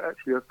neutrality. But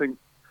actually, I think,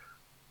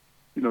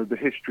 you know, the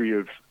history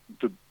of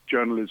the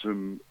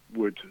journalism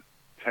would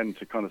tend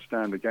to kind of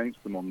stand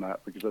against them on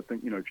that, because I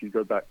think, you know, if you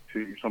go back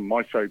to some of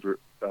my favourite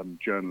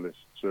journalists,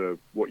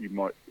 what you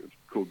might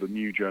call the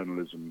new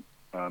journalism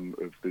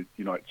of the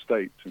United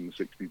States in the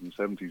 60s and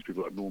 70s,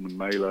 people like Norman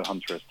Mailer,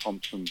 Hunter S.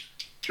 Thompson,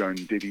 Joan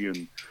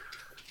Didion.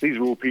 These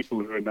are all people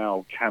who are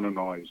now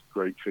canonised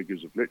great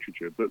figures of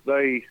literature, but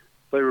they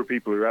were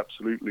people who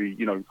absolutely,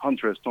 you know,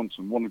 Hunter S.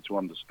 Thompson wanted to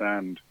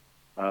understand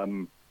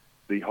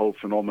the whole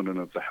phenomenon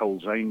of the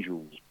Hells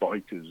Angels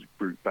bikers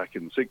group back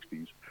in the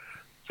 60s.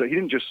 So he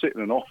didn't just sit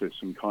in an office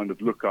and kind of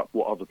look up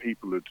what other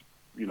people had,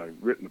 you know,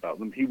 written about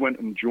them. He went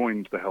and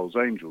joined the Hells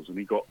Angels, and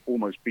he got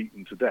almost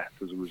beaten to death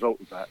as a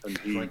result of that. And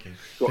he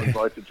got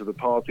invited to the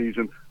parties.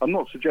 And I'm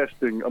not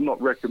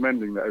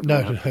recommending that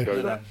everyone has to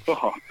go that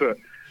far,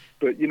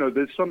 but you know,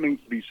 there's something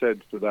to be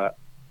said for that,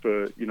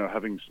 for, you know,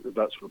 having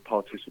that sort of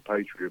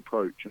participatory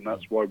approach. And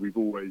that's why we've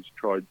always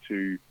tried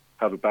to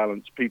have a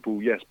balance.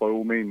 People, yes, by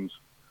all means,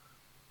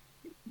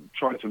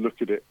 try to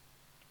look at it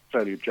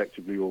fairly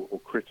objectively or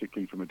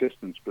critically from a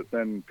distance, but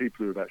then people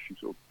who have actually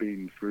sort of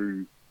been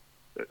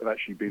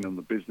on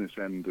the business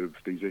end of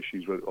these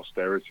issues, whether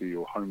austerity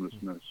or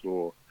homelessness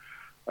or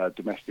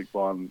domestic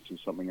violence is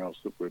something else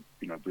that we've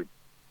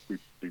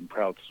been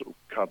proud to sort of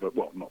cover.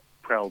 Well, not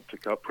proud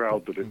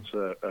that it's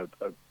you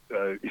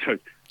know,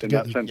 in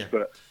that sense,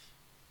 but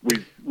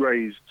we've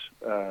raised,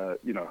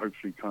 you know,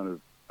 hopefully kind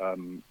of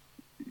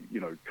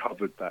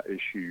covered that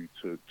issue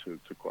to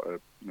quite a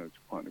to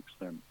quite an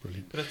extent.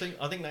 Brilliant. But I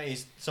think that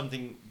is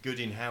something good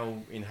in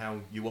how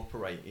you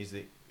operate, is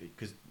that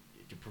because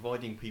you're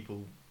providing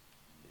people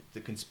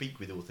that can speak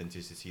with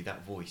authenticity,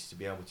 that voice, to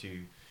be able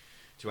to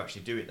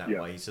actually do it that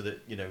way, so that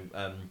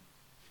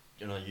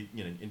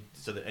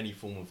so that any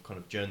form of kind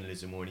of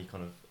journalism or any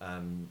kind of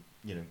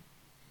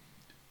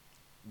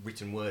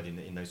written word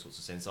in those sorts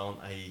of sense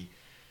aren't a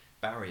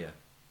barrier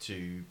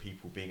to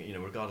people being,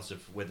 regardless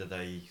of whether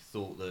they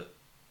thought that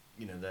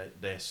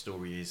their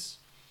story is,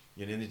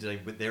 at the end of the day,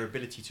 but their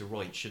ability to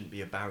write shouldn't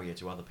be a barrier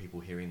to other people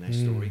hearing their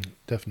story.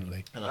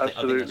 Definitely. And I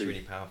think that's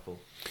really powerful.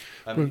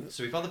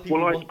 So if other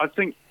people I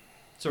think.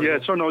 Sorry, I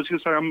was going to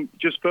say,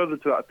 just further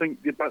to that, I think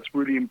that's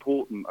really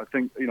important. I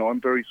think,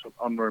 I'm very sort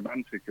of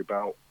unromantic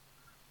about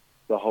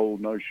the whole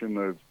notion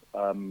of,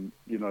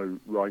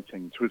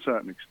 writing to a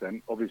certain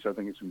extent. Obviously, I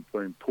think it's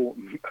very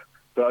important.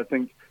 But I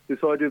think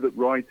this idea that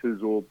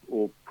writers or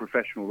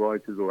professional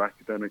writers or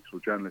academics or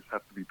journalists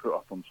have to be put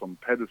up on some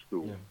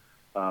pedestal,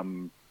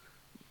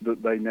 that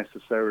they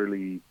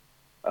necessarily,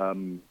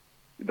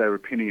 their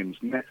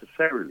opinions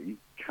necessarily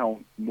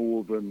count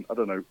more than, I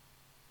don't know,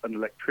 an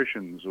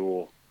electrician's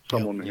or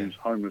someone who's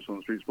homeless on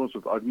the streets.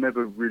 I've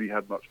never really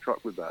had much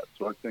truck with that.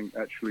 So I think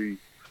actually,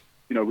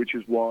 which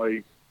is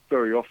why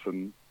very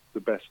often the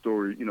best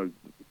story,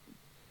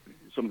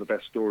 some of the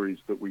best stories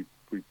that we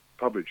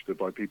published are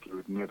by people who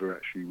have never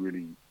actually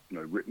really,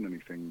 written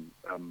anything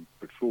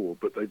before,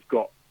 but they've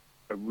got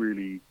a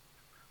really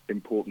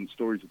important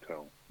story to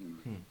tell.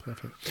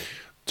 Perfect.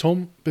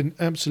 Tom, been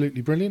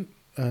absolutely brilliant,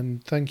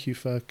 and thank you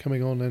for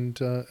coming on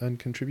and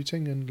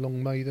contributing, and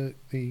long may the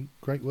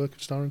great work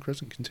of Star and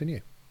Crescent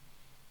continue.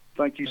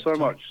 Thank you so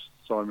much,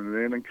 Simon and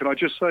Ian. And can I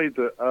just say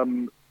that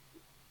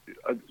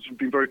I've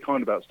been very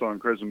kind about Star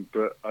and Crescent,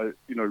 but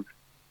your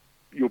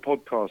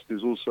podcast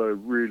is also a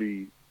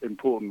really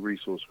important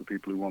resource for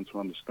people who want to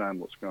understand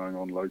what's going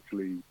on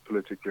locally,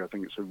 politically. I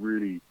think it's a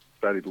really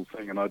valuable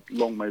thing, and I'd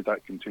long may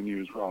that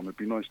continue as well. And it'd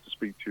be nice to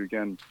speak to you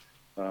again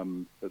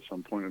at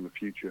some point in the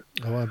future.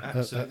 Oh,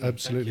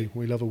 absolutely.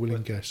 We love a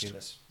willing guest.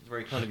 That's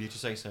very kind of you to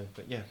say so.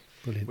 But yeah,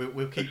 brilliant.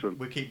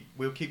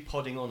 We'll keep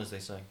podding on, as they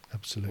say.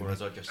 Absolutely. Or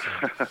as I just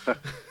said.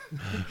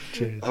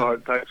 Cheers. All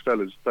right, thanks,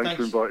 fellas. Thanks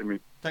for inviting me.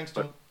 Thanks,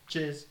 Tom. Bye.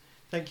 Cheers.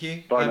 Thank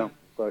you. Bye now.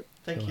 Bye.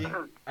 Thank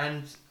you.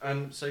 And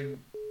so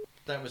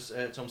that was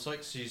Tom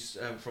Sykes, who's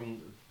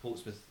from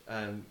Portsmouth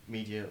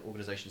media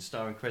organisation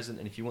Star and Crescent.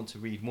 And if you want to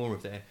read more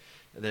of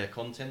their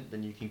content,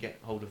 then you can get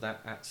hold of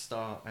that at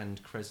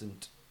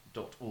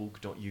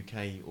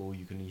starandcrescent.org.uk, or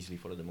you can easily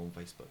follow them on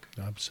Facebook.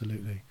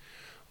 Absolutely.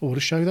 Oh, what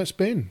a show that's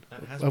been.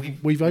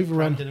 We've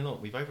overrun.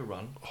 We've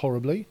overrun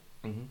horribly,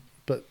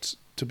 but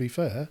to be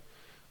fair,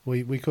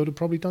 we could have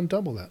probably done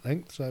double that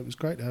length. So it was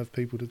great to have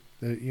people to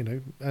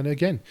And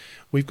again,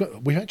 we've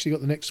actually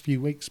got the next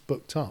few weeks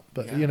booked up.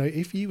 But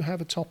if you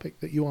have a topic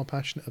that you are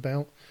passionate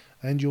about,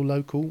 and you're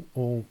local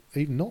or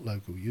even not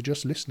local, you're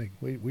just listening,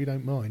 we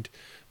don't mind,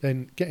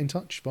 then get in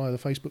touch via the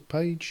Facebook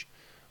page,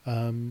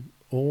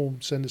 or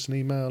send us an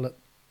email at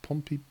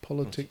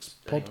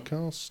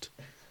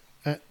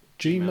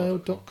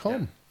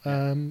pompeypoliticspodcast@gmail.com.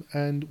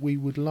 And we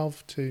would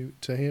love to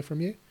hear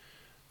from you.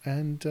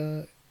 And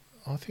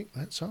I think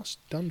that's us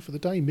done for the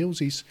day.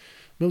 Millsy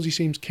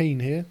seems keen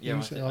here. Yeah,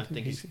 I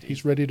think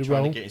he's ready to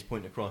trying roll. To get his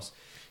point across.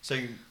 So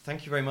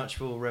thank you very much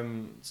for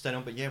staying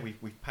on. But yeah,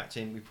 we've packed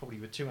in. We probably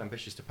were too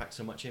ambitious to pack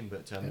so much in,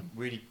 but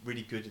really,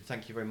 really good.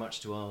 Thank you very much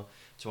to our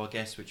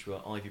guests, which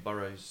were Ivy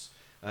Burrows,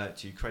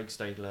 to Craig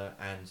Stadler,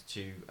 and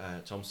to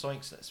Tom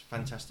Sykes. That's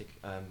fantastic.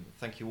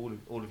 Thank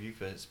you all of you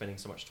for spending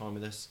so much time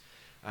with us.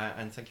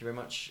 And thank you very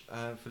much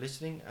for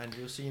listening, and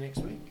we'll see you next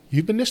week.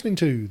 You've been listening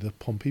to the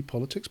Pompey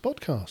Politics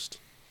Podcast.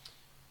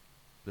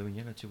 Blue and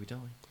yellow till we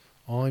die.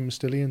 I'm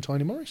still Ian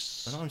Tiny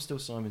Morris. And I'm still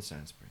Simon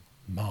Sansbury.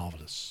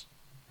 Marvellous.